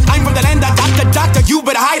 you ended. I'm from the land of doctor, you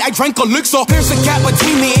better hide. I drank elixir. There's a gap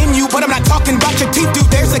between me and you, but I'm not talking about your teeth, dude.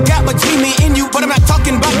 There's a gap between me and you, but I'm not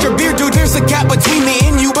talking about your beard, dude. There's a gap between me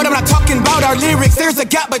and you, but I'm not talking about about our lyrics. There's a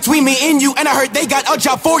gap between me and you, and I heard they got a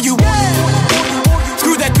job for you.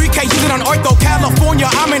 Screw that 3K, use it on Ortho, California.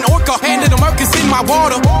 I'm in Orca, hand of the Mercus in my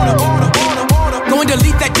water. Go and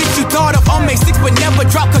delete that dish you thought of. I'll make 6 but never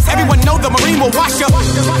drop, cause everyone know the Marine will wash ya.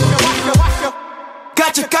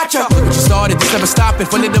 Gotcha, gotcha. Look what you started, this never stopping.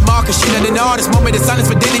 Full of the Marcus, she not an artist. Moment of silence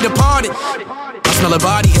for Diddy departed. I smell a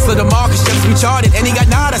body, it's little Marcus, just recharted. And he got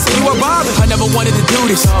nada, so you were bothered. I never wanted to do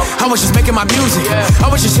this. I was just making my music. I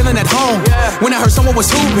was just chilling at home. When I heard someone was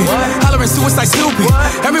hooping, hollering suicide stupid.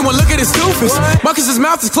 Everyone look at his doofus. Marcus's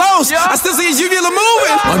mouth is closed. I still see his uvula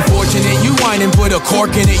moving. Unfortunate, you whine and put a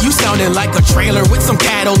cork in it. You sounding like a trailer with some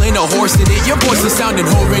cattle and a horse in it. Your voice is sounding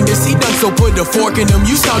horrendous. He done so put a fork in him.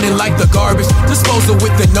 You sounding like the garbage. Disposal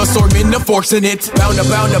with the nuts or in the forks in it.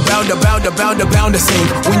 Bound to sing.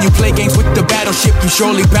 When you play games with the battleship, you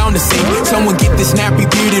surely bound to sing. Someone get this nappy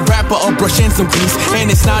bearded rapper a brush and some grease. And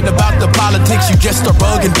it's not about the politics, you just are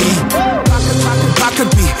bugging me. I could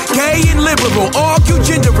be gay and liberal, argue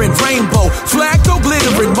gender and rainbow, flag go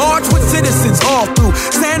glittering, march with citizens all through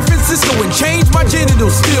San Francisco and change my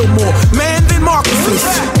genitals still more man than Marcus's.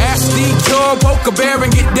 Ask the cure, poke a bear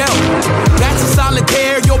and get dealt. That's a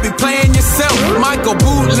solitaire, you'll be playing yourself. Michael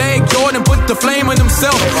bootleg Jordan put the flame in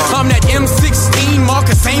himself. I'm that M16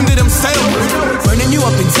 Marcus aimed at himself. Burning you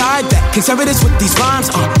up inside that conservatives with these rhymes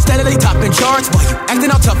are steadily topping charts while you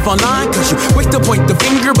acting all tough online. Cause you quick to point the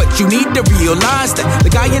finger, but you need to realize that the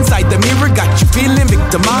guy inside the mirror got you feeling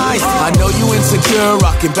victimized. I know you insecure,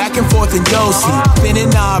 rocking back and forth in Josie,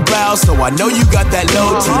 thinning eyebrows, so I know you got that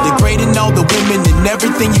low T. Degrading all the women and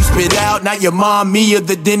everything you spit out. Now your mom, me, or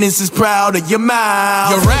the dentist is proud of your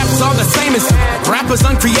mouth. Your raps are the same as rappers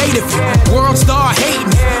uncreative, world star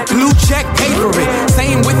hating, blue check pay for it.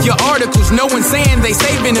 Same with your articles, no one saying they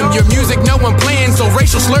saving them. Your music, no one playing, so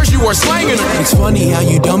racial slurs you are slanging them. It's funny how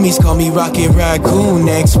you dummies call me Rocket Raccoon.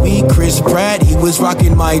 Next week, Chris Pratt, he was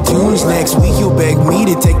rocking my tunes. Next week, you'll beg me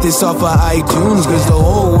to take this off of iTunes, cause the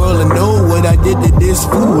whole world will know what I did to this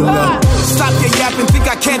fool. Stop your yapping, think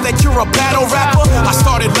I can't that you're a battle rapper. I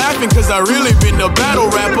started laughing cause I really been a battle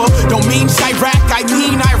rapper. Don't mean Chirac, I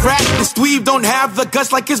mean Iraq. This dweeb don't have the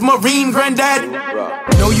guts like his Marine granddad.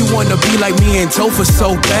 Know you wanna be like me and Topher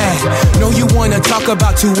so bad. Know you wanna talk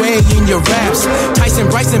about 2A in your raps. Tyson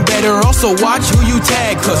Bryson better also watch who you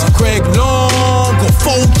tag, cause Craig Long gon'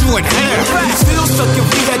 fold you in half. You still stuck if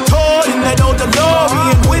we had taught in that old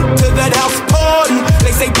DeLorean. Went to that house party.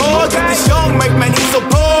 They say, boy, got this young Mike, man, he's so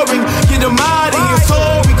boring. Get him out of here,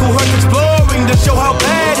 sorry, cool hurt exploring to show how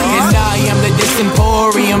bad he is. And I am the distant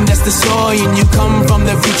emporium, that's the soy. And you come from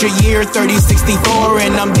the future year 3064.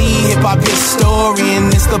 And I'm the hip-hop historian.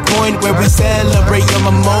 It's the point where we celebrate your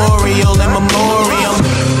memorial and memoriam.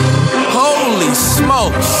 Holy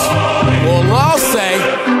smokes. Well, I'll say,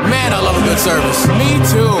 man, I love a good service. Me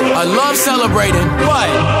too. I love celebrating, but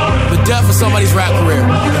the death of somebody's rap career.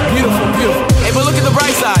 Beautiful, beautiful. Hey, but look at the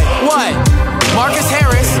bright side. What? Marcus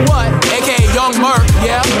Harris, what? AKA Young Merc,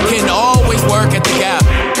 yeah, can always work at the Gap.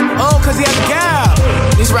 Oh, cause he has a Gap.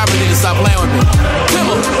 This rapper didn't stop playing with me.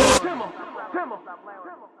 Timber.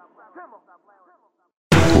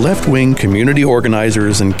 Left-wing community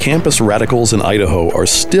organizers and campus radicals in Idaho are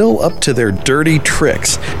still up to their dirty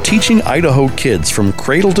tricks, teaching Idaho kids from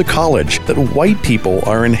cradle to college that white people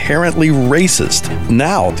are inherently racist.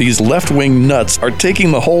 Now, these left-wing nuts are taking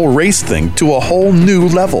the whole race thing to a whole new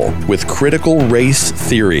level with critical race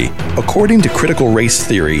theory. According to critical race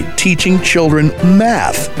theory, teaching children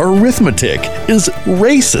math, arithmetic, is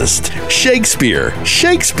racist. Shakespeare,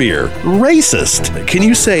 racist. Can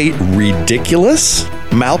you say ridiculous?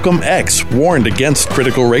 Malcolm X warned against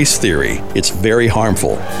critical race theory. It's very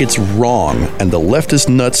harmful. It's wrong, and the leftist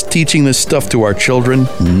nuts teaching this stuff to our children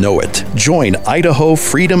know it. Join Idaho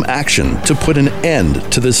Freedom Action to put an end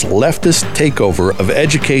to this leftist takeover of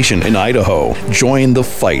education in Idaho. Join the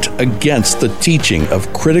fight against the teaching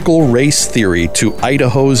of critical race theory to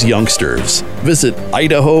Idaho's youngsters. Visit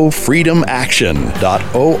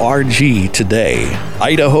IdahoFreedomAction.org today.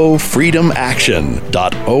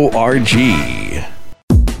 IdahoFreedomAction.org.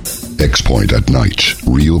 X-Point at night,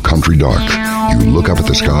 real country dark. You look up at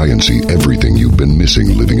the sky and see everything you've been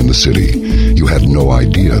missing living in the city. You had no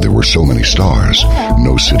idea there were so many stars.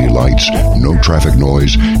 No city lights, no traffic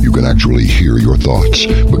noise. You can actually hear your thoughts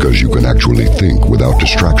because you can actually think without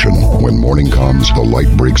distraction. When morning comes, the light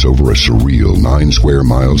breaks over a surreal 9 square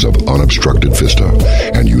miles of unobstructed vista,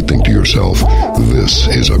 and you think to yourself, this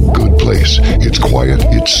is a good place. It's quiet,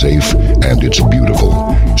 it's safe, and it's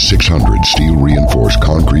beautiful. 600 steel-reinforced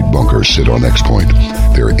concrete bunkers sit on X-Point.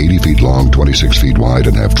 They're 80 feet long, 26 26 feet wide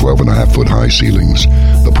and have 12.5-foot high ceilings.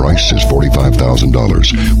 The price is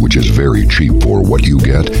 $45,000, which is very cheap for what you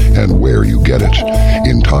get and where you get it.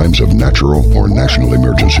 In times of natural or national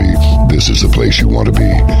emergency, this is the place you want to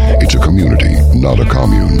be. It's a community, not a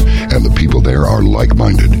commune, and the people there are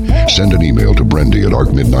like-minded. Send an email to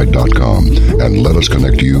brendy@arcmidnight.com and let us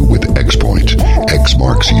connect you with X-Point. X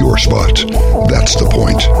marks your spot. That's the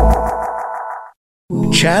point.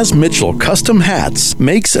 Chaz Mitchell Custom Hats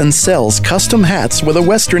makes and sells custom hats with a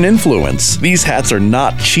Western influence. These hats are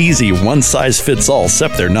not cheesy one-size-fits-all,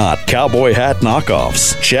 except they're not cowboy hat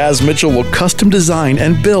knockoffs. Chaz Mitchell will custom design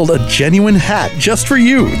and build a genuine hat just for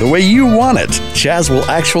you, the way you want it. Chaz will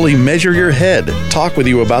actually measure your head, talk with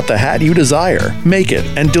you about the hat you desire, make it,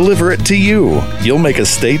 and deliver it to you. You'll make a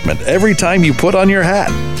statement every time you put on your hat.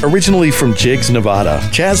 Originally from Jigs, Nevada,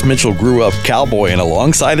 Chaz Mitchell grew up cowboying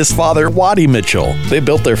alongside his father, Waddy Mitchell. They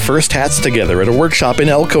built their first hats together at a workshop in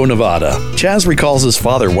Elko, Nevada. Chaz recalls his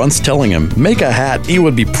father once telling him, "Make a hat you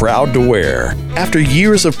would be proud to wear." After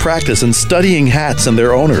years of practice and studying hats and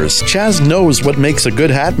their owners, Chaz knows what makes a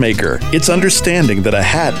good hat maker. It's understanding that a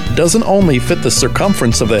hat doesn't only fit the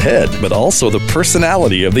circumference of the head, but also the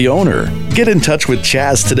personality of the owner. Get in touch with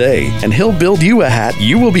Chaz today, and he'll build you a hat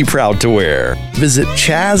you will be proud to wear. Visit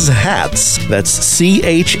Chaz Hats, that's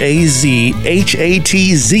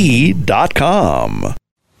ChazHatz.com.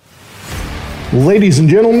 Ladies and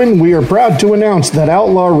gentlemen, we are proud to announce that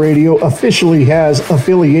Outlaw Radio officially has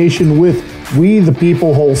affiliation with We the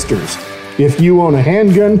People Holsters. If you own a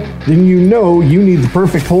handgun, then you know you need the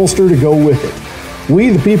perfect holster to go with it.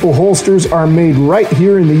 We the People Holsters are made right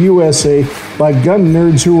here in the USA by gun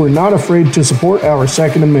nerds who are not afraid to support our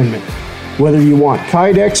Second Amendment. Whether you want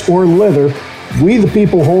Kydex or leather, We the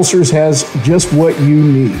People Holsters has just what you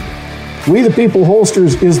need. We the People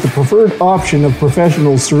Holsters is the preferred option of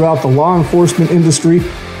professionals throughout the law enforcement industry,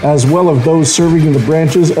 as well as those serving in the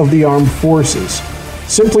branches of the armed forces.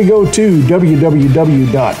 Simply go to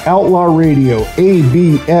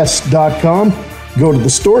www.outlawradioabs.com, go to the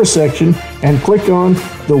store section, and click on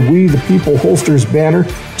the We the People Holsters banner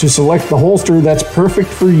to select the holster that's perfect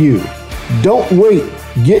for you. Don't wait.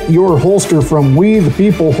 Get your holster from We the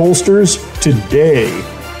People Holsters today.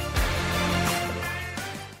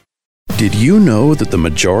 Did you know that the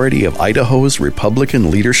majority of Idaho's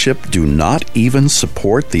Republican leadership do not even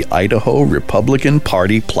support the Idaho Republican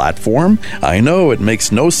Party platform? I know it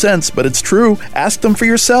makes no sense, but it's true. Ask them for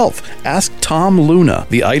yourself. Ask Tom Luna,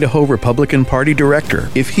 the Idaho Republican Party director,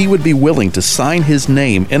 if he would be willing to sign his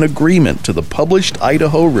name in agreement to the published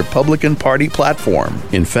Idaho Republican Party platform.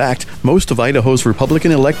 In fact, most of Idaho's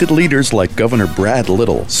Republican elected leaders like Governor Brad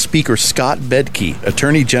Little, Speaker Scott Bedke,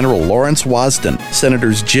 Attorney General Lawrence Wasden,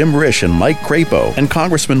 Senators Jim Risch and Mike Crapo, and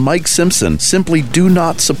Congressman Mike Simpson simply do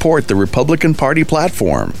not support the Republican Party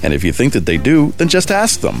platform. And if you think that they do, then just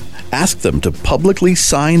ask them. Ask them to publicly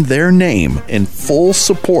sign their name in full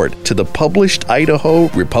support to the published Idaho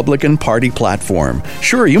Republican Party platform.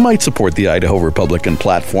 Sure, you might support the Idaho Republican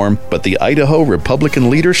platform, but the Idaho Republican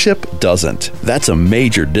leadership doesn't. That's a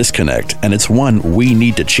major disconnect, and it's one we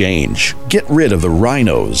need to change. Get rid of the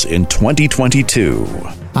rhinos in 2022.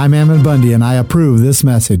 I'm Ammon Bundy, and I approve this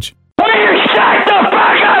message.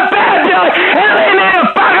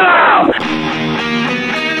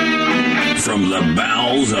 From the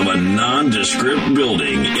bowels of a nondescript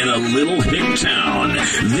building in a little hick town,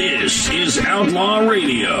 this is Outlaw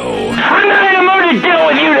Radio. I'm not in the mood to deal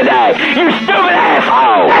with you today, you stupid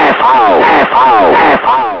asshole!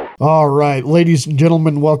 Asshole! All right, ladies and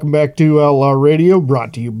gentlemen, welcome back to Outlaw Radio,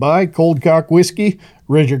 brought to you by Cold Cock Whiskey.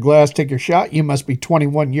 Raise your glass, take your shot. You must be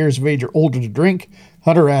 21 years of age or older to drink.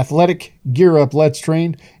 Hunter Athletic, Gear Up, Let's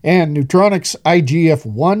Train, and Neutronics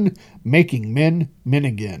IGF-1, making men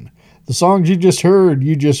again. The songs you just heard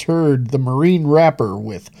The Marine Rapper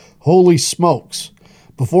with Holy Smokes.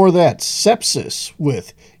 Before that, Sepsis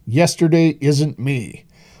with Yesterday Isn't Me.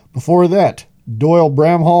 Before that, Doyle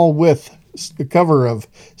Bramhall with the cover of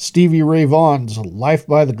Stevie Ray Vaughan's Life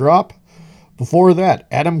by the Drop. Before that,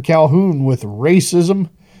 Adam Calhoun with Racism.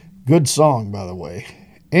 Good song, by the way.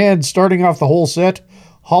 And starting off the whole set,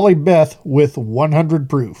 Holly Beth with 100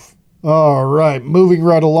 Proof. All right, moving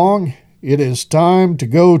right along, it is time to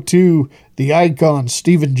go to the icon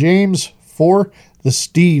Stephen James for the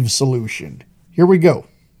Steve Solution. Here we go.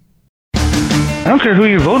 I don't care who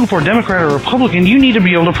you're voting for, Democrat or Republican, you need to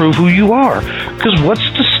be able to prove who you are. Because what's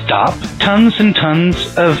to stop tons and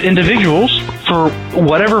tons of individuals for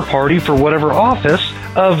whatever party, for whatever office,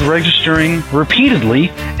 of registering repeatedly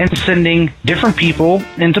and sending different people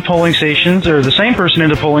into polling stations, or the same person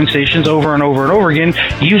into polling stations over and over and over again,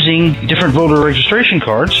 using different voter registration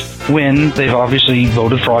cards when they've obviously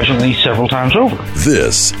voted fraudulently several times over.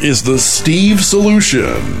 This is the Steve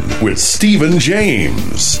Solution with Stephen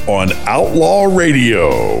James on Outlaw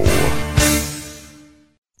Radio.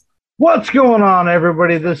 What's going on,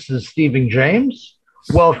 everybody? This is Stephen James.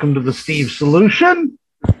 Welcome to the Steve Solution.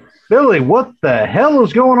 Billy, what the hell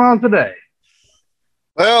is going on today?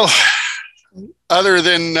 Well, other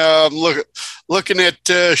than looking at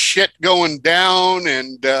shit going down,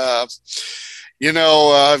 and I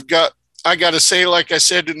got to say, like I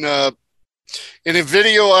said in a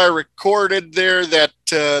video I recorded there, that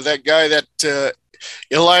that guy, that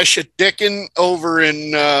Elisha Dickin over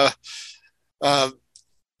in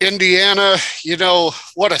Indiana,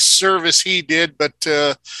 what a service he did,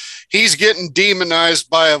 but he's getting demonized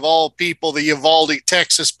by, of all people, the Uvalde,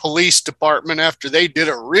 Texas Police Department after they did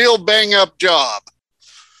a real bang-up job.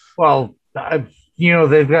 Well,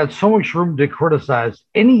 they've got so much room to criticize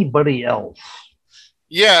anybody else.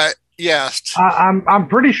 Yeah. I'm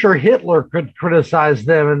pretty sure Hitler could criticize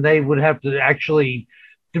them, and they would have to actually,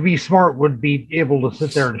 to be smart, would be able to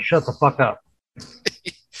sit there and shut the fuck up.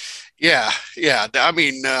 Yeah. I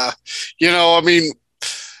mean,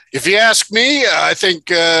 if you ask me, I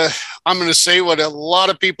think I'm going to say what a lot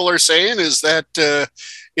of people are saying is that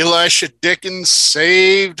Elisha Dickin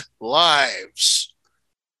saved lives.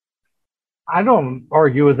 I don't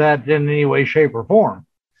argue with that in any way, shape, or form.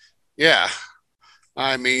 Yeah.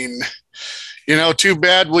 I mean, too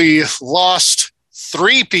bad we lost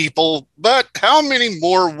 3 people, but how many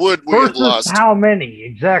more would we have lost? How many,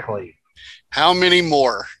 exactly? How many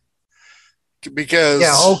more? Because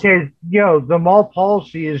the mall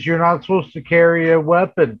policy is you're not supposed to carry a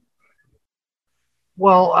weapon.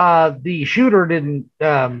 Well, the shooter didn't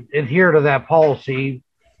adhere to that policy,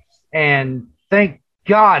 and thank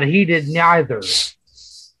God he did neither,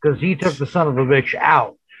 because he took the son of a bitch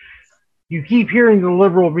out. You keep hearing the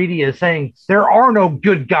liberal media saying there are no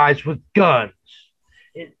good guys with guns.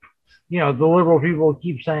 The liberal people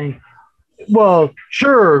keep saying, well,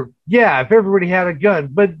 sure, yeah, if everybody had a gun,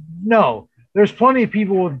 but no. There's plenty of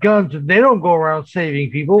people with guns and they don't go around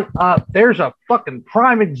saving people. There's a fucking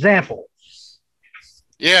prime example.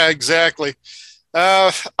 Yeah, exactly.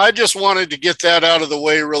 I just wanted to get that out of the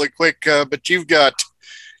way really quick, but you've got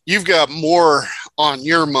more on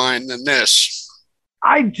your mind than this.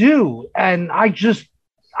 I do, and I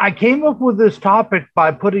came up with this topic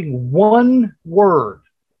by putting one word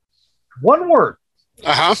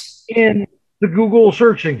in the Google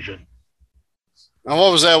search engine. Now,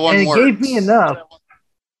 what was that one word? It gave me enough.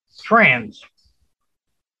 Trans.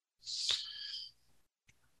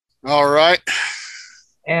 All right.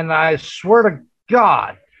 And I swear to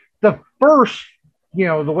God, the first,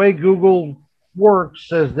 the way Google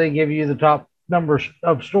works is they give you the top numbers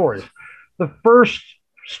of stories. The first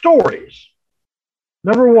stories.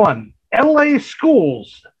 Number 1, LA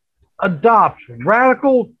schools adopt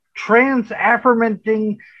radical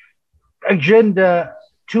trans-affirming agenda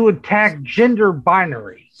to attack gender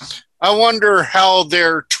binary. I wonder how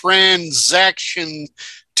their transaction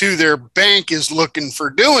to their bank is looking for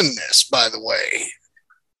doing this, by the way.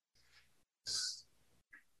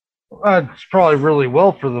 It's probably really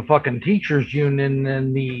well for the fucking teachers union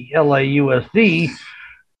and the LAUSD.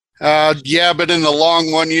 Yeah, but in the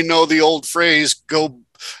long run, the old phrase, go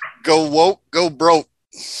woke, go broke.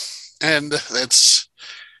 And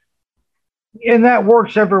that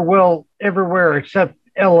works everywhere except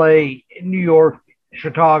LA, New York,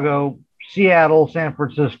 Chicago, Seattle, San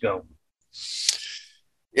Francisco.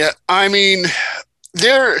 Yeah, I mean,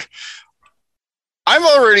 I've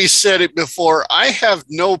already said it before. I have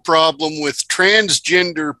no problem with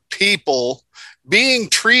transgender people being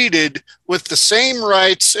treated with the same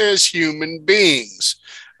rights as human beings.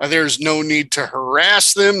 There's no need to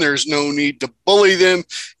harass them. There's no need to bully them.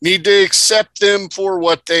 Need to accept them for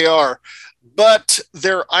what they are. But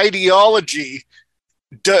their ideology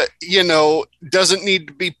doesn't need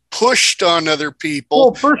to be pushed on other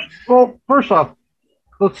people. First off,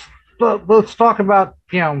 let's talk about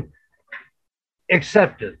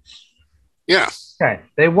acceptance. Yeah. Okay.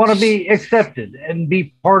 They want to be accepted and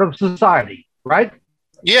be part of society, right?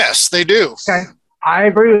 Yes, they do. Okay. I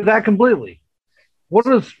agree with that completely. What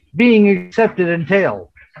does being accepted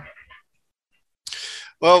entail?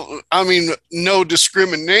 Well, I mean, no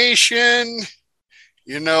discrimination.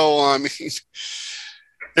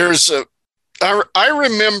 I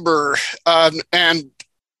remember, and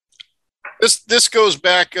This goes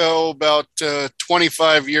back about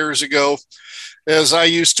 25 years ago, as I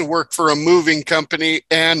used to work for a moving company,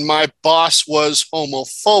 and my boss was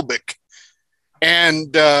homophobic.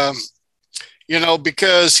 And,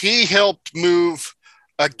 because he helped move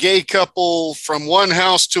a gay couple from one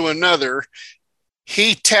house to another,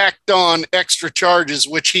 he tacked on extra charges,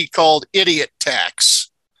 which he called idiot tax.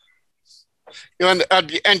 And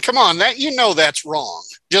come on, that's wrong,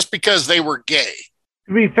 just because they were gay.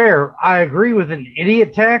 To be fair, I agree with an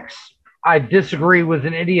idiot tax. I disagree with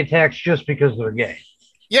an idiot tax just because they're gay.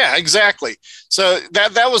 Yeah, exactly. So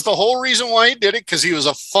that was the whole reason why he did it, because he was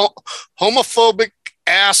a homophobic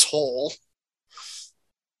asshole.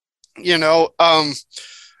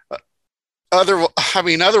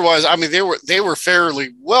 Otherwise, they were fairly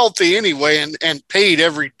wealthy anyway, and paid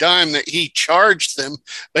every dime that he charged them.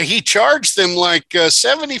 But he charged them like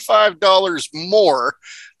 $75 more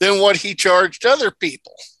than what he charged other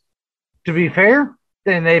people. To be fair,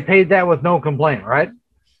 then they paid that with no complaint, right?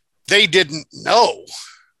 They didn't know.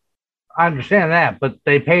 I understand that, but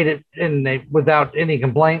they paid it without any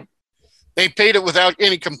complaint. They paid it without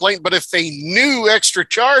any complaint, but if they knew extra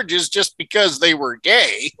charges just because they were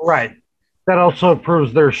gay, right? That also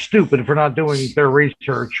proves they're stupid for not doing their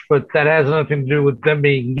research. But that has nothing to do with them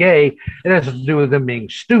being gay. It has to do with them being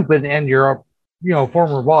stupid and your,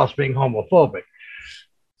 former boss being homophobic.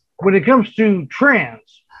 When it comes to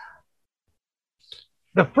trans,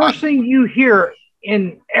 the first thing you hear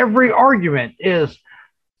in every argument is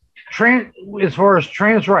as far as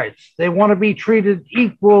trans rights. They want to be treated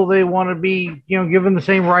equal. They want to be, given the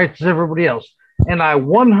same rights as everybody else. And I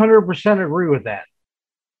 100% agree with that.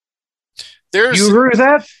 You agree with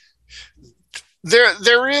that?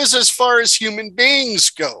 There is, as far as human beings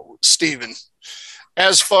go, Stephen.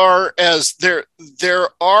 As far as there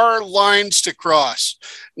are lines to cross.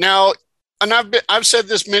 Now, and I've said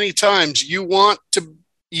this many times. You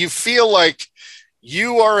feel like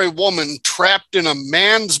you are a woman trapped in a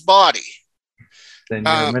man's body. Then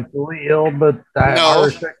you're mentally ill, but I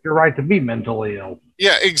respect your right to be mentally ill.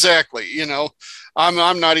 Yeah, exactly.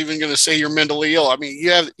 I'm not even going to say you're mentally ill. I mean,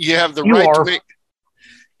 you have the right to make.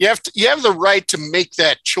 You have the right to make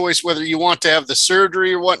that choice, whether you want to have the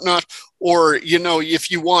surgery or whatnot, or,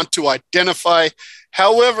 if you want to identify.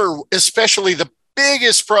 However, especially the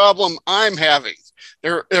biggest problem I'm having,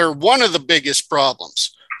 they're one of the biggest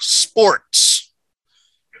problems, sports.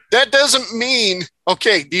 That doesn't mean,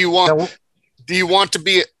 okay, do you want to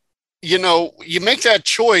be, you make that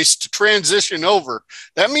choice to transition over.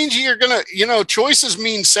 That means you're going to, choices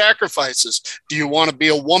mean sacrifices. Do you want to be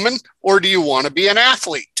a woman or do you want to be an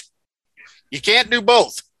athlete? You can't do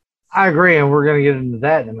both. I agree, and we're going to get into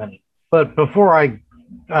that in a minute. But before I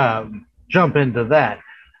jump into that,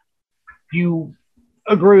 you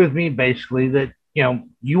agree with me basically that,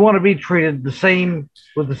 you want to be treated the same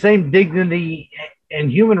with the same dignity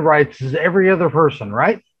and human rights as every other person,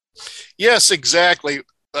 right? Yes, exactly.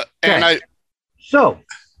 So,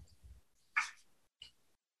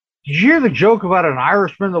 did you hear the joke about an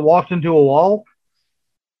Irishman that walked into a wall?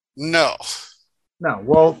 No.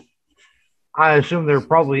 Well, I assume there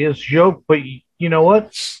probably is a joke, but you know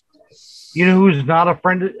what? You know who's not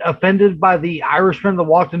offended by the Irishman that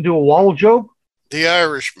walked into a wall joke? The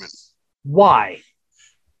Irishman. Why?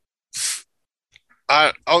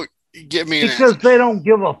 Give me an because answer. They don't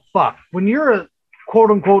give a fuck. When you're a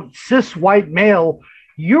quote unquote cis white male,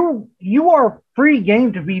 you are free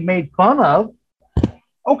game to be made fun of.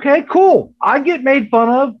 Okay, cool. I get made fun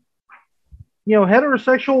of.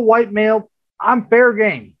 Heterosexual white male, I'm fair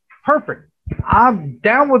game. Perfect. I'm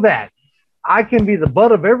down with that. I can be the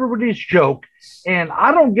butt of everybody's joke, and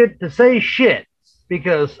I don't get to say shit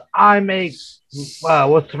because I'm a,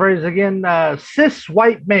 what's the phrase again? Cis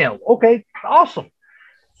white male. Okay, awesome.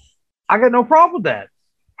 I got no problem with that.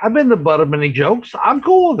 I've been the butt of many jokes. I'm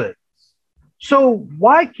cool with it. So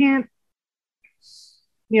why can't,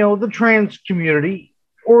 the trans community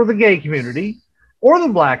or the gay community or the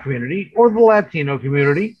black community or the Latino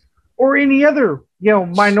community or any other,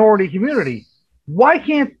 minority community, why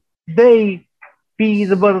can't they be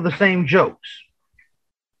the butt of the same jokes?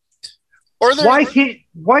 Why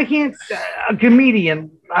can't a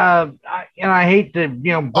comedian, and I hate to,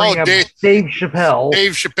 bring up Dave Chappelle.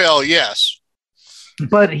 Dave Chappelle, yes.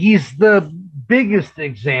 But he's the biggest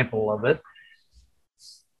example of it.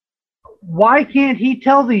 Why can't he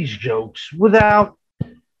tell these jokes without,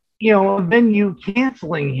 a venue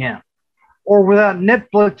canceling him? Or without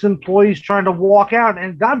Netflix employees trying to walk out?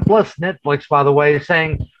 And God bless Netflix, by the way,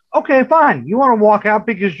 saying, okay, fine. You want to walk out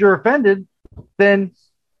because you're offended, then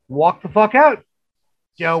walk the fuck out.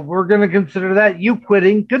 We're going to consider that you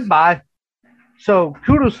quitting. Goodbye. So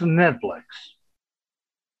kudos to Netflix.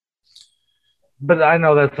 But I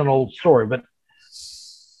know that's an old story. But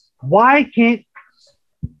why can't,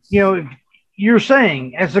 you're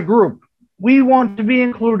saying as a group, we want to be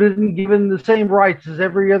included and given the same rights as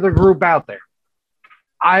every other group out there.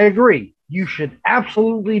 I agree. You should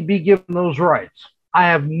absolutely be given those rights. I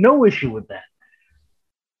have no issue with that.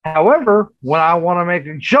 However, when I want to make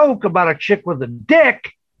a joke about a chick with a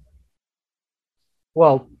dick,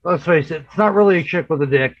 well, let's face it, it's not really a chick with a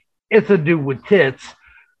dick. It's a dude with tits.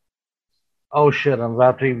 Oh, shit, I'm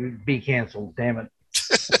about to be canceled. Damn it.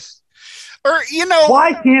 Or,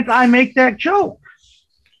 why can't I make that joke?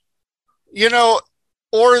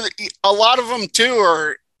 Or a lot of them too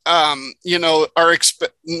are, are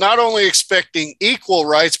not only expecting equal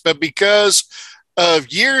rights, but because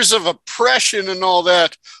of years of oppression and all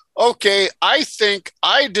that. Okay, I think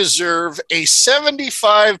I deserve a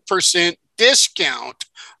 75% discount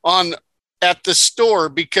at the store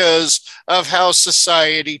because of how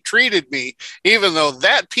society treated me, even though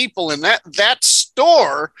that people in that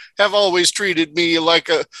store have always treated me like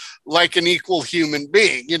an equal human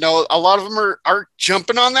being. A lot of them are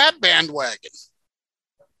jumping on that bandwagon.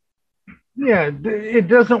 Yeah, it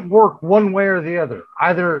doesn't work one way or the other.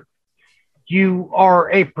 Either you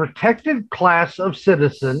are a protected class of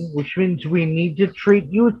citizen, which means we need to treat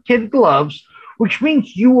you with kid gloves, which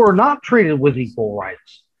means you are not treated with equal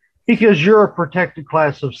rights because you're a protected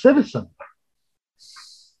class of citizen.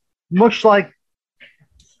 Much like,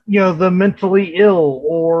 the mentally ill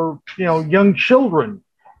or, young children,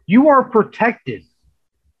 you are protected.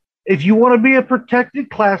 If you want to be a protected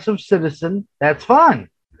class of citizen, that's fine.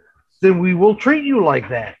 Then we will treat you like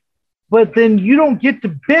that. But then you don't get to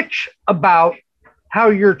bitch about how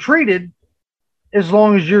you're treated as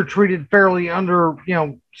long as you're treated fairly under,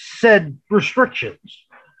 said restrictions.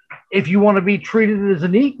 If you want to be treated as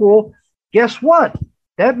an equal, guess what?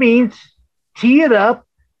 That means tee it up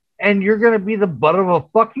and you're going to be the butt of a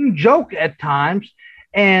fucking joke at times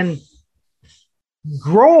and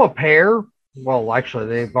grow a pair. Well, actually,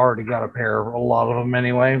 they've already got a pair, a lot of them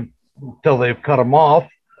anyway, until they've cut them off.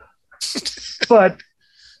 But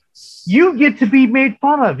you get to be made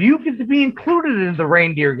fun of. You get to be included in the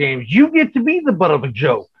reindeer games. You get to be the butt of a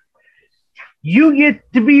joke. You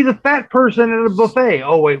get to be the fat person at a buffet.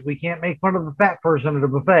 Oh, wait, we can't make fun of the fat person at a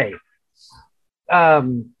buffet.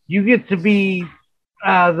 You get to be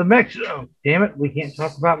the Mexican. Oh, damn it, we can't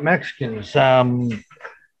talk about Mexicans.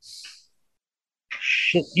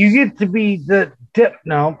 Shit, you get to be the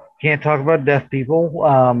no, can't talk about deaf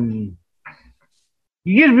people.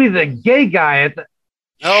 You get to be the gay guy at the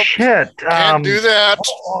nope, shit. Can't do that.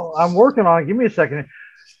 I'm working on it. Give me a second.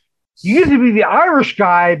 You get to be the Irish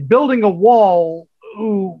guy building a wall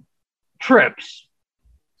who trips.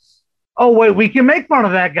 Oh, wait, we can make fun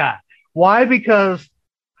of that guy. Why? Because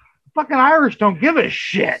fucking Irish don't give a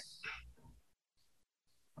shit.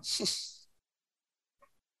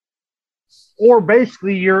 Or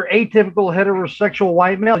basically, you're atypical heterosexual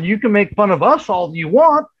white male. You can make fun of us all you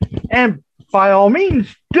want, and by all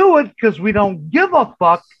means, do it because we don't give a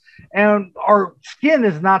fuck. And our skin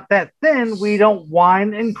is not that thin. We don't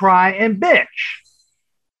whine and cry and bitch.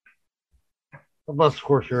 Unless, of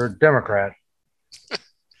course, you're a Democrat.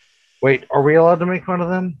 Wait, are we allowed to make fun of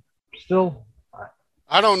them still?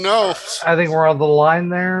 I don't know. I think we're on the line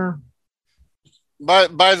there.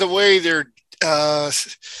 By the way, they're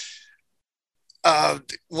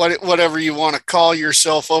whatever you want to call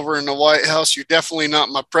yourself over in the White House, you're definitely not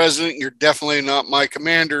my president. You're definitely not my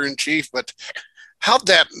commander in chief. But how'd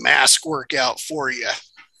that mask work out for you?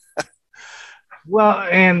 Well,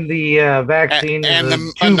 and the vaccine and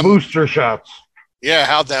the two booster shots. Yeah,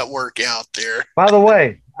 how'd that work out there? By the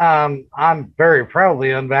way, I'm very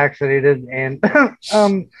proudly unvaccinated, and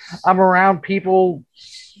I'm around people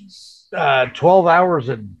 12 hours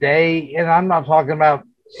a day, and I'm not talking about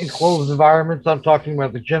enclosed environments. I'm talking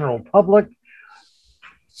about the general public.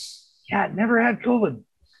 Yeah, I never had COVID.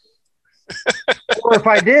 Or if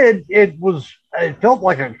I did, it felt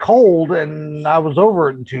like a cold, and I was over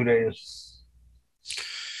it in 2 days.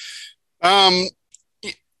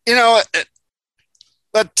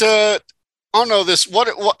 But I don't know this. What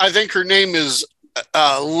I think her name is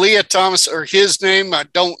Leah Thomas, or his name. I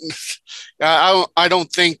don't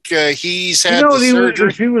think he's had the surgery.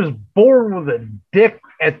 If he was born with a dick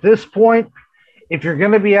at this point, if you're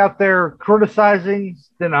going to be out there criticizing,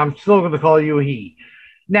 then I'm still going to call you a he.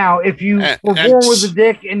 Now, if you were born with a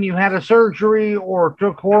dick and you had a surgery or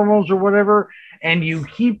took hormones or whatever, and you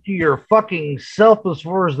keep to your fucking self as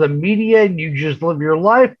far as the media and you just live your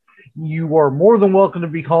life, you are more than welcome to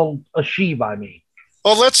be called a she by me.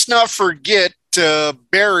 Well, let's not forget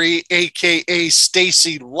Barry, aka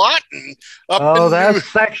Stacy Lawton.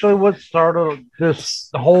 That's actually what started this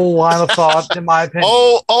whole line of thought, in my opinion.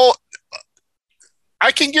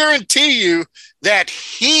 I can guarantee you that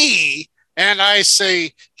he, and I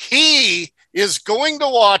say he, is going to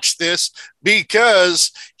watch this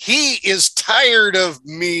because he is tired of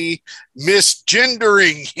me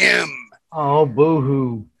misgendering him. Oh,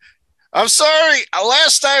 boo-hoo. I'm sorry.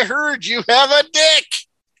 Last I heard, you have a dick.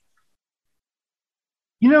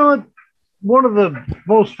 You know what? One of the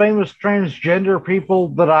most famous transgender people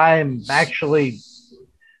that I've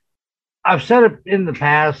said it in the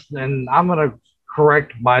past, and I'm going to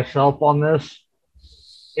correct myself on this,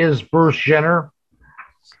 is Bruce Jenner.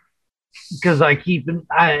 Because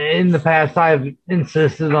in the past, I've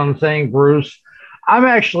insisted on saying Bruce. I'm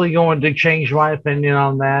actually going to change my opinion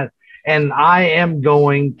on that. And I am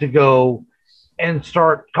going to go and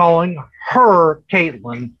start calling her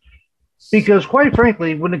Caitlyn. Because quite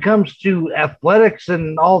frankly, when it comes to athletics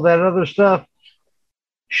and all that other stuff,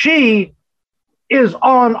 she is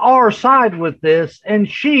on our side with this. And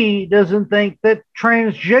she doesn't think that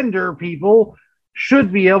transgender people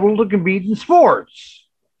should be able to compete in sports.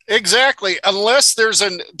 Exactly. Unless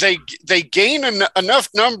they gain enough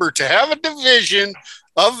number to have a division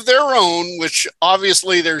of their own, which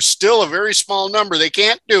obviously there's still a very small number. They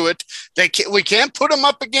can't do it. We can't put them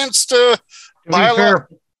up against To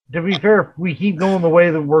be fair, if we keep going the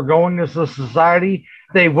way that we're going as a society,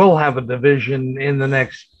 they will have a division in the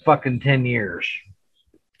next fucking 10 years.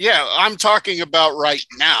 Yeah, I'm talking about right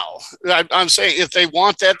now. I'm saying if they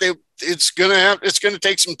want that, it's gonna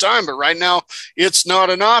take some time, but right now it's not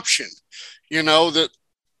an option. And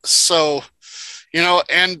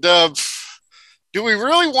do we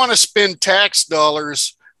really want to spend tax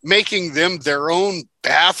dollars making them their own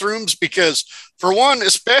bathrooms? Because for one,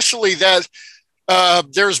 especially that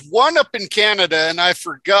there's one up in Canada, and I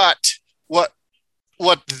forgot what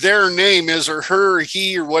their name is, or her,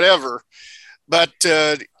 he, or whatever. But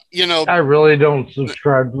I really don't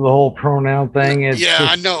subscribe to the whole pronoun thing.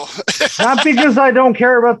 I know. Not because I don't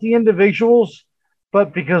care about the individuals,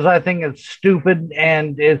 but because I think it's stupid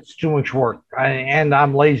and it's too much work. And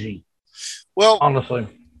I'm lazy. Well, honestly.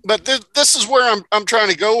 But this is where I'm trying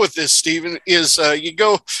to go with this, Stephen. Is you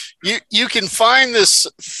can find this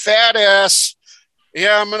fat ass.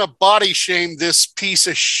 Yeah, I'm gonna body shame this piece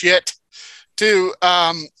of shit. To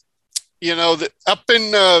up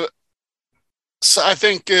in. So I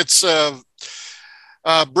think it's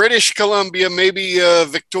British Columbia, maybe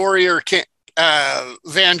Victoria or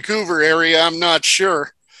Vancouver area. I'm not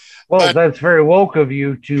sure. Well, that's very woke of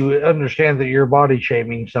you to understand that you're body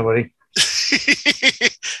shaming somebody.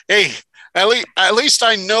 Hey, at least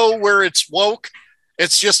I know where it's woke.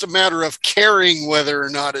 It's just a matter of caring whether or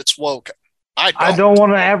not it's woke. I don't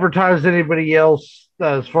want to advertise anybody else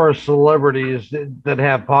as far as celebrities that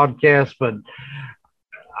have podcasts, but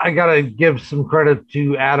I got to give some credit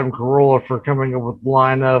to Adam Carolla for coming up with the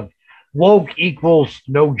line of woke equals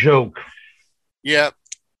no joke. Yeah.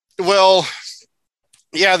 Well,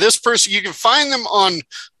 yeah, this person, you can find them on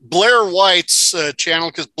Blair White's channel,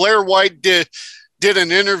 because Blair White did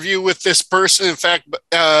an interview with this person. In fact,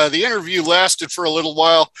 the interview lasted for a little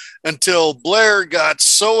while until Blair got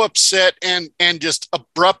so upset and just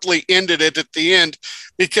abruptly ended it at the end,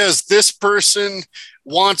 because this person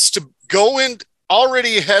wants to go in,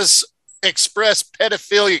 already has expressed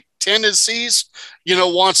pedophilic tendencies,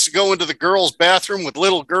 wants to go into the girls' bathroom with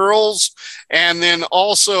little girls, and then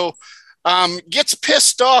also gets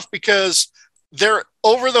pissed off because they're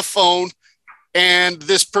over the phone, and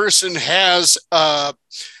this person has a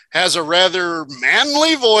rather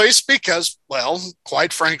manly voice because, well,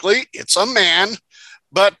 quite frankly, it's a man.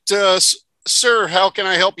 But, sir, how can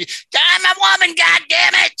I help you? I'm a woman,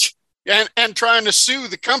 goddammit! And trying to sue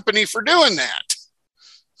the company for doing that.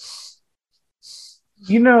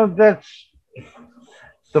 That's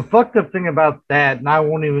the fucked up thing about that, and I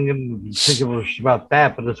won't even get into particulars about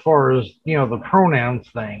that, but as far as, the pronouns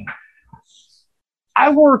thing,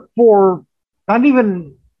 I work for I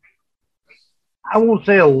won't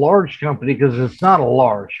say a large company because it's not a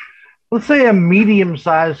large, let's say a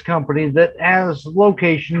medium-sized company that has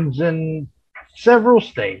locations in several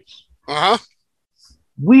states. Uh-huh.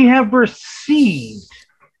 We have received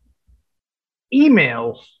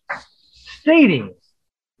emails stating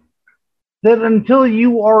that until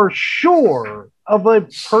you are sure of a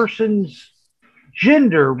person's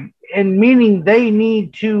gender, and meaning they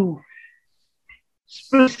need to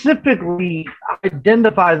specifically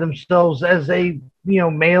identify themselves as a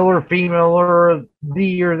male or female or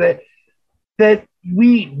the or that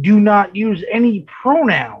we do not use any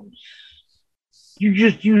pronouns. You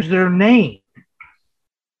just use their name.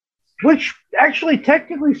 which actually,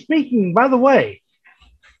 technically speaking, by the way,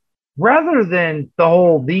 rather than the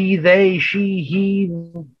whole thee, they, she, he,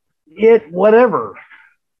 it, whatever,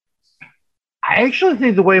 I actually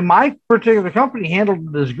think the way my particular company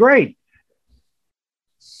handled it is great.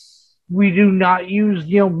 We do not use,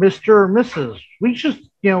 Mr. or Mrs. We just,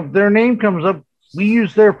 their name comes up. We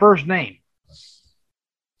use their first name.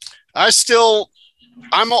 I'm so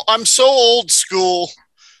old school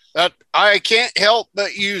that I can't help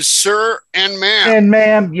but use sir and ma'am. And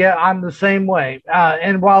ma'am, yeah, I'm the same way.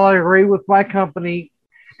 And while I agree with my company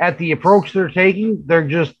at the approach they're taking, they're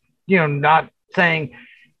just, not saying,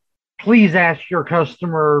 please ask your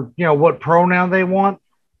customer, what pronoun they want.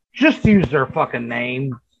 Just use their fucking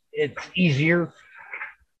name. It's easier.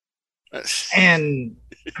 And,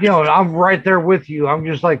 I'm right there with you. I'm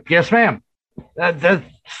just like, yes, ma'am. That's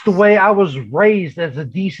the way I was raised as a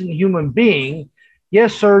decent human being.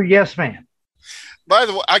 Yes, sir. Yes, ma'am. By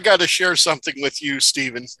the way, I got to share something with you,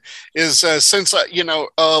 Stephen. Is since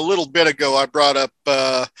a little bit ago I brought up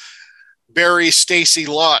Barry Stacy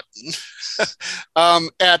Lawton.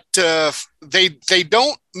 They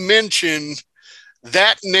don't mention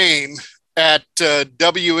that name at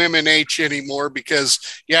WMNH anymore because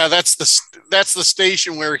that's the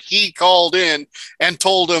station where he called in and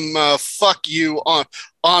told him fuck you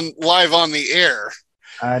on live on the air.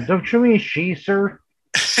 Don't you mean she, sir?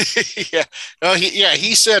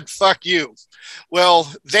 He said fuck you.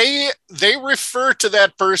 Well, they refer to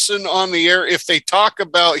that person on the air, if they talk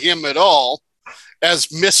about him at all, as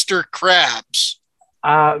Mr. Krabs.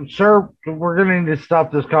 Sir, we're going to need to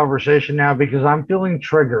stop this conversation now because I'm feeling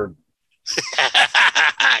triggered.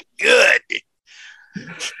 Good.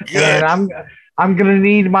 And I'm going to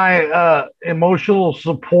need my emotional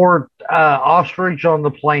support ostrich on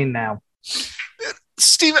the plane now.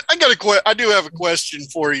 Steven, I do have a question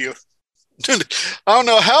for you. I don't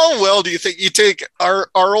know, how well do you think you take our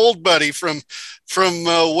old buddy from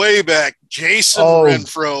way back, Jason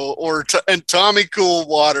Renfro and Tommy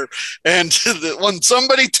Coolwater, and when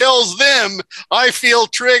somebody tells them I feel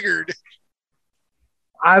triggered,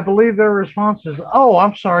 I believe their response is, "Oh,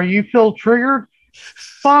 I'm sorry, you feel triggered?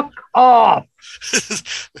 Fuck off."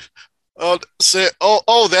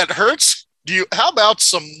 That hurts. How about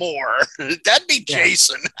some more? That'd be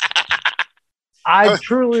Jason. I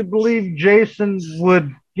truly believe Jason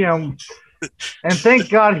would, and thank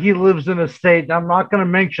God he lives in a state. I'm not going to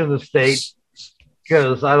mention the state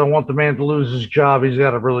because I don't want the man to lose his job. He's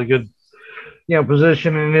got a really good,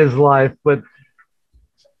 position in his life, but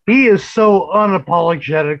he is so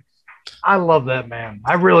unapologetic. I love that man.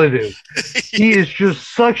 I really do. He is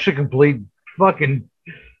just such a complete fucking,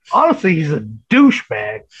 honestly, he's a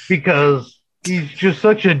douchebag because he's just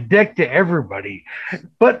such a dick to everybody.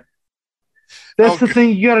 But that's the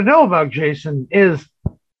thing you got to know about Jason is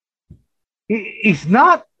he's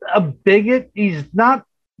not a bigot. He's not,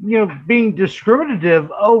 being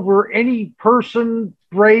discriminative over any person,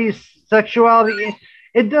 race, sexuality.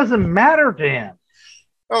 It doesn't matter to him.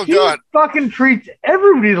 Oh, he God. Fucking treats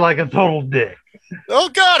everybody like a total dick. Oh,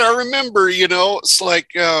 God. I remember, it's like,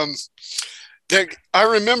 I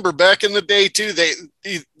remember back in the day too,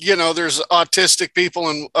 there's autistic people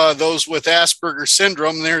and those with Asperger's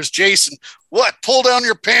syndrome. There's Jason. What? Pull down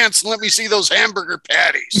your pants and let me see those hamburger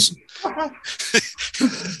patties.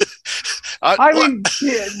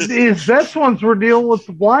 His best ones were dealing with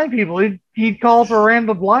the blind people. He'd call up a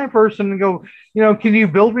random blind person and go, can you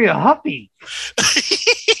build me a Huffy?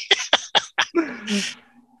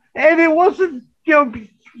 And it wasn't,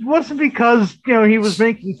 wasn't because he was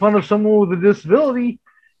making fun of someone with a disability.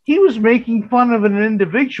 He was making fun of an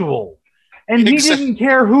individual, and he didn't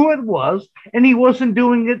care who it was, and he wasn't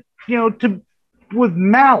doing it with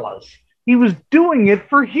malice. He was doing it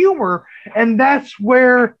for humor, and that's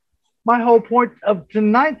where my whole point of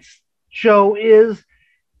tonight's show is.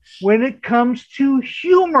 When it comes to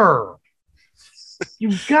humor,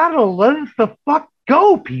 you've got to let it the fuck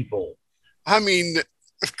go, people. I mean,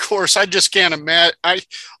 of course, I just can't imagine.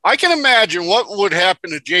 I can imagine what would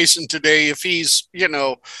happen to Jason today if he's,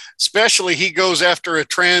 especially he goes after a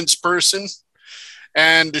trans person,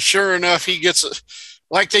 and sure enough, he gets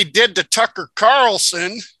like they did to Tucker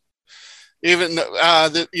Carlson. Even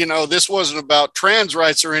this wasn't about trans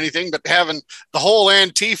rights or anything, but having the whole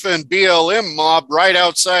Antifa and BLM mob right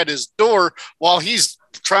outside his door while he's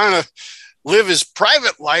trying to live his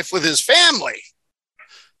private life with his family.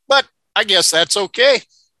 But I guess that's okay.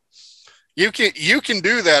 You can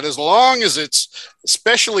do that as long as it's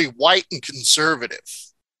especially white and conservative.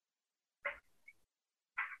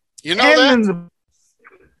 You know that?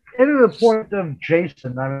 to the point of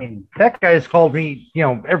Jason, I mean, that guy's called me,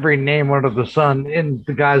 every name under the sun in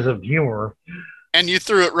the guise of humor. And you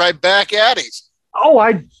threw it right back at him. Oh,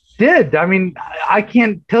 I did. I mean, I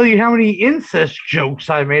can't tell you how many incest jokes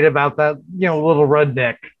I made about that, little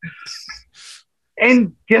redneck.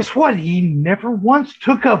 And guess what? He never once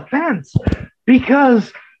took offense,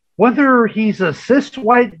 because whether he's a cis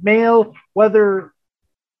white male, whether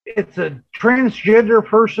it's a transgender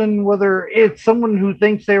person, whether it's someone who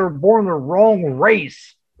thinks they were born the wrong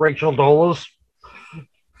race, Rachel Dolezal,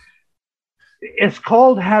 it's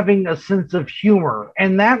called having a sense of humor.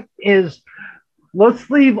 And that is, let's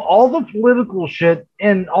leave all the political shit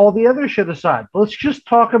and all the other shit aside. Let's just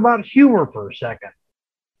talk about humor for a second.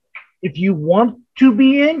 If you want to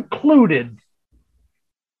be included,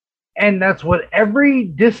 and that's what every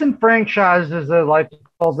disenfranchised, as I like to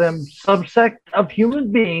call them, subsect of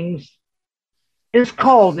human beings is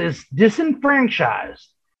called, is disenfranchised.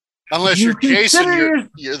 Unless you're Jason,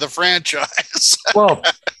 you're the franchise. Well,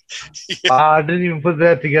 I didn't even put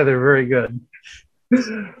that together very good.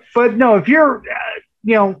 But no, if you're,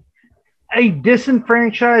 a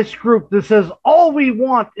disenfranchised group that says all we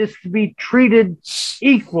want is to be treated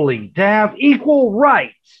equally, to have equal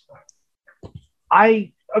rights,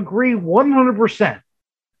 I agree 100%.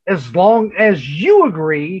 As long as you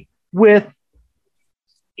agree with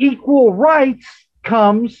equal rights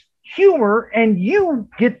comes humor, and you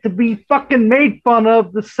get to be fucking made fun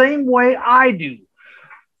of the same way I do.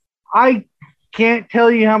 I can't tell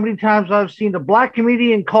you how many times I've seen a black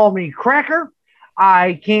comedian call me cracker.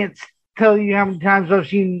 I can't tell you how many times I've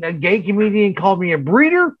seen a gay comedian call me a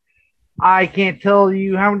breeder. I can't tell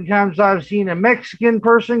you how many times I've seen a Mexican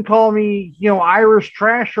person call me, Irish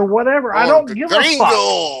trash or whatever. I don't give a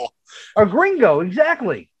fuck. A gringo,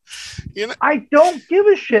 exactly. I don't give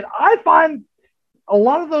a shit. I find a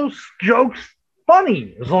lot of those jokes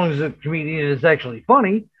funny, as long as the comedian is actually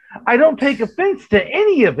funny. I don't take offense to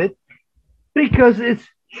any of it because it's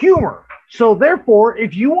humor. So therefore,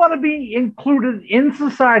 if you want to be included in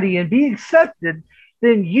society and be accepted,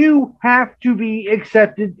 then you have to be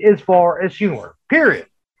accepted as far as humor, period.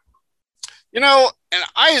 And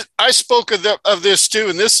I spoke of this too,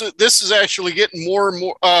 and this is actually getting more and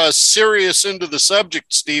more serious into the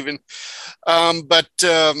subject, Stephen.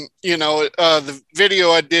 The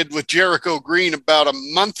video I did with Jericho Green about a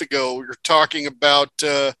month ago, we were talking about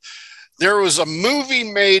there was a movie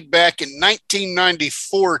made back in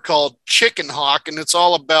 1994 called Chicken Hawk, and it's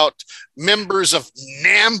all about members of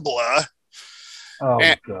NAMBLA. Oh,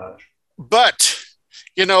 gosh. But,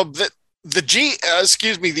 the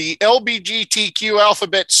LBGTQ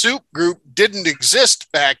alphabet soup group didn't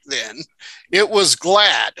exist back then. It was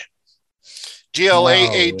GLAAD,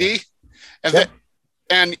 GLAAD. Yep.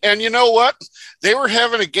 And you know what? They were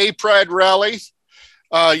having a gay pride rally,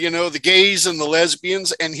 the gays and the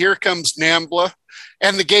lesbians, and here comes NAMBLA,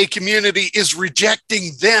 and the gay community is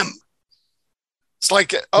rejecting them. It's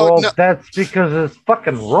like, no. That's because it's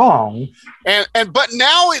fucking wrong. But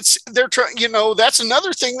now they're trying, that's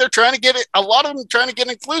another thing they're trying to get it. A lot of them trying to get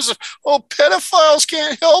inclusive. Oh, pedophiles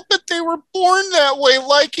can't help it. They were born that way,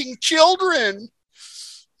 liking children.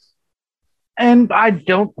 And I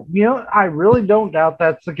don't, I really don't doubt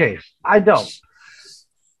that's the case. I don't.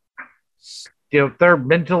 They're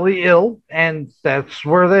mentally ill, and that's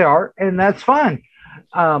where they are, and that's fine.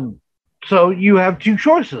 So you have two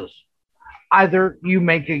choices. Either you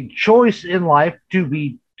make a choice in life to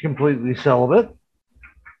be completely celibate,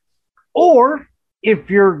 or if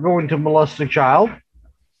you're going to molest a child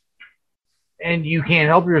and you can't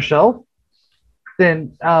help yourself,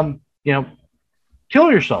 then,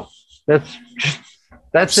 kill yourself.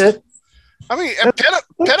 That's it. I mean,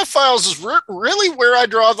 pedophiles is really where I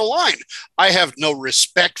draw the line. I have no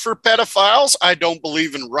respect for pedophiles. I don't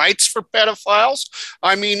believe in rights for pedophiles.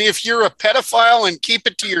 I mean, if you're a pedophile and keep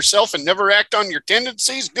it to yourself and never act on your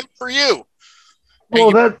tendencies, good for you.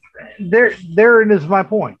 Well, therein is my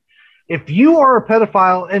point. If you are a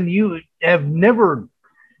pedophile and you have never,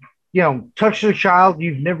 touched a child,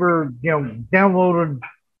 you've never, downloaded,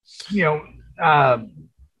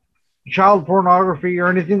 child pornography or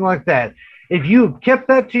anything like that, if you've kept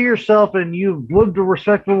that to yourself and you've lived a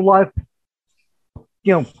respectable life,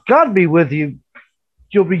 God be with you.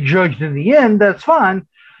 You'll be judged in the end. That's fine.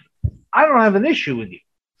 I don't have an issue with you.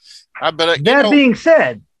 That being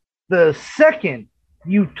said, the second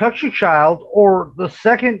you touch a child or the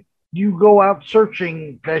second you go out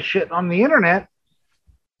searching that shit on the internet,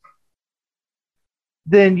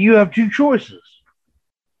 then you have two choices.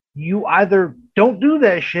 You either don't do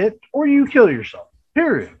that shit or you kill yourself,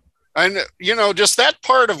 period. And, just that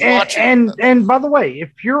part of watching. And by the way,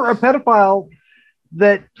 if you're a pedophile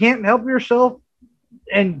that can't help yourself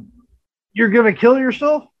and you're going to kill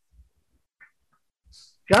yourself,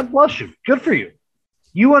 God bless you. Good for you.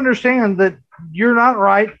 You understand that you're not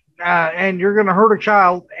right and you're going to hurt a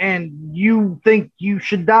child and you think you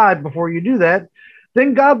should die before you do that,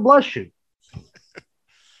 then God bless you.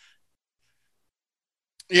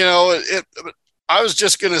 You know, I was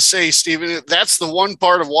just going to say, Stephen, that's the one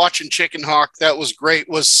part of watching Chicken Hawk that was great,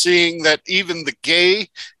 was seeing that even the gay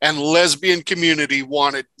and lesbian community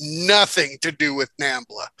wanted nothing to do with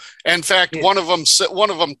NAMBLA. In fact, one of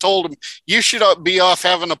them told him, "You should be off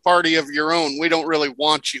having a party of your own. We don't really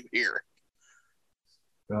want you here."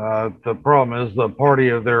 The problem is the party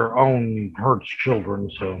of their own hurts children.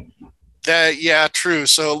 So, yeah, true.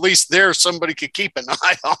 So at least there somebody could keep an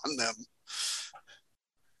eye on them.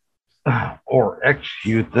 Or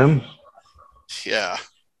execute them. Yeah.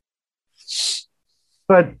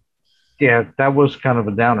 But yeah, that was kind of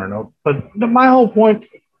a downer note. But my whole point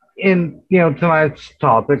in tonight's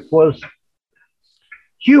topic was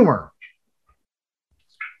humor.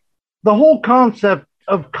 The whole concept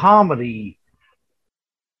of comedy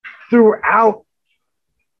throughout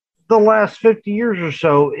the last 50 years or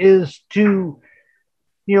so is to,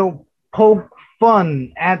 poke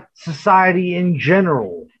fun at society in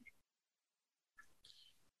general.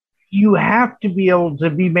 You have to be able to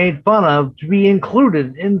be made fun of to be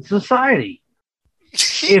included in society.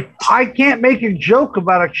 If I can't make a joke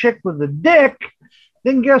about a chick with a dick,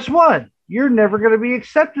 then guess what? You're never going to be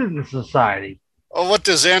accepted in society. Oh, what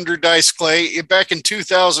does Andrew Dice Clay? Back in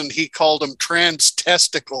 2000, he called them trans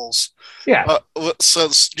testicles. Yeah. So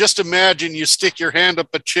just imagine you stick your hand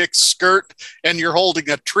up a chick's skirt and you're holding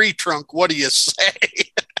a tree trunk. What do you say?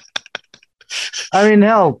 I mean,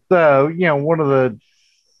 hell, one of the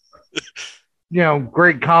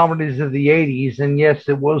great comedies of the 80s, and yes,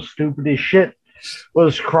 it was stupid as shit,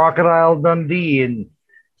 was Crocodile Dundee. And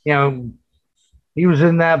he was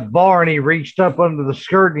in that bar and he reached up under the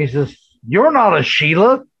skirt and he says, "You're not a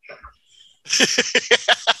Sheila."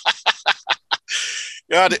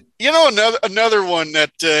 God, another one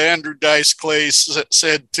that Andrew Dice Clay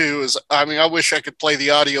said too is, I wish I could play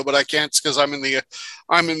the audio, but I can't because I'm in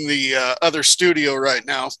the other studio right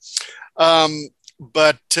now.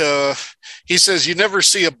 But he says, "You never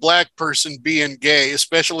see a black person being gay,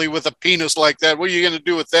 especially with a penis like that. What are you going to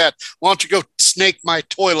do with that? Why don't you go snake my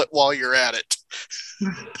toilet while you're at it?"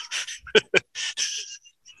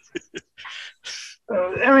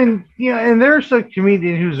 And there's a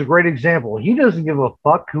comedian who's a great example. He doesn't give a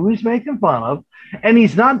fuck who he's making fun of, and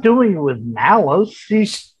he's not doing it with malice.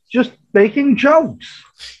 He's just making jokes.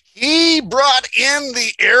 He brought in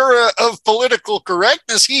the era of political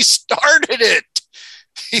correctness. He started it.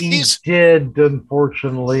 He did,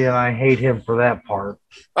 unfortunately, and I hate him for that part.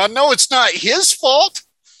 No, it's not his fault.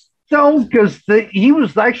 No, because he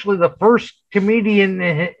was actually the first comedian,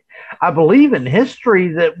 I believe, in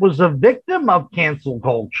history that was a victim of cancel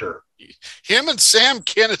culture. Him and Sam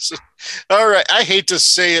Kinison. All right, I hate to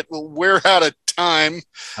say it, but we're out of time.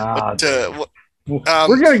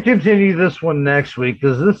 We're going to continue this one next week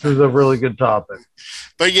because this is a really good topic.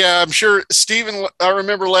 But yeah, I'm sure, Stephen, I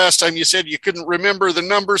remember last time you said you couldn't remember the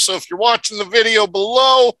number. So if you're watching the video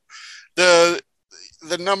below, the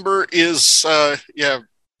number is,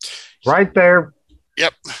 right there.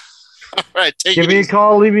 Yep. All right. Give me a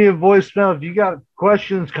call. Leave me a voicemail. If you got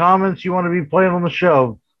questions, comments you want to be playing on the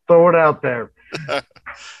show, throw it out there.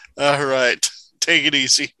 All right. Take it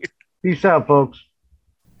easy. Peace out, folks.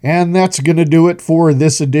 And that's going to do it for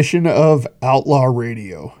this edition of Outlaw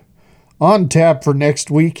Radio. On tap for next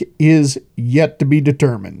week is yet to be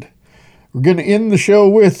determined. We're going to end the show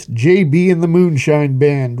with JB and the Moonshine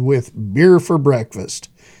Band with Beer for Breakfast.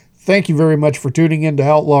 Thank you very much for tuning in to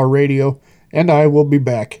Outlaw Radio, and I will be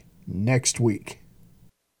back next week.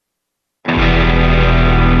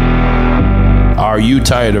 Are you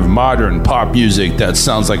tired of modern pop music that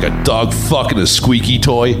sounds like a dog fucking a squeaky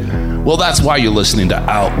toy? Well, that's why you're listening to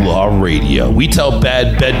Outlaw Radio. We tell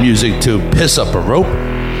bad bed music to piss up a rope.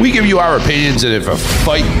 We give you our opinions, and if a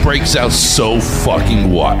fight breaks out, so fucking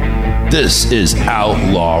what? This is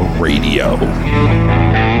Outlaw Radio.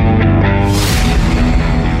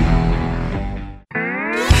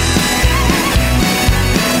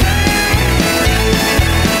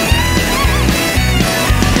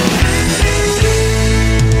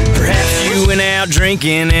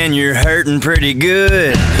 Drinking and you're hurting pretty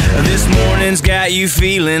good. This morning's got you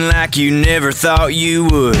feeling like you never thought you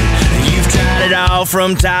would. You've tried it all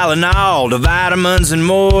from Tylenol to vitamins and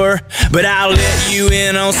more, but I'll let you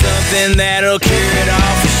in on something that'll cure it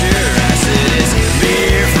all for sure. I said it's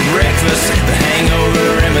beer for breakfast, the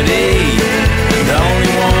hangover remedy, the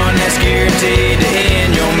only one that's guaranteed to hit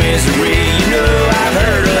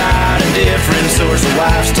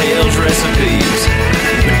wives' tales recipes.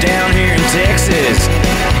 But down here in Texas,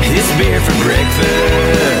 it's beer for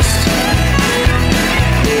breakfast.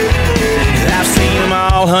 I've seen them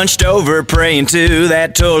all hunched over praying to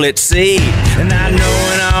that toilet seat, and not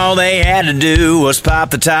knowing all they had to do was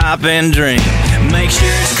pop the top and drink. Make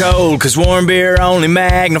sure it's cold, cause warm beer only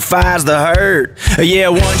magnifies the hurt. Yeah,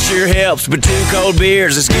 one sure helps, but 2 cold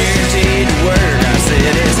beers is guaranteed to work. I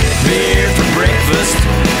said it's beer for breakfast,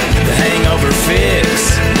 the hangover fix,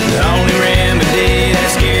 the only remedy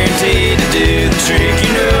that's guaranteed to do the trick.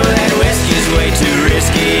 You know that whiskey's way too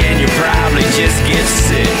risky, and you probably just get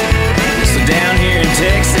sick. So down here in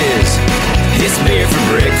Texas, it's beer for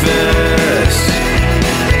breakfast.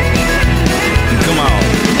 Come on.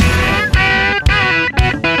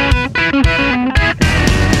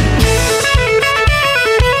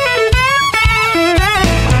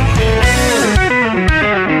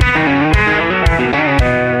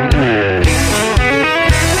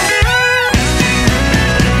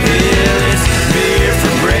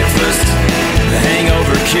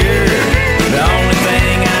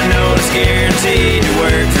 Guaranteed to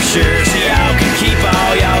work for sure, so y'all can keep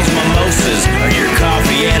all y'all's mimosas or your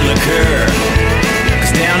coffee and liqueur.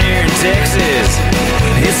 Cause down here in Texas,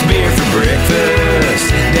 it's beer for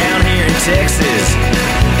breakfast. Down here in Texas,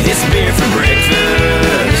 it's beer for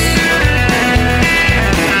breakfast.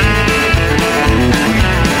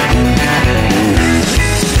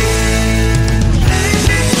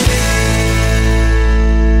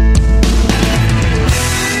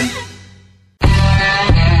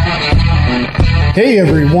 Hey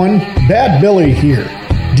everyone, Bad Billy here.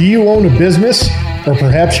 Do you own a business? Or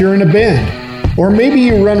perhaps you're in a band? Or maybe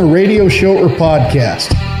you run a radio show or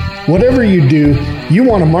podcast? Whatever you do, you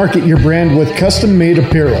want to market your brand with custom-made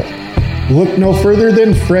apparel. Look no further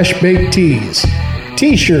than Fresh Baked Tees.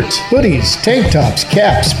 T-shirts, hoodies, tank tops,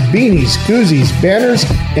 caps, beanies, koozies, banners,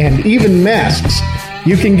 and even masks.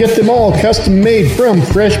 You can get them all custom-made from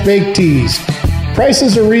Fresh Baked Tees.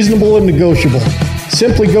 Prices are reasonable and negotiable.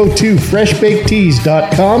 Simply go to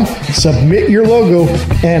freshbakedtees.com, submit your logo,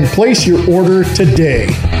 and place your order today.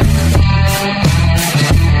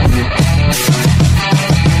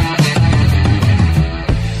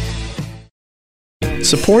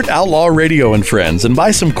 Support Outlaw Radio and Friends and buy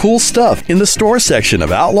some cool stuff in the store section of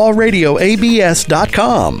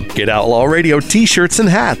outlawradioabs.com. Get Outlaw Radio t-shirts and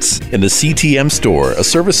hats. In the CTM store, a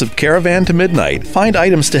service of Caravan to Midnight, find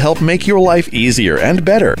items to help make your life easier and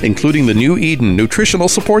better, including the New Eden Nutritional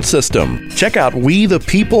Support System. Check out We the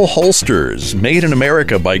People holsters, made in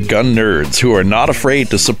America by gun nerds who are not afraid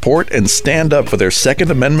to support and stand up for their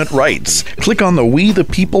Second Amendment rights. Click on the We the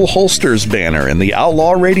People holsters banner in the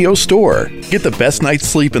Outlaw Radio store. Get the best night's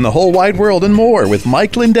sleep in the whole wide world and more with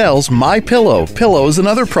Mike Lindell's MyPillow, pillows and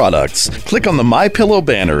other products. Click on the MyPillow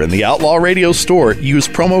banner in the Outlaw Radio store, use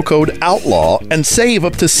promo code OUTLAW, and save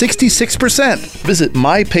up to 66%. Visit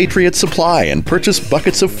My Patriot Supply and purchase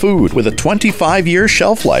buckets of food with a 25-year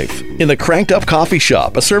shelf life. In the Cranked Up Coffee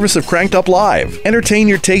Shop, a service of Cranked Up Live, entertain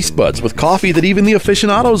your taste buds with coffee that even the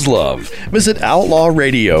aficionados love. Visit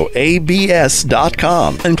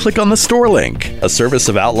outlawradioabs.com and click on the store link, a service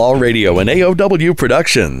of Outlaw Radio and AOW Productions.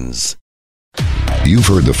 You've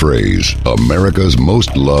heard the phrase, America's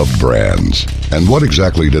most loved brands. And what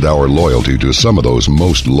exactly did our loyalty to some of those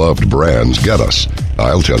most loved brands get us?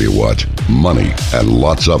 I'll tell you what, money, and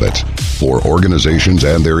lots of it. For organizations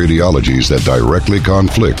and their ideologies that directly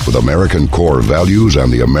conflict with American core values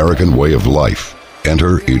and the American way of life.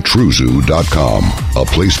 Enter Itruzu.com, a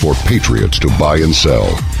place for patriots to buy and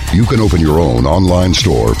sell. You can open your own online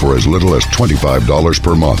store for as little as $25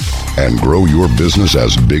 per month and grow your business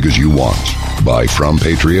as big as you want. Buy from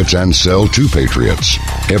patriots and sell to patriots.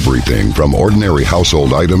 Everything from ordinary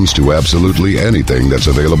household items to absolutely anything that's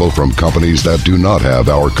available from companies that do not have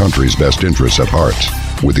our country's best interests at heart.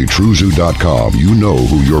 With Itruzu.com, you know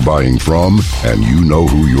who you're buying from and you know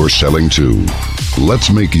who you're selling to.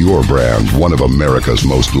 Let's make your brand one of America's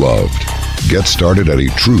most loved. Get started at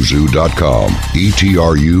Itruzu.com, ETRUZOO.com.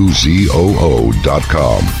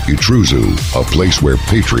 Itruzu, a place where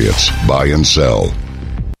patriots buy and sell.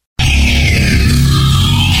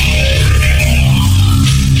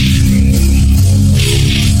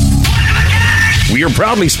 We are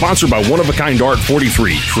proudly sponsored by One of a Kind Art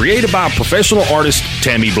 43, created by professional artist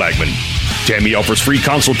Tammy Blackman. Tammy offers free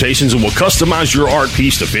consultations and will customize your art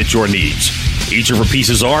piece to fit your needs. Each of her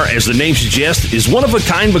pieces are, as the name suggests, is one of a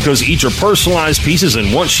kind because each are personalized pieces,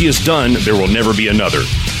 and once she is done, there will never be another.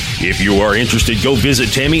 If you are interested, go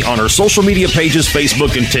visit Tammy on her social media pages,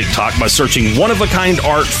 Facebook and TikTok, by searching One of a Kind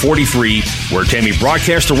Art 43, where Tammy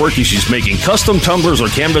broadcasts her work as she's making custom tumblers or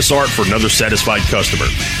canvas art for another satisfied customer.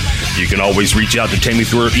 You can always reach out to Tammy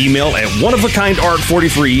through her email at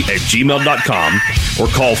oneofakindart43@gmail.com or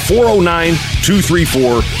call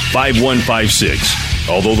 409-234-5156.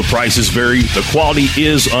 Although the prices vary, the quality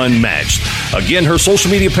is unmatched. Again, her social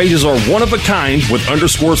media pages are One of a Kind with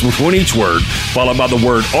underscores between each word, followed by the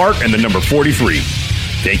word art and the number 43.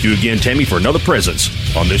 Thank you again, Tammy, for another presence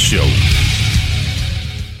on this show.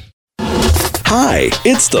 Hi,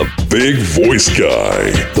 it's the Big Voice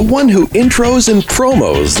Guy, the one who intros and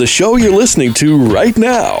promos the show you're listening to right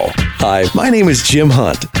now. Hi, my name is Jim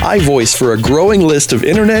Hunt. I voice for a growing list of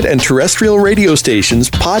internet and terrestrial radio stations,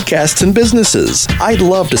 podcasts, and businesses. I'd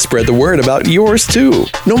love to spread the word about yours too,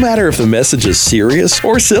 no matter if the message is serious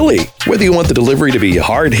or silly. Whether you want the delivery to be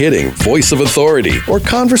hard-hitting, voice of authority, or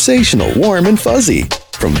conversational, warm and fuzzy.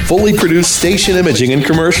 From fully produced station imaging and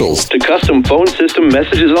commercials to custom phone system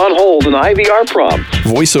messages on hold and IVR prompts,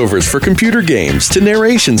 voiceovers for computer games to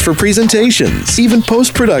narrations for presentations, even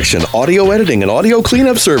post-production, audio editing, and audio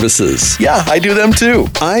cleanup services. Yeah, I do them too.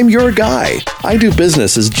 I'm your guy. I do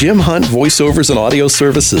business as Jim Hunt Voiceovers and Audio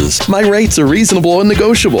Services. My rates are reasonable and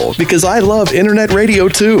negotiable because I love internet radio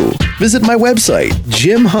too. Visit my website,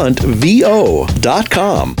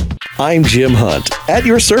 jimhuntvo.com. I'm Jim Hunt, at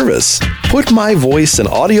your service. Put my voice and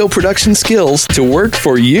audio production skills to work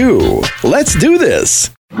for you. Let's do this.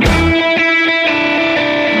 You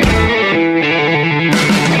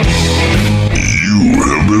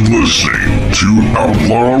have been listening to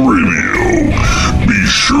Outlaw Radio. Be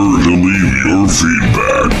sure to leave your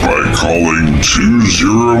feedback by calling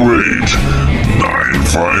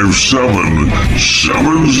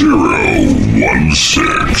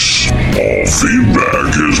 208-957-7016. All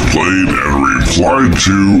feedback is played and replied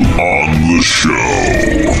to on the show.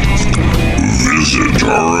 Visit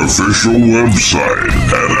our official website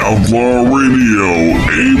at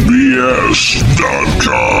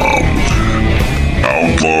outlawradioabs.com.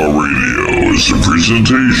 Outlaw Radio is a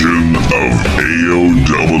presentation of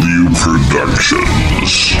AOW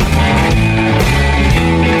Productions.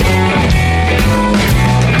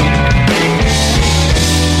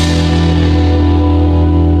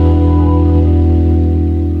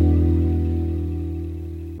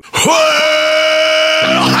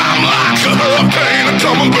 Well, I'm like a hurricane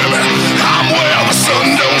coming, baby. I'm where the sun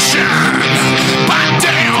don't shine. Bite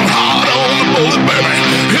down hard on the bullet, baby.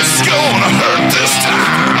 It's gonna hurt this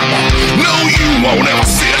time. No, you won't ever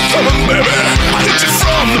see it coming, baby. I hit you